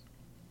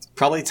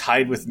probably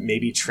tied with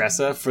maybe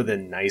Tressa for the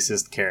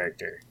nicest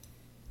character.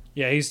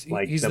 Yeah, he's the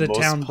the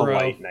most town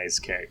polite, bro. nice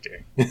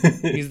character.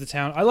 He's the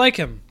town. I like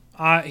him.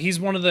 He's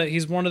one of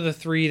the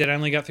three that I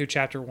only got through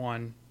chapter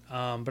 1,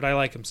 but I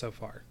like him so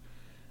far.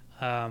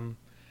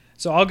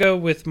 So I'll go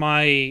with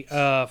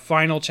my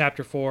final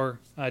chapter 4.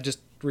 Just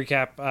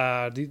recap.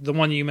 The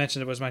one you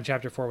mentioned, it was my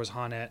chapter 4 was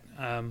Hanet.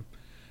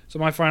 So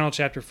my final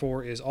chapter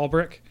 4 is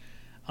Ulbrich.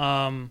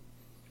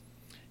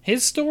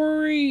 His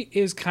story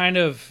is kind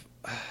of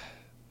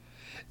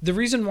the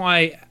reason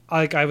why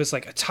I was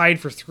like tied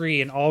for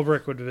 3 and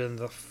Ulbrich would have been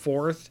the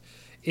 4th.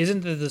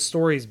 Isn't that the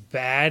story's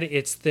bad?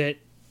 It's that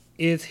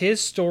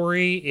his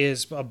story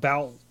is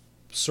about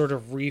sort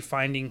of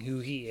refinding who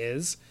he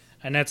is,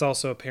 and that's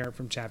also apparent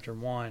from chapter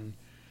 1.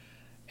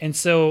 And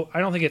so I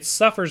don't think it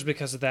suffers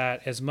because of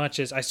that as much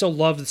as I still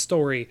love the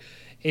story.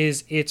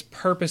 It's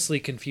purposely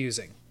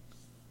confusing.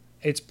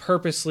 It's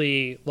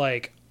purposely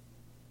like,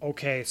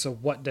 okay, so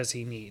what does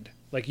he need?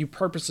 Like, you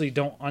purposely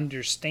don't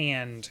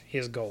understand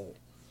his goal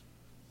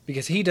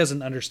because he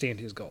doesn't understand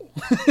his goal.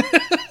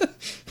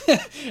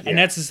 And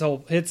that's his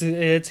whole.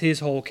 It's his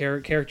whole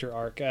character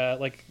arc.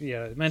 Like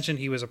I mentioned,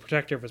 he was a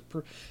protector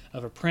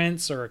of a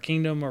prince or a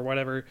kingdom or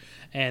whatever,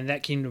 and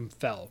that kingdom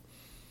fell.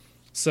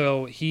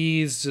 So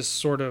he's just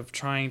sort of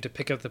trying to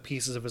pick up the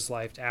pieces of his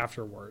life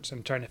afterwards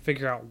and trying to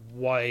figure out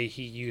why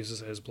he uses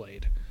his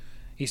blade.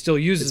 He still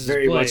uses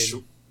his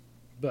blade,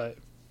 but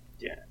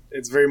yeah,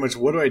 it's very much,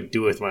 what do I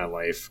do with my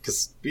life?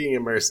 Because being a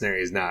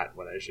mercenary is not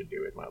what I should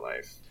do with my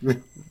life.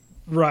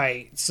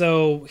 Right.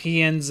 So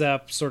he ends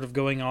up sort of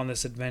going on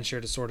this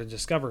adventure to sort of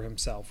discover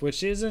himself,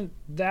 which isn't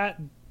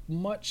that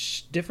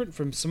much different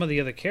from some of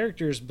the other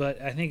characters, but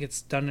I think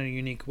it's done in a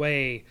unique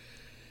way.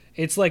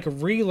 It's like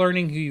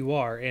relearning who you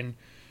are, and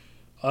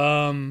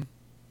I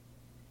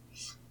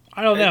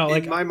don't know.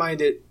 In my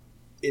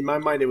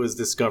mind, it was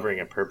discovering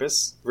a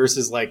purpose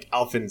versus like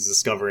Alphen's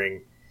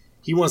discovering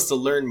he wants to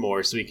learn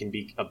more so he can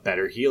be a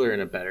better healer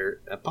and a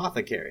better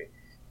apothecary.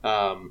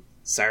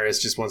 Cyrus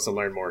just wants to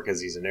learn more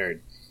because he's a nerd.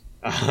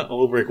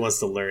 Ulbrich wants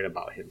to learn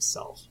about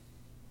himself.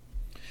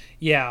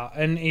 Yeah,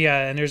 and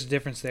there's a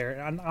difference there.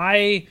 And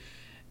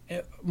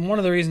one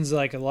of the reasons,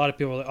 like a lot of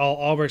people,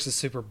 Ulbrich is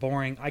super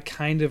boring. I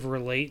kind of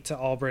relate to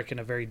Ulbrich in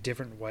a very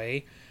different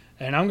way,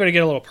 and I'm going to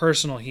get a little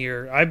personal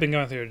here. I've been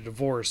going through a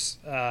divorce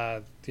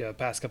the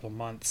past couple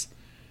months,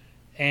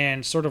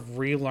 and sort of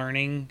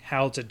relearning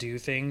how to do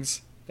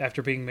things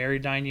after being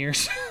married 9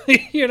 years.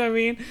 You know what I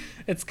mean?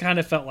 It's kind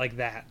of felt like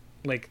that.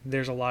 Like,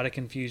 there's a lot of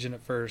confusion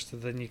at first,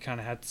 and then you kind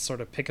of have to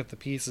sort of pick up the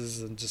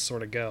pieces and just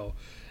sort of go.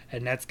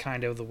 And that's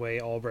kind of the way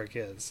Albrecht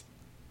is.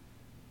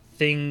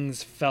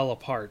 Things fell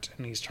apart,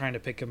 and he's trying to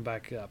pick them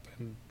back up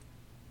and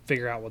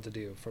figure out what to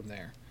do from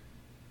there.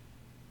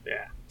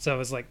 Yeah. So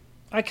it's like,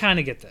 I kind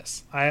of get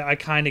this. I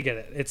kind of get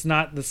it. It's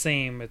not the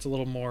same. It's a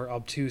little more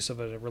obtuse of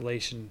a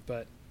relation,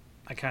 but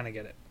I kind of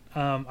get it.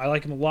 I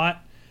like him a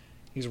lot.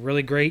 He's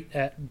really great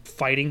at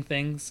fighting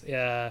things.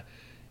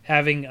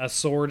 Having a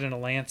sword and a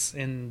lance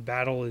in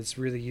battle is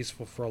really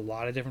useful for a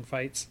lot of different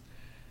fights.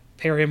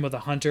 Pair him with a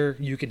hunter,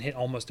 you can hit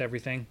almost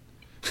everything.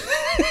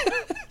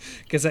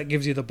 Because that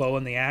gives you the bow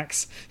and the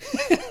axe.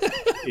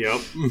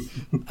 Yep.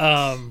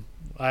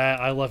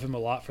 I love him a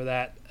lot for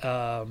that.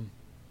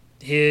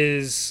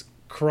 His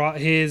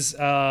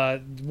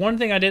one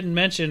thing I didn't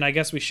mention, I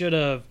guess we should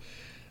have,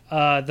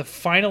 the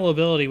final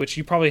ability, which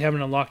you probably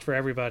haven't unlocked for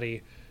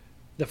everybody.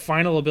 The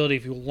final ability,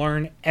 if you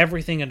learn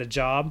everything in a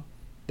job,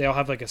 they all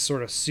have like a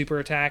sort of super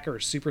attack or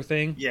a super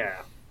thing.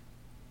 Yeah.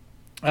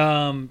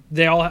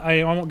 They all,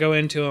 I won't go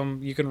into them.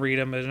 You can read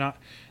them. They're not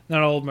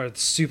all of them are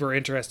super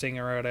interesting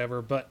or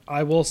whatever. But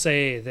I will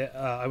say that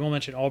I will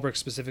mention Albrecht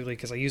specifically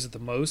because I use it the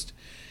most.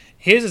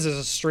 His is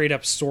a straight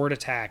up sword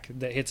attack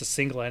that hits a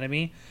single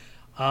enemy.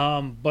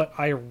 But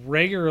I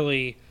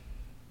regularly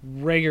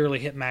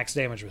hit max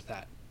damage with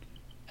that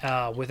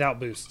without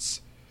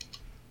boosts.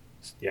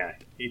 Yeah,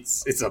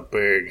 it's a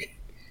big.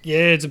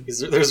 Yeah,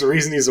 there's a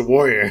reason he's a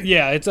warrior.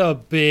 Yeah, it's a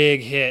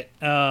big hit.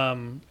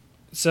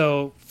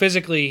 So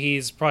physically,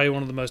 he's probably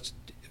one of the most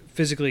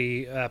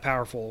physically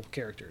powerful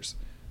characters.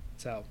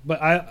 So,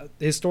 but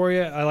his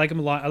story, I like him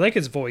a lot. I like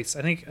his voice.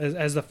 I think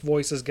as the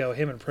voices go,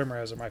 him and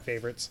Primrose are my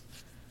favorites.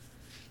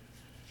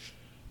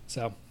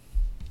 So,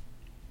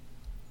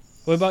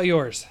 what about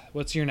yours?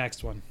 What's your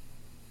next one?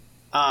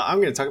 I'm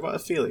going to talk about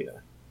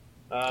Ophelia.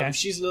 Okay.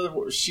 She's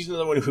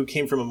another one who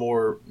came from a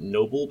more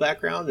noble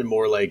background and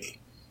more like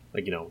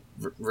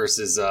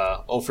versus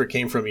Ulfric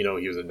came from, he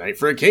was a knight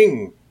for a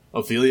king.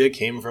 Ophelia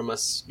came from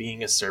us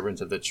being a servant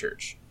of the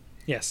church.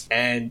 Yes.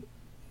 And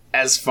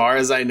as far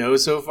as I know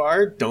so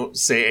far, don't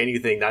say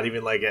anything, not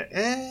even like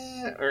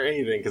a or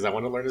anything, because I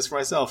want to learn this for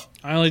myself.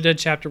 I only did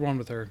chapter 1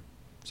 with her,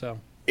 so.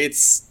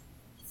 It's,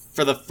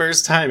 for the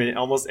first time in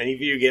almost any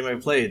video game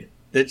I've played,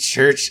 the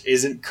church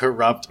isn't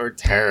corrupt or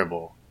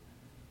terrible.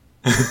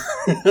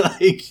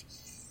 It's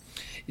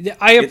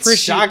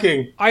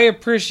shocking. I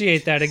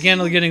appreciate that. Again,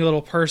 getting a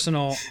little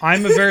personal.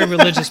 I'm a very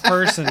religious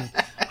person.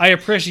 I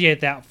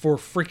appreciate that for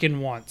freaking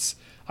once.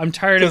 I'm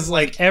tired of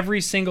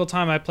every single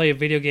time I play a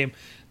video game,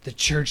 the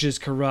church is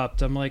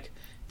corrupt. I'm like,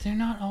 they're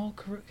not all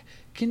corrupt.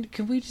 Can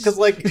we just? Because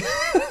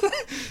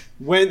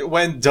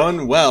when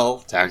done well,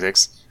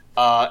 tactics,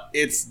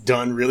 it's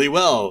done really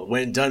well.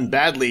 When done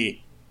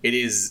badly, it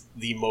is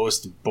the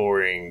most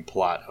boring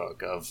plot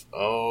hook of,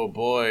 oh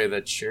boy, the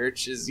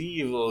church is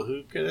evil.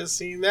 Who could have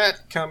seen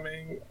that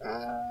coming?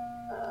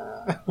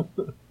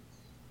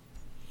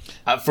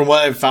 From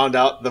what I've found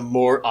out, the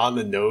more on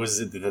the nose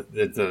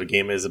the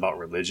game is about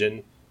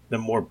religion, the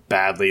more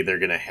badly they're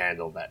going to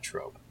handle that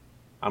trope.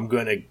 I'm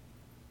gonna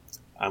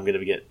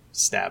get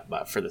stabbed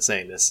for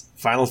saying this.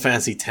 Final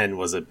Fantasy X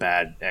was a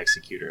bad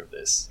executor of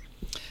this.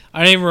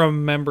 I don't even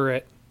remember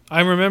it.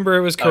 I remember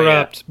it was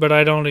corrupt, but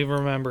I don't even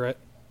remember it.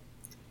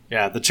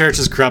 Yeah, the church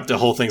is corrupt. The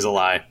whole thing's a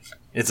lie.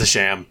 It's a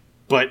sham.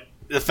 But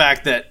the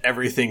fact that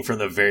everything from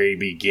the very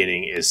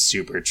beginning is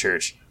super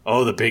church.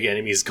 Oh, the big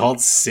enemy is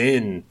called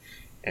sin.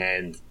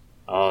 And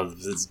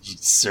the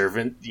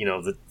servant,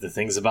 the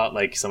things about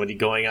like somebody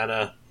going on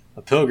a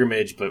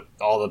pilgrimage, but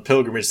all the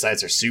pilgrimage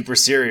sites are super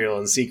serial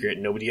and secret.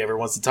 And nobody ever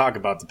wants to talk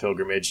about the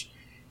pilgrimage.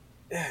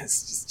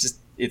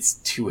 It's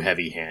too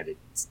heavy-handed.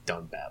 It's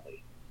done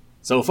badly.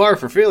 So far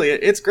for Ophelia,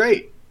 it's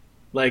great.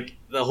 Like,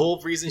 the whole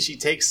reason she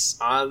takes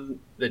on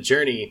the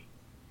journey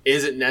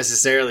isn't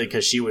necessarily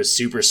because she was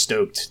super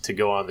stoked to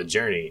go on the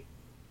journey.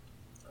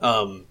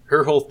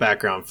 Her whole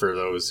background, for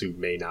those who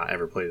may not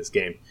ever play this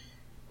game,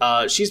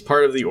 she's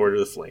part of the Order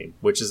of the Flame,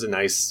 which is a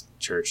nice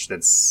church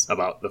that's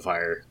about the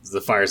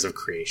fires of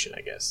creation,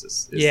 I guess,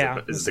 is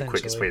the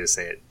quickest way to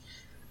say it.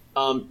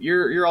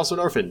 You're also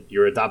an orphan.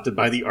 You're adopted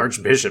by the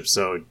Archbishop,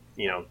 so,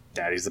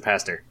 daddy's the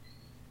pastor.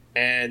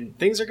 And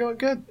things are going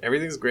good.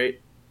 Everything's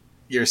great.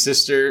 Your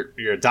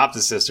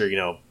adopted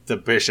sister, the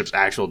bishop's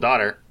actual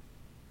daughter,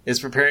 is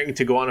preparing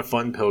to go on a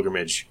fun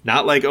pilgrimage.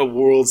 Not like a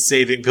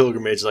world-saving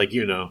pilgrimage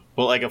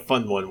but like a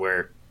fun one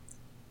where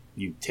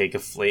you take a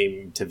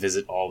flame to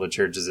visit all the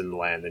churches in the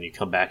land, and you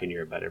come back and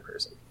you're a better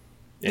person.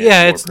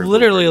 And it's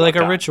literally like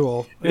a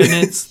ritual.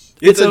 And it's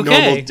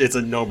okay. It's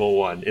a normal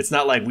one. It's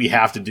not like we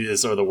have to do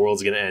this or the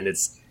world's going to end.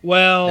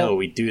 No,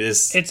 we do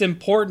this. It's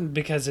important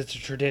because it's a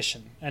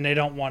tradition, and they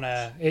don't want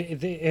to...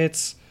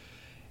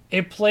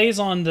 It plays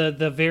on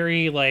the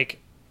very,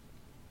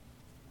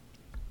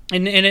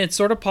 in a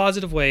sort of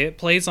positive way, it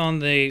plays on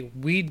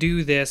we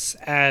do this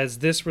as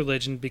this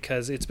religion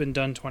because it's been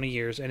done 20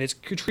 years, and it's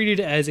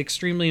treated as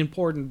extremely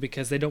important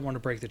because they don't want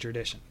to break the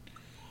tradition.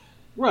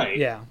 Right.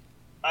 Yeah.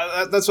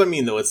 That's what I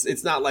mean, though.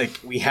 It's not like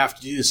we have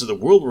to do this or the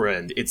world will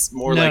end. It's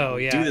more like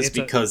we do this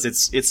because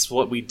it's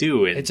what we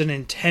do. And it's an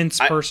intense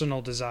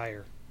personal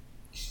desire.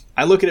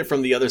 I look at it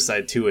from the other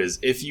side, too, is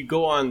if you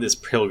go on this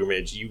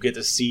pilgrimage, you get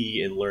to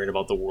see and learn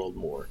about the world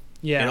more.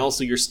 Yeah. And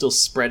also you're still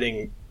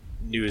spreading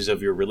news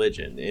of your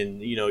religion.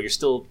 And, you're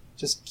still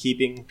just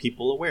keeping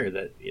people aware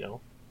that,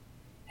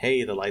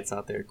 hey, the light's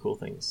out there, cool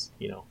things.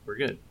 We're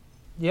good.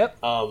 Yep.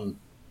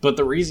 But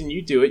the reason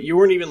you do it, you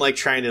weren't even like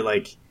trying to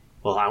like,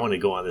 well, I want to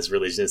go on this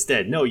religion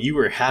instead. No, you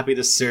were happy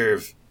to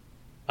serve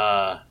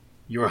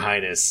your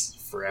highness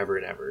forever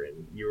and ever,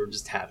 and you were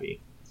just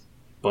happy.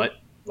 But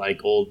like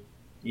old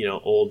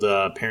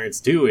parents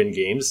do in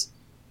games,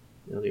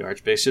 the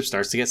archbishop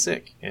starts to get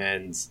sick,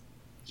 and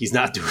he's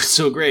not doing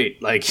so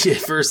great. Like at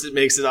first, it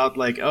makes it out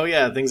like, oh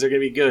yeah, things are gonna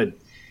be good,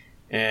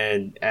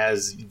 and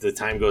as the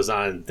time goes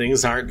on,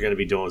 things aren't gonna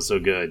be doing so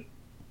good.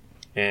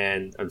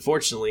 And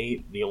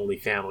unfortunately, the only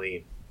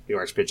family the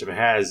archbishop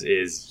has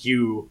is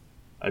you.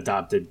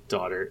 Adopted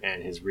daughter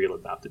and his real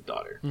adopted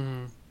daughter.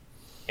 Mm-hmm.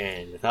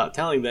 And without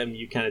telling them,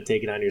 you kind of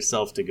take it on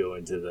yourself to go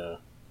into the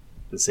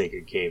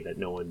sacred cave that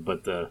no one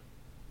but the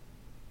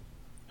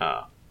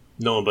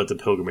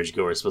pilgrimage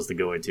goer is supposed to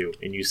go into,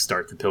 and you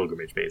start the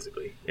pilgrimage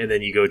basically. And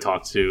then you go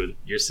talk to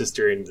your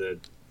sister and the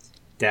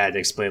dad and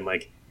explain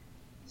like,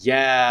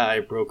 yeah,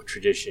 I broke a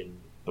tradition,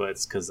 but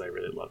it's because I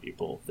really love you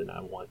both and I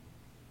want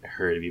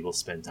her to be able to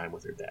spend time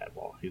with her dad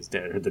while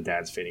the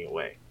dad's fading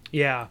away.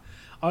 Yeah.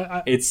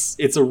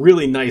 It's a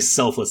really nice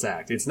selfless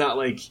act. It's not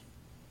like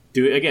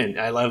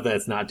I love that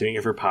it's not doing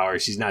it for power.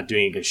 She's not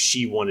doing it because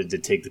she wanted to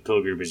take the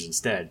pilgrimage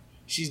instead.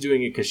 She's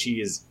doing it because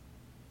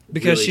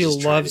she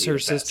loves her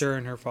sister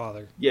and her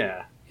father.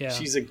 Yeah.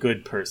 She's a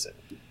good person.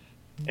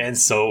 And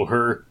so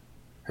her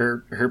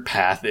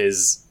path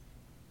is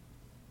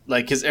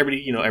like, because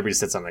everybody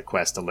sets on a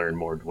quest to learn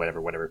more,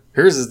 whatever.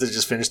 Hers is to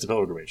just finish the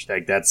pilgrimage.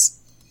 Like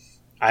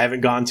I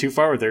haven't gone too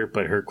far with her,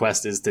 but her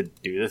quest is to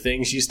do the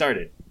thing she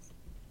started.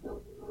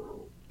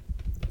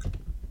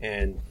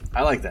 And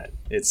I like that.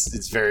 It's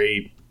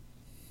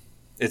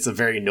a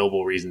very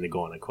noble reason to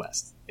go on a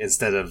quest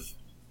instead of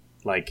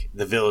like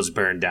the village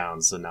burned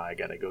down, so now I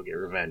gotta go get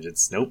revenge.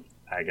 It's nope,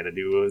 I gotta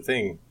do a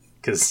thing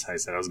because I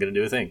said I was gonna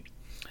do a thing.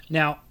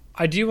 Now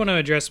I do want to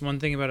address one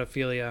thing about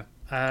Ophelia,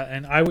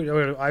 and I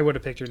would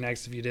have picked her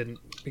next if you didn't,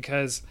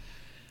 because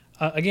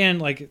again,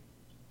 like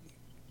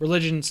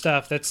religion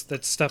stuff, that's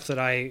stuff that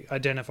I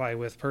identify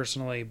with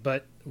personally.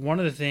 But one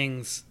of the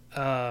things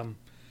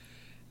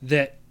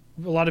that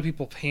a lot of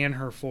people pan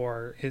her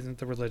for isn't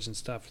the religion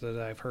stuff that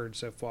I've heard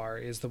so far,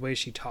 is the way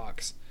she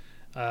talks,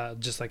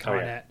 just like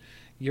Annette.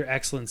 Your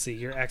Excellency,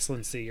 Your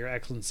Excellency, Your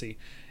Excellency.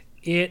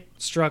 It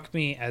struck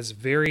me as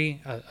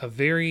very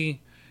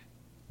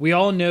we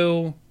all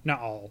know,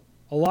 not all,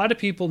 a lot of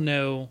people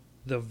know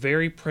the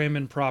very prim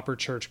and proper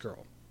church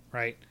girl,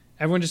 right?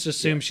 Everyone just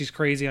assumes she's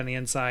crazy on the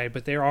inside,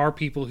 but there are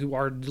people who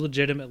are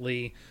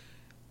legitimately,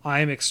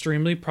 I'm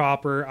extremely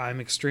proper, I'm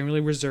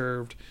extremely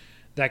reserved,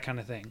 that kind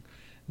of thing.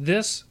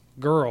 This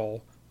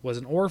girl was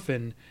an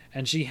orphan,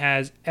 and she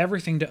has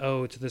everything to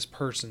owe to this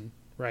person,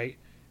 right?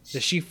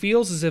 That she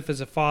feels as if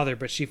as a father,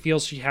 but she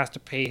feels she has to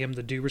pay him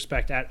the due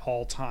respect at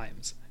all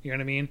times. You know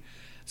what I mean?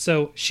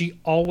 So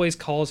she always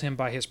calls him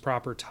by his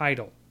proper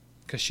title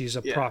because she's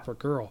a proper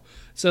girl.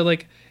 So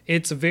like,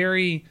 it's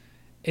very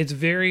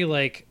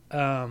like,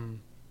 I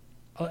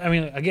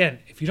mean, again,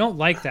 if you don't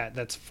like that,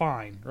 that's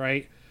fine,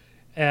 right?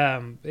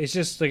 It's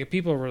just like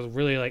people were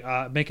really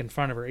like making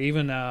fun of her.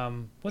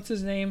 Even what's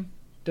his name?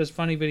 Does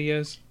funny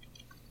videos.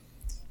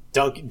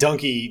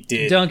 Donkey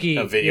did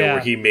a video where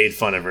he made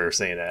fun of her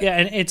saying that. Yeah,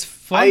 and it's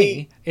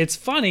funny. It's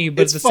funny,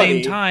 but at the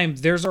same time,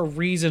 there's a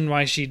reason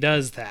why she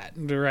does that,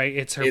 right?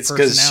 It's her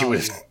personality.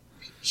 It's because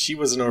she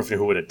was an orphan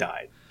who would have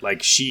died.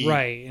 Like she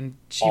and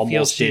she almost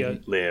feels she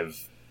didn't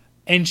live.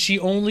 And she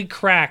only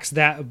cracks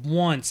that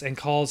once and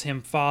calls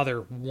him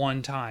father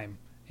one time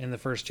in the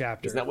first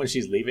chapter. Isn't that when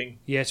she's leaving?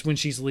 Yes, when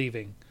she's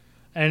leaving.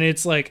 And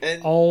it's like,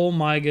 oh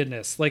my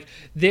goodness. Like,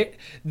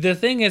 the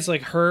thing is,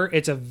 like,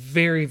 it's a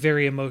very,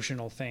 very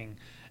emotional thing.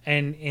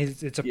 And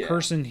it's a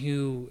person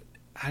who,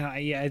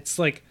 it's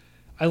like,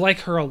 I like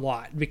her a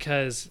lot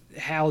because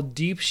how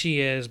deep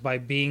she is by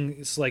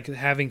being, like,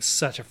 having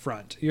such a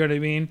front. You know what I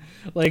mean?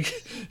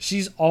 Like,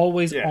 she's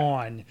always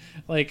on.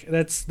 Like,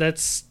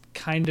 that's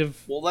kind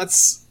of... Well,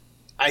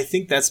 I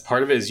think that's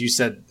part of it, as you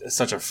said,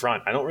 such a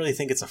front. I don't really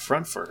think it's a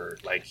front for her.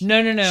 Like,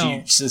 no.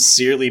 She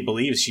sincerely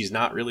believes she's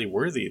not really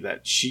worthy,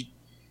 that she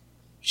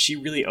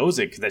really owes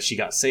it that she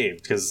got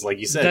saved. Because, like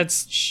you said,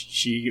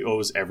 she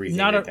owes everything.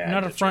 Not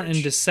a front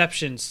in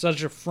deception,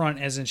 such a front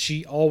as in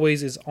she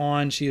always is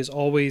on. She is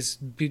always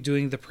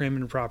doing the prim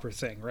and proper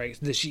thing, right?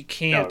 That she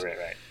can't. Oh,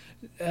 right.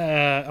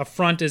 A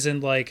front is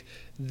in like,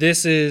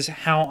 this is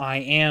how I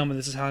am and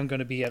this is how I'm going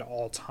to be at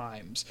all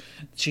times.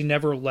 She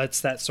never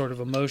lets that sort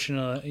of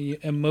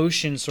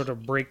emotion sort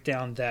of break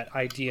down that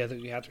idea that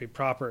we have to be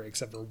proper,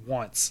 except for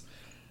once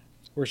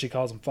where she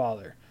calls him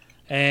father.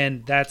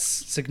 And that's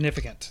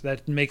significant.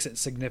 That makes it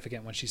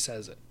significant when she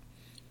says it.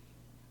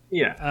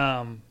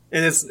 Yeah.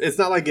 And it's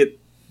not like it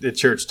the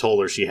church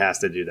told her she has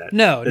to do that.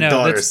 No, the no,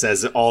 daughter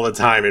says it all the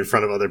time in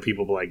front of other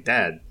people, but like,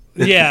 Dad.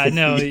 Yeah,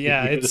 no,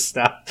 yeah,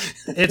 stop.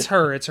 It's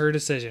her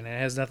decision. It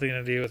has nothing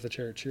to do with the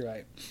church. You're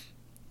right.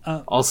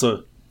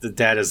 Also, the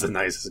dad is the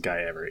nicest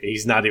guy ever.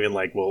 He's not even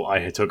like, well,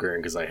 I took her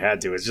in because I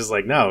had to. It's just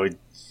like, no,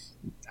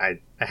 I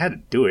had to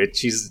do it.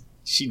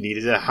 She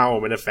needed a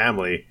home and a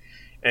family,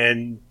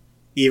 and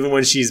even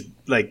when she's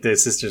like, the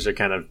sisters are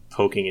kind of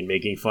poking and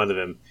making fun of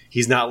him,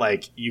 he's not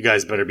like, you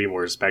guys better be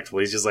more respectful.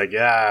 He's just like,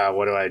 yeah,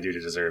 what do I do to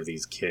deserve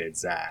these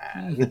kids?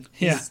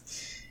 Yeah,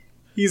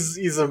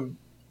 he's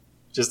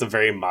just a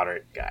very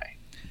moderate guy.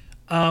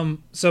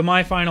 So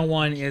my final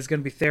one is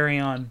going to be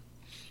Therion.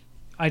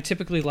 I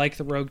typically like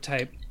the rogue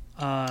type.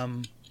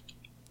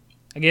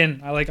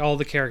 Again, I like all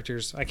the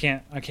characters. I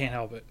can't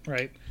help it,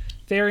 right?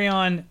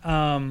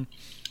 Therion,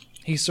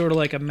 he's sort of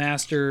like a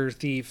master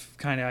thief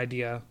kind of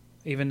idea,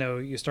 even though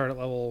you start at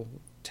level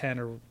 10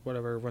 or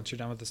whatever once you're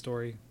done with the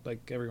story,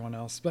 like everyone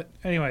else. But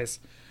anyways,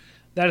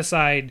 that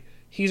aside,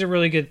 he's a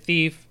really good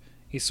thief.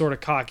 He's sort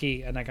of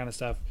cocky and that kind of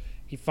stuff.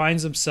 He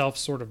finds himself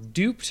sort of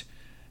duped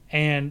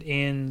and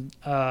in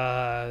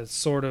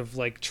sort of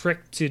like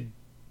tricked to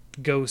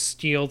go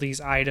steal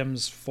these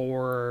items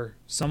for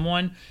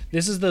someone.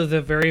 This is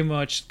the very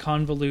much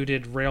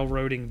convoluted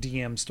railroading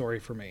DM story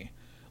for me.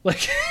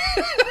 Like,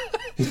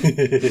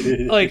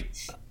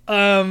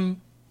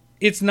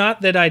 it's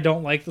not that I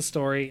don't like the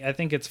story. I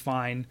think it's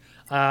fine.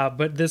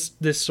 But this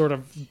sort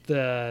of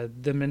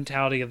the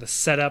mentality of the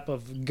setup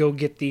of go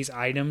get these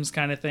items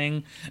kind of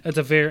thing.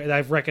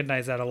 I've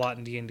recognized that a lot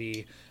in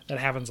D&D. That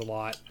happens a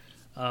lot.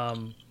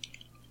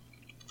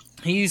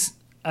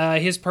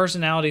 His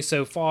personality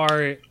so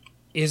far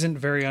isn't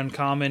very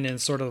uncommon in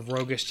sort of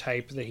roguish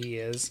type that he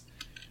is.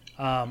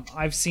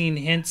 I've seen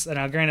hints,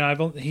 and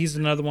granted, he's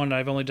another one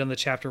I've only done the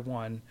chapter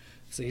 1,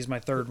 so he's my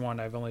third one.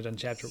 I've only done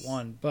chapter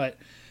 1, but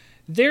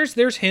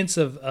there's hints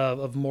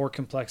of more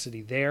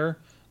complexity there.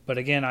 But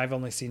again, I've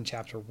only seen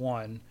chapter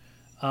 1.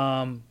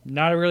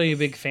 Not really a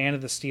big fan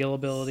of the steal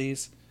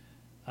abilities.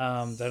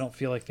 I don't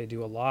feel like they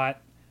do a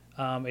lot.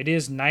 It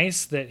is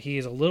nice that he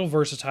is a little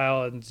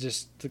versatile, and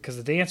just because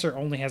the dancer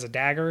only has a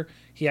dagger,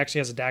 he actually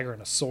has a dagger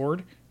and a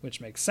sword,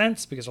 which makes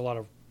sense because a lot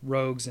of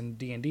rogues in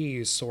D&D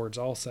use swords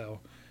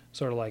also.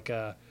 Sort of like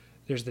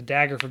there's the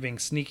dagger for being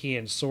sneaky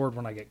and sword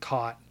when I get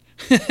caught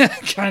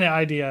kind of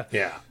idea.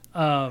 Yeah.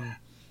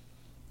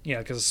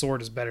 Because a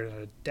sword is better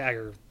than a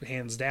dagger,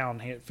 hands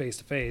down, face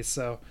to face.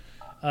 So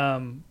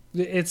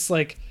it's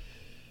like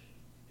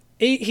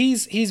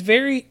he's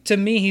very, to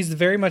me, he's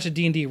very much a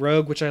D&D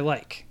rogue, which I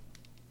like.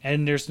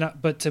 And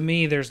but to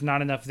me, there's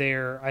not enough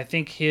there. I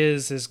think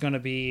his is going to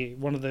be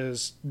one of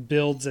those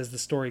builds as the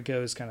story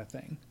goes kind of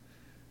thing.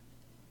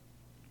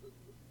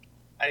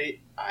 I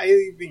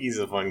think he's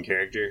a fun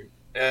character.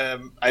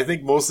 I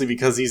think mostly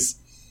because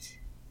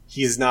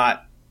he's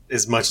not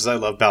as much as I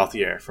love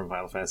Balthier from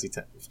Final Fantasy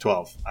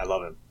 12. I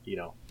love him.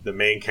 The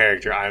main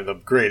character. I'm the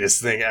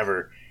greatest thing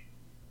ever.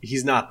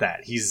 He's not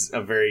that. He's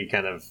a very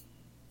kind of.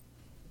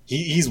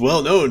 He's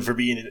well known for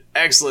being an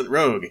excellent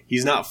rogue.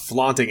 He's not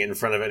flaunting it in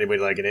front of anybody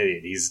like an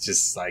idiot. He's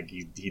just like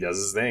he does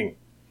his thing,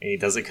 and he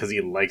does it because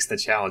he likes the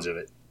challenge of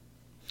it.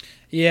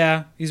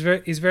 Yeah, he's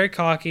very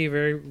cocky,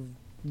 very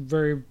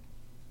very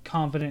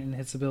confident in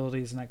his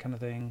abilities and that kind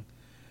of thing.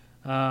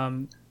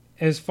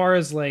 As far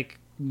as like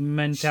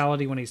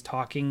mentality when he's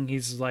talking,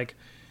 he's like,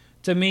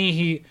 to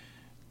me,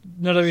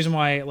 another reason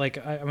why,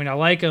 like, I mean, I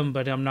like him,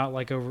 but I'm not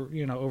like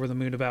over the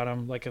moon about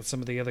him like some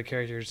of the other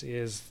characters,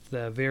 is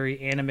the very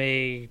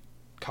anime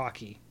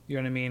cocky. You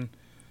know what I mean?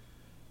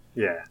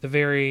 Yeah. The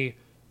very,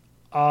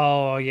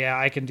 oh yeah,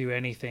 I can do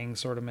anything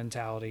sort of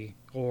mentality,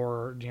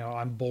 or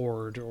I'm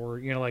bored, or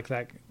like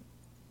that.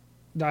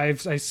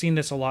 I've seen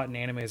this a lot in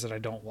animes that I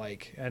don't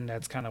like, and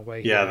that's kind of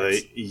way. Yeah,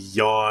 the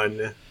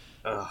yawn.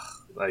 Ugh,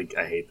 like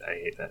I hate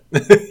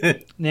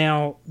that.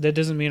 Now that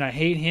doesn't mean I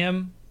hate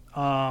him.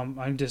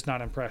 I'm just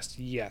not impressed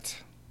yet.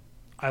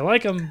 I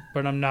like him,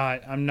 but I'm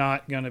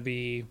not gonna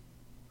be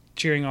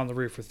cheering on the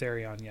roof with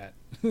Therion yet.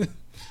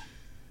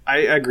 I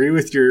agree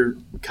with your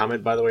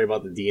comment, by the way,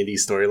 about the D&D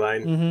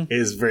storyline. Mm-hmm. It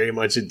is very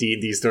much a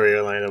D&D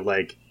storyline of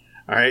like,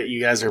 all right,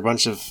 you guys are a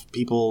bunch of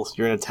people.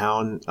 You're in a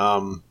town.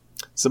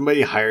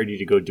 Somebody hired you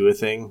to go do a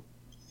thing,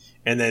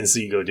 and then so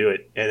you go do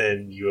it, and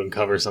then you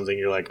uncover something.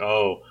 You're like,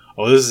 oh,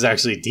 this is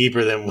actually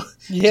deeper than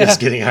just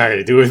getting hired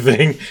to do a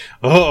thing.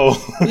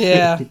 Oh,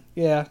 yeah,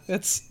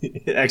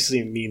 it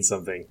actually means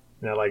something,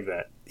 and I like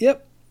that.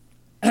 Yep.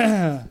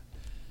 And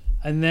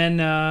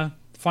then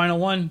final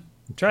one,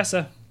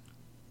 Tressa.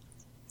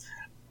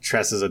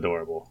 Tressa's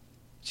adorable.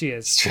 She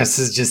is.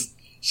 Tressa's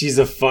she's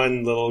a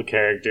fun little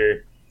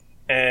character,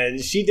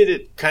 and she did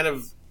it kind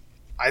of.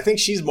 I think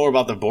she's more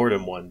about the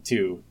boredom one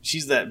too.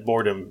 She's that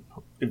boredom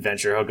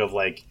adventure hook of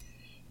like,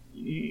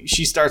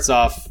 she starts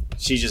off,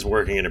 she's just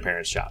working in her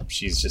parents' shop.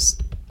 She's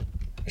just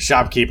a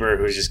shopkeeper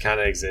who just kind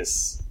of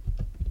exists,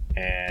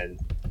 and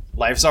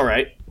life's all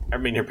right. I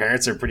mean, her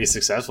parents are pretty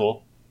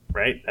successful,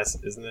 right?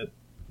 Isn't it?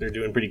 They're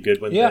doing pretty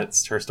good when her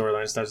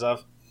storyline starts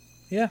off.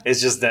 Yeah.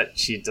 It's just that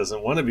she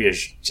doesn't want to be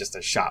just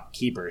a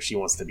shopkeeper. She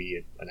wants to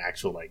be an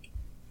actual like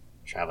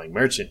traveling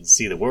merchant and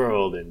see the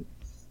world and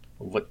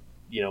what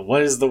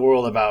is the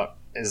world about.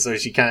 And so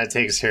she kind of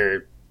takes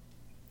her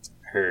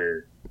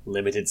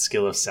limited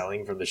skill of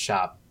selling from the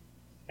shop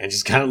and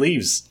just kind of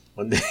leaves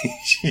one day.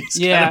 She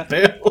just kind of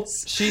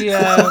fails. She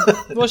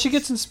she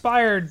gets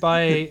inspired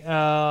by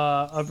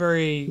a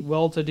very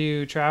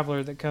well-to-do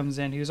traveler that comes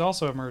in who's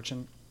also a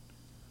merchant.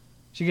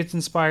 She gets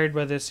inspired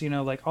by this,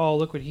 like, oh,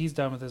 look what he's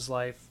done with his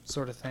life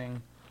sort of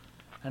thing.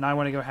 And I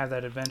want to go have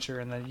that adventure.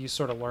 And then you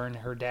sort of learn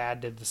her dad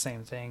did the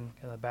same thing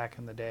back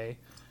in the day.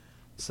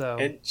 So,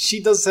 and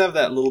she does have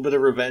that little bit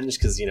of revenge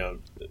because,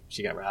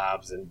 she got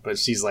robbed. But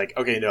she's like,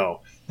 okay,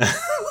 no.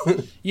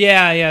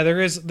 yeah. There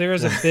is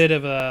a bit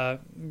of a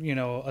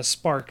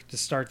spark to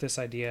start this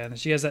idea. And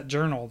she has that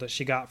journal that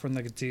she got from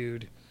the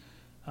dude,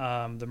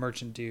 the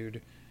merchant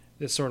dude.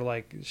 It's sort of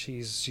like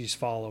she's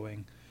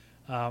following.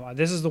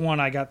 This is the one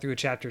I got through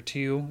chapter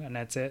 2, and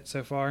that's it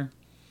so far.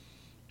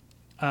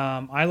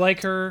 I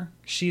like her.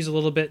 She's a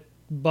little bit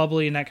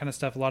bubbly and that kind of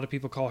stuff. A lot of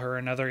people call her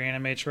another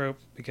anime trope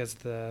because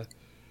the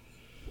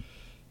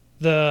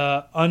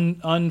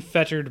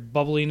unfettered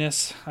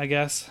bubbliness, I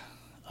guess.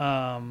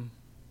 I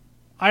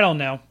don't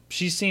know.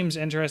 She seems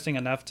interesting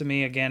enough to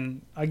me.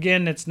 Again,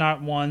 it's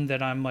not one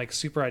that I'm like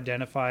super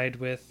identified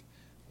with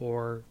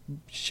or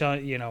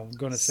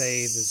going to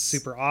say is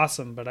super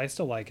awesome, but I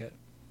still like it.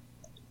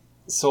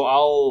 So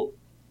I'll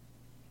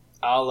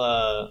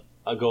go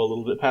a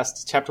little bit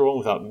past chapter 1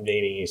 without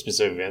naming any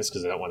specific events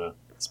because I don't want to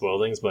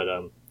spoil things. But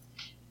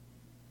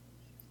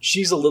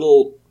she's a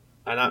little,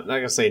 I'm not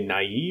gonna say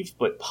naive,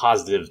 but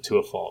positive to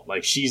a fault.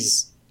 Like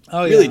she's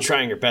really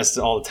trying her best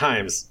at all the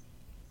times,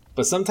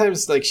 but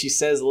sometimes like she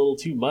says a little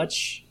too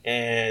much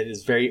and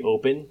is very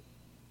open,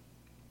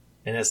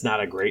 and that's not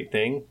a great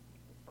thing.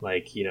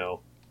 Like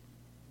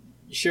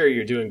sure,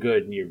 you're doing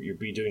good and you're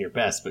doing your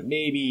best, but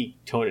maybe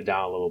tone it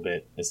down a little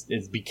bit.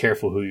 It's be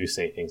careful who you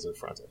say things in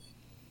front of.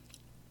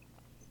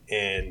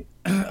 And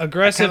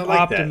aggressive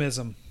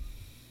optimism.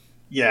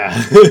 Yeah.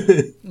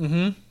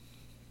 Mm-hmm.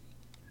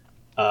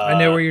 I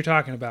know what you're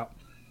talking about.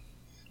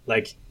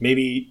 Like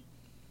maybe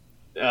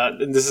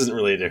this isn't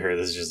related to her.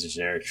 This is just a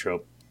generic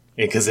trope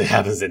because it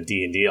happens in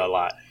D&D a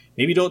lot.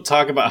 Maybe don't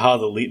talk about how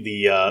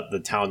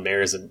the town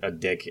mayor is a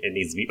dick and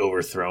needs to be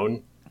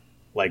overthrown.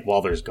 Like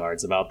while there's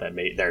guards about that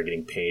are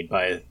getting paid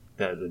by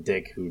the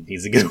dick who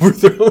needs to get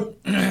overthrown.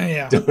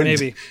 Yeah,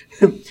 maybe.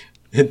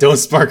 Don't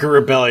spark a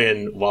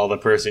rebellion while the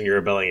person you're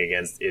rebelling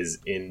against is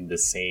in the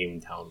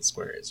same town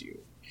square as you.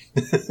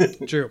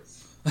 True.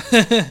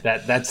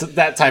 That's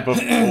that type of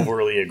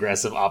overly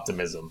aggressive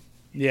optimism.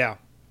 Yeah.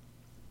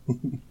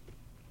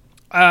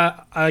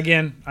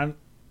 Again,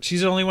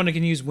 she's the only one that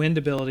can use wind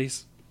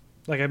abilities,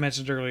 like I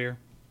mentioned earlier.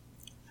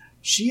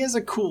 She has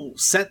a cool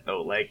set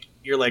though. Like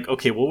you're like,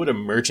 okay, what would a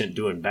merchant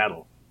do in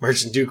battle?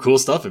 Merchants do cool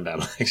stuff in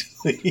battle,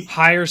 actually.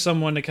 Hire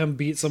someone to come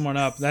beat someone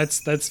up. That's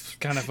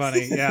kind of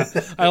funny. Yeah,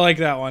 I like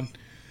that one.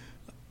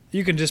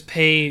 You can just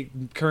pay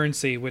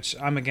currency, which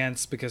I'm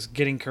against because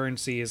getting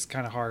currency is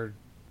kind of hard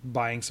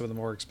buying some of the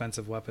more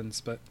expensive weapons.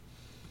 But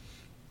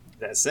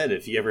that said,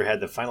 if you ever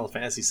had the Final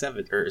Fantasy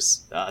 7 or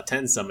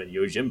 10 summon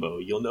Yojimbo,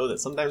 you'll know that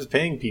sometimes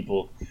paying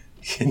people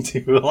can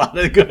do a lot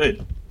of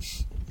good.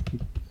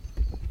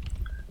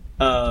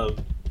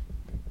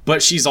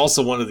 But she's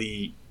also one of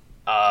the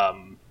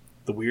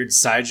weird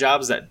side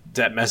jobs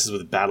that messes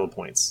with battle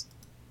points,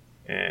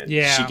 and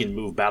she can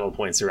move battle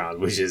points around,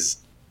 which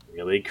is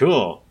really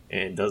cool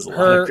and does a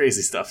lot of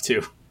crazy stuff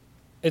too.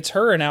 It's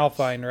her and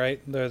Alpine,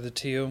 right? They're the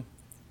two.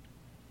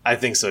 I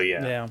think so.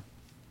 Yeah.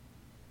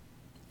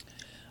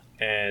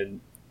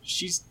 And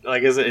she's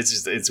like,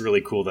 it's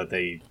really cool that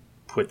they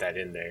put that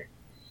in there.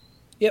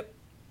 Yep.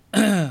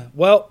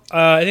 Well,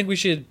 I think we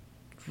should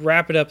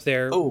wrap it up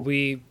there. Oh,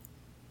 we're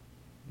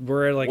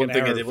at like an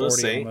hour and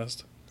 40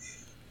 almost.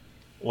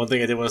 One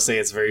thing I did want to say,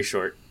 it's very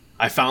short.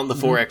 I found the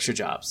 4 extra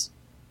jobs.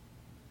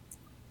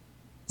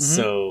 Mm-hmm.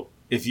 So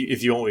if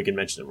you want, we can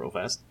mention them real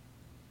fast.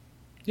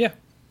 Yeah.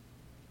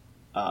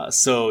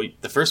 So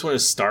the first one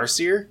is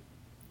Starseer.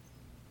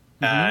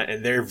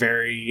 And they're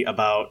very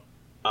about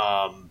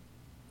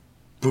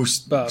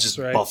buffs, just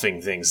right?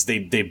 Buffing things.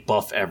 They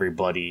buff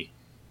everybody,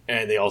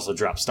 and they also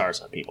drop stars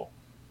on people.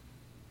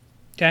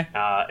 Okay.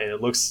 And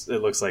it looks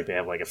like they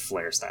have like a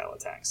flare style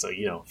attack. So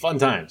fun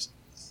times.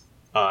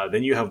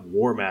 Then you have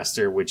War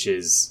Master, which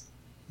is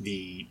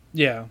the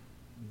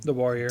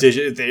warrior.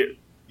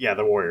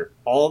 The warrior.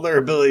 All their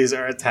abilities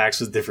are attacks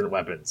with different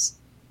weapons.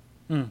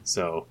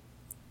 So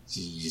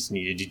you just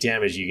need to do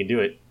damage. You can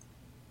do it.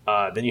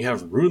 Then you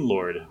have Rune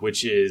Lord,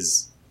 which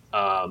is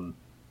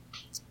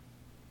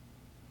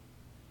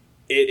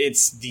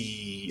it's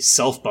the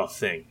self buff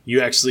thing.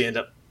 You actually end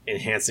up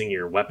enhancing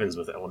your weapons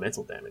with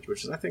elemental damage,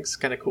 which I think is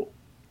kind of cool.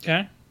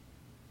 Okay.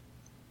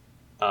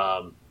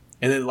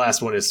 And then the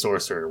last one is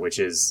Sorcerer, which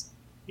is,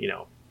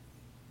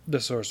 the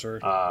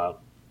Sorcerer.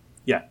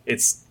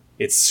 It's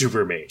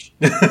super mage.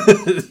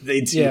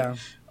 They do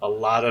a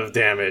lot of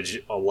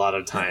damage a lot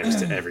of times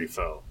to every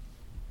foe.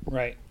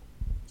 Right.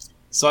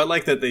 So I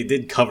like that they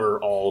did cover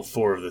all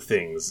 4 of the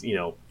things,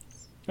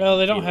 Well,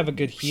 they don't have a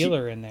good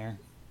healer in there.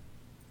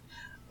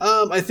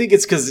 I think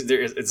it's because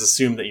it's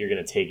assumed that you're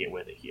going to take it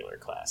with a healer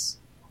class.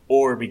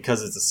 Or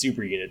because it's a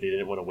super unit, they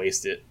didn't want to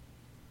waste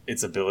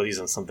its abilities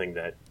on something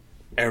that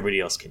everybody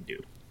else can do,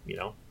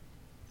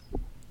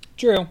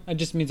 True. It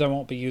just means I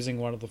won't be using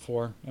one of the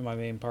 4 in my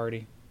main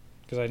party.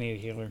 Because I need a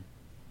healer.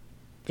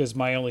 Because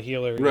my only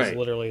healer is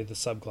literally the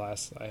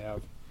subclass I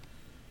have.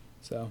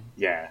 So.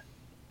 Yeah.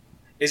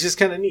 It's just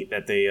kind of neat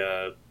that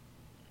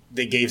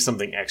they gave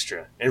something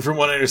extra. And from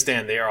what I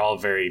understand, they are all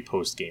very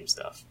post-game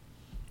stuff.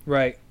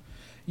 Right.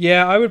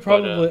 Yeah, I would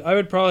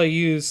probably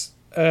use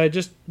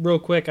just real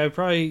quick. I'd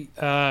probably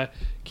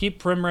keep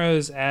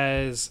Primrose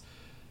as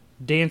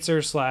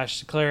dancer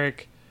 /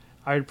 cleric.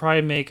 I would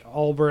probably make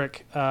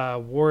Ulbrich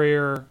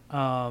warrior.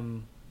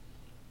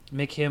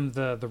 Make him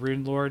the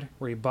Rune Lord,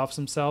 where he buffs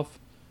himself.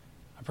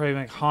 I'd probably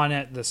make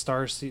Hanet the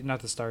Starseer,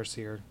 not the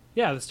Starseer.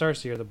 Yeah, the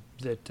Starseer.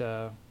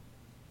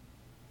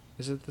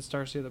 Is it the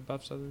Starseer that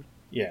buffs others?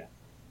 Yeah.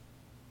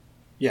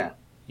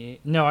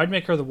 No, I'd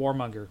make her the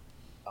Warmonger.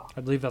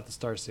 I'd leave out the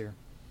Starseer.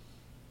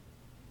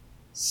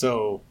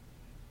 So,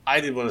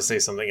 I did want to say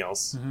something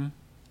else.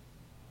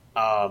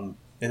 Mm-hmm.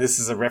 And this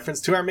is a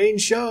reference to our main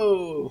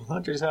show,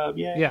 Hunter's Hub.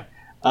 Yeah.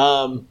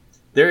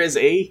 There is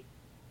a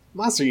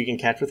monster you can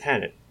catch with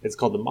Hanet. It's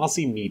called the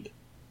Mossy Meep,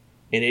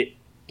 and it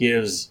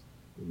gives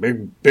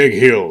big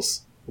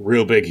heals,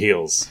 real big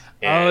heals.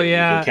 And you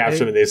can catch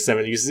them, and they have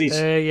 7 uses each.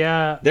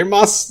 Yeah, they're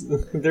moss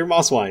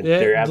wine.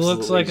 They're absolutely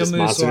looks like just a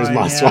moose wine.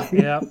 wine.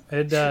 Yeah,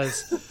 it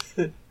does.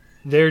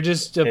 They're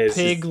just a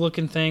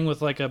pig-looking thing with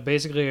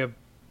basically a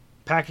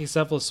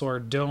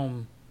Pachycephalosaur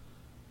dome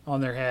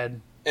on their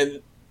head,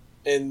 and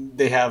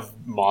they have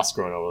moss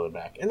growing over their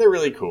back, and they're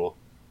really cool.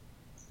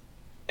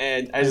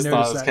 And I just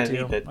thought it was kind of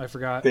neat that I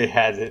forgot they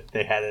had it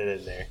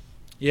in there.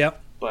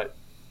 Yep. But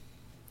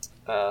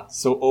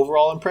so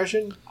overall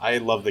impression, I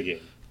love the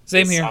game.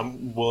 Same here. I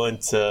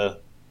want to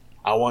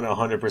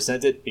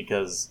 100% it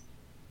because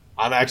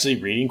I'm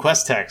actually reading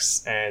quest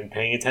texts and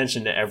paying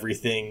attention to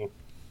everything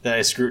that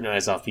I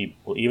scrutinize off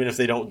people, even if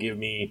they don't give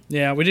me.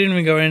 Yeah, we didn't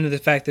even go into the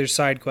fact there's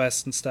side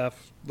quests and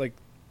stuff.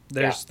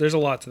 There's a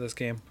lot to this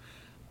game.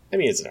 I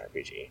mean, it's an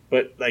RPG,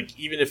 but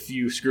even if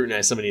you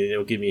scrutinize somebody and they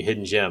don't give me a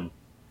hidden gem,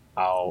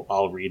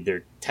 I'll read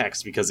their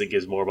text because it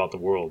gives more about the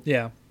world.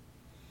 Yeah.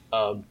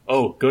 Go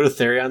to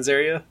Therion's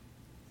area.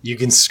 You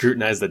can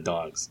scrutinize the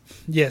dogs.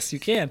 Yes, you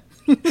can.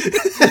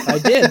 I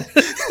did.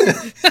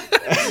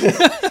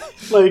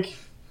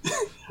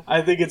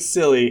 I think it's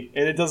silly,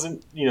 and it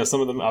doesn't. Some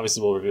of them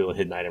obviously will reveal a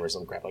hidden item or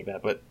some crap like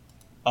that, but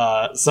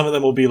some of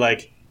them will be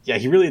like, "Yeah,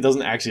 he really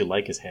doesn't actually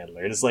like his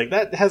handler," and it's like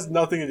that has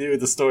nothing to do with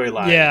the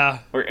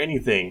storyline, or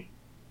anything.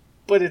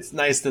 But it's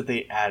nice that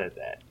they added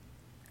that.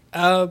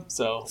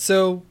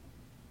 So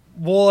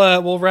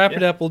we'll wrap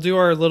it up. We'll do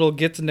our little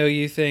get to know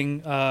you thing.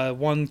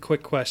 One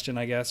quick question,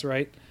 I guess,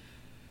 right?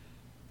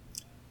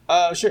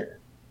 Sure.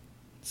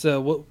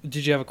 So, what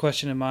did you have a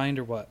question in mind,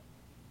 or what?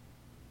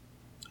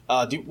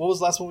 What was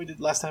the last one we did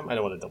last time? I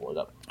don't want to double it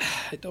up.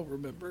 I don't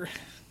remember.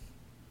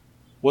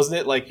 Wasn't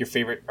it your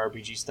favorite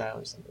RPG style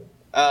or something?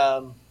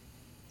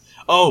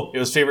 It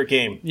was favorite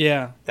game.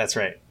 Yeah, that's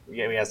right.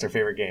 We asked our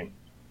favorite game.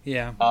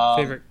 Yeah,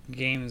 favorite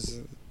games.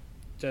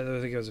 I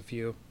think it was a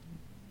few.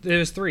 It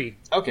was 3.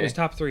 Okay, it was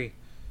top 3.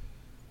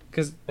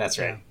 That's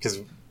right.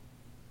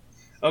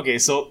 Okay,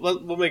 so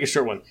we'll make a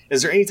short one.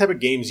 Is there any type of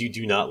games you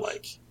do not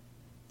like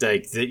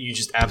that you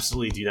just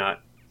absolutely do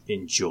not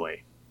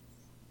enjoy?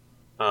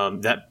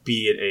 That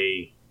be it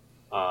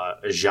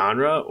a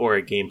genre or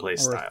a gameplay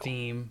style, or a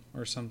theme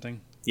or something.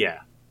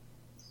 Yeah.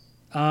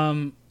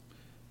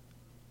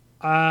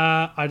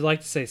 I'd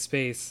like to say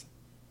space,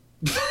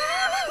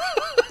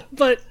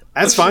 but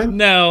that's fine.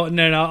 No.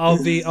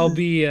 I'll be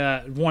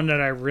one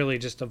that I really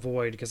just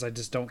avoid because I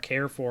just don't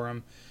care for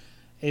them.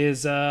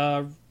 Is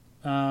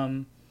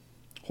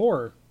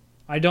horror.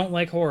 I don't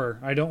like horror.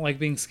 I don't like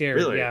being scared.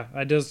 Really? Yeah,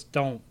 I just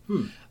don't.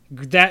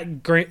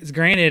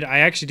 Granted, I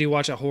actually do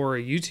watch a horror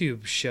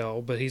YouTube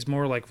show, but he's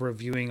more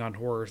reviewing on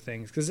horror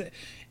things because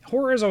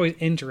horror is always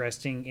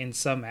interesting in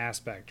some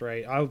aspect,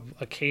 right? I'll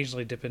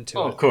occasionally dip into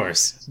it. Of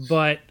course.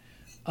 But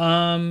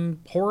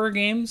horror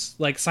games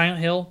like Silent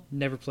Hill,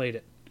 never played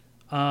it.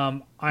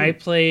 I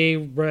play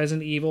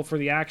Resident Evil for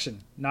the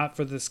action, not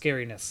for the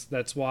scariness.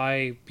 That's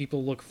why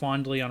people look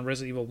fondly on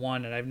Resident Evil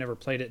 1, and I've never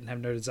played it and have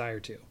no desire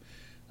to.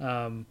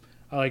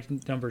 I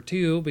like number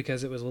 2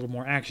 because it was a little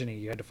more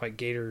actiony. You had to fight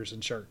gators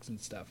and sharks and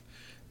stuff.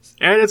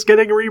 And it's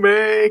getting a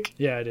remake!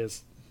 Yeah, it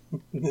is.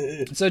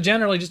 So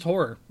generally just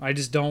horror. I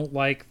just don't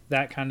like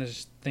that kind of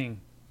thing.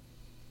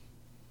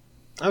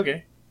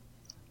 Okay.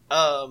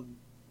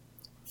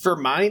 For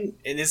mine,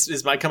 and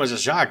this might come as a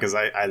shock because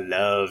I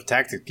love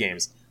tactics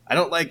games. I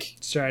don't like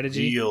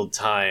strategy,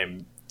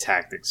 real-time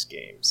tactics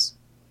games.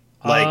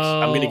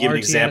 I'm going to give an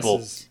example.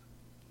 RTSs.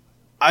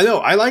 I know,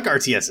 I like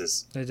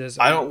RTSs. It is.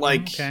 I don't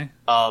like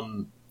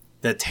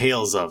the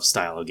Tales of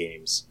style of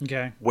games.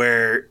 Okay.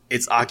 Where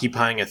it's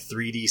occupying a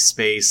 3D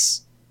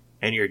space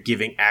and you're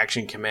giving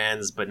action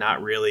commands, but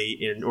not really,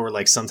 or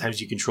like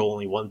sometimes you control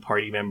only one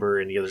party member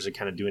and the others are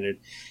kind of doing it.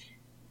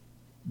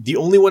 The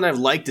only one I've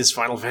liked is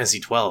Final Fantasy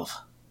 12,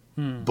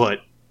 but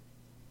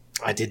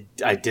I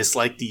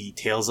dislike the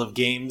Tales of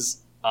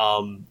games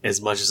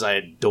as much as I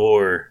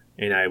adore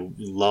and I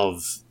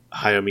love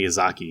Hayao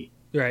Miyazaki.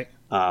 Right.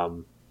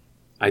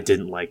 I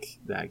didn't like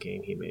that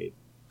game he made.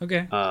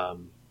 Okay.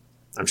 I'm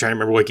trying to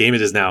remember what game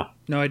it is now.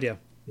 No idea.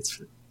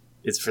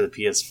 It's for the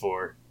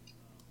PS4.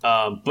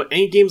 But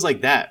any games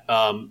like that,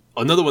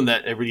 another one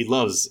that everybody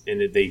loves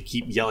and they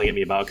keep yelling at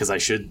me about because I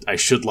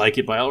should like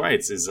it by all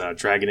rights is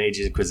Dragon Age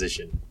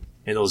Inquisition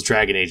and those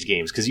Dragon Age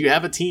games, because you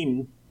have a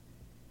team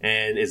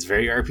and it's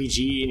very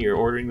RPG and you're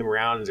ordering them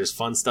around and there's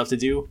fun stuff to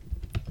do.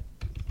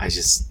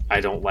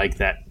 I don't like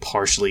that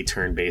partially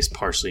turn-based,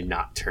 partially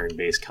not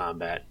turn-based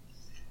combat.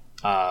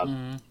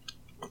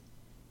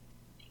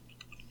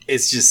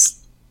 It's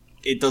just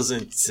it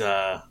doesn't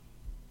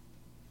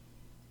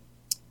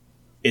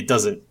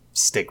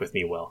stick with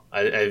me well.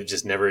 I've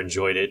just never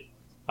enjoyed it.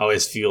 I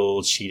always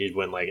feel cheated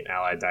when like an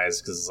ally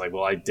dies because it's like,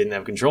 well, I didn't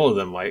have control of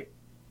them. Like,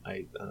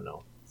 I don't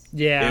know.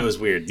 Yeah, it was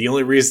weird. The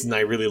only reason I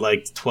really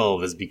liked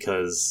 12 is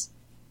because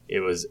it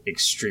was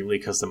extremely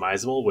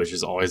customizable, which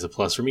is always a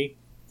plus for me,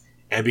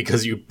 and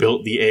because you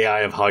built the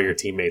AI of how your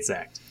teammates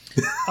act.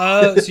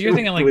 So you're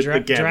thinking like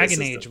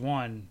Dragon Age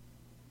 1.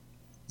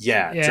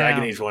 Yeah,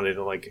 Dragon Age 1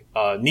 and like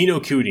Ni no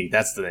Kuni,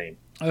 that's the name.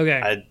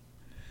 Okay. I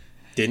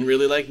didn't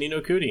really like Ni no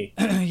Kuni.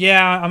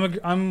 Yeah,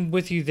 I'm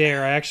with you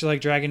there. I actually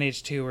like Dragon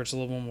Age 2 where it's a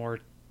little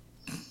more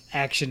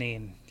action-y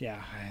and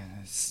yeah.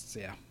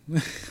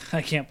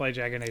 I can't play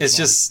Dragon Age 1. It's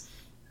just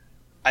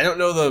I don't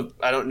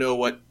know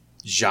what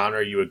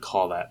genre you would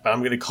call that, but I'm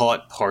going to call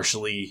it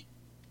partially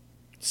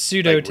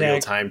pseudo like tech.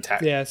 real-time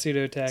tech. Yeah,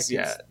 pseudo tech.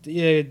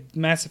 Yeah.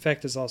 Mass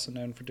Effect is also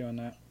known for doing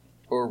that.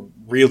 Or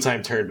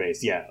real-time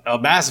turn-based, yeah.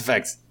 Mass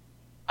Effect,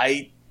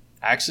 I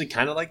actually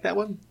kind of like that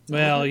one.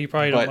 Well, you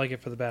probably don't like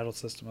it for the battle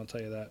system, I'll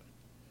tell you that.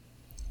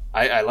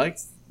 I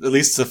liked, at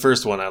least the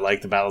first one, I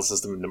liked the battle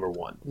system in number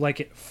 1. Like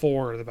it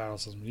for the battle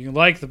system. You can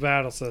like the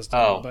battle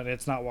system, but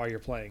it's not while you're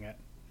playing it.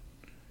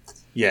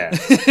 Yeah.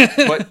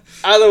 But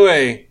either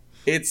way,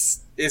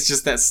 it's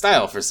just that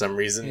style for some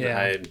reason.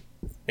 Yeah.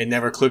 It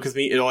never clicked with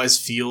me. It always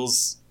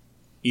feels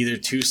either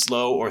too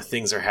slow or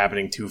things are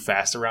happening too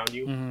fast around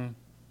you. Mm-hmm.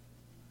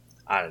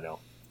 I don't know.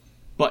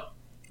 But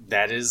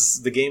that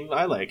is the game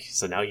I like.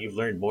 So now you've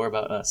learned more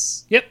about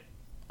us. Yep.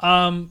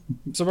 So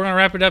we're gonna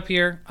wrap it up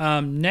here.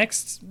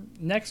 Next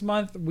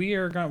month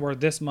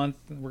this month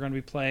we're gonna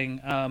be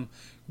playing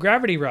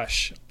Gravity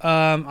Rush.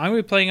 I'm gonna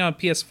be playing on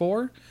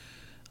PS4.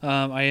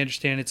 I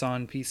understand it's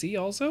on PC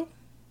also.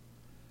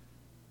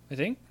 I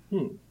think.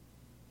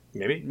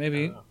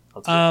 Maybe.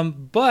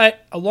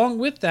 But along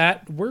with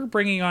that, we're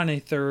bringing on a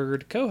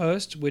third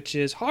co-host, which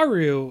is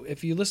Haru.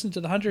 If you listen to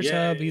the Hunters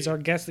Hub, he's our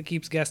guest that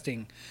keeps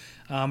guesting.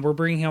 We're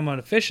bringing him on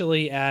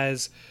officially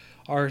as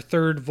our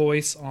third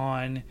voice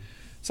on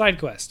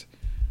SideQuest.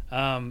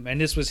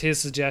 And this was his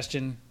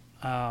suggestion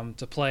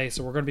to play,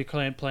 so we're going to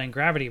be playing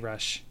Gravity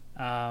Rush.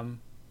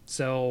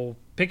 So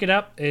pick it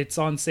up. It's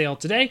on sale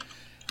today.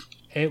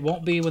 It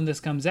won't be when this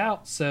comes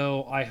out,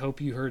 so I hope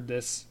you heard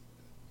this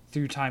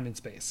through time and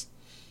space.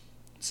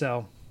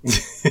 So...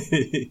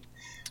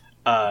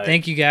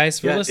 thank you guys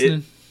for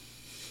listening.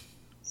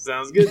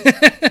 Sounds good.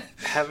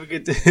 Have a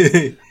good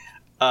day.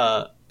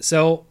 It's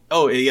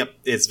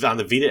on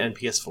the Vita and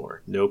PS4,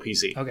 no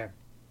PC. Okay,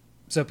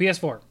 so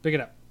PS4, pick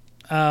it up.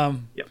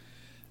 Yep.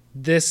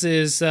 This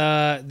is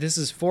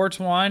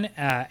Fortuan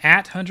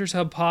at Hunters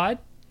Hub Pod,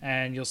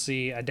 and you'll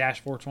see a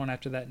 -Fortuan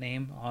after that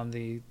name on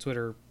the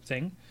Twitter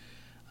thing.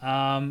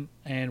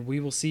 And we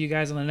will see you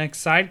guys on the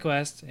next side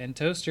quest. And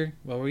Toaster,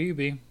 where will you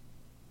be?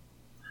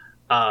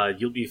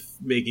 You'll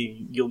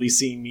be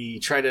seeing me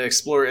try to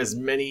explore as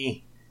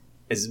many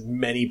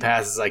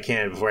paths as I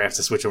can before I have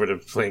to switch over to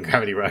playing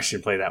Gravity Rush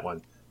and play that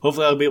one.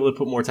 Hopefully I'll be able to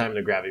put more time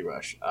into Gravity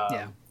Rush.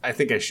 I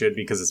think I should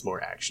because it's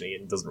more actiony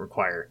and doesn't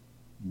require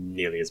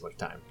nearly as much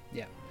time.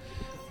 Yeah.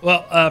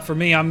 Well, for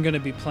me, I'm going to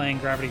be playing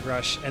Gravity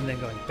Rush and then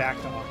going back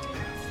to Octopath.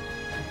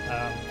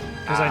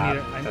 Because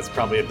that's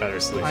probably a better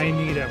solution. I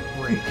need a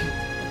break.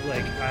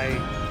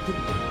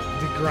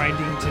 The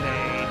grinding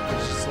today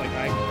was just like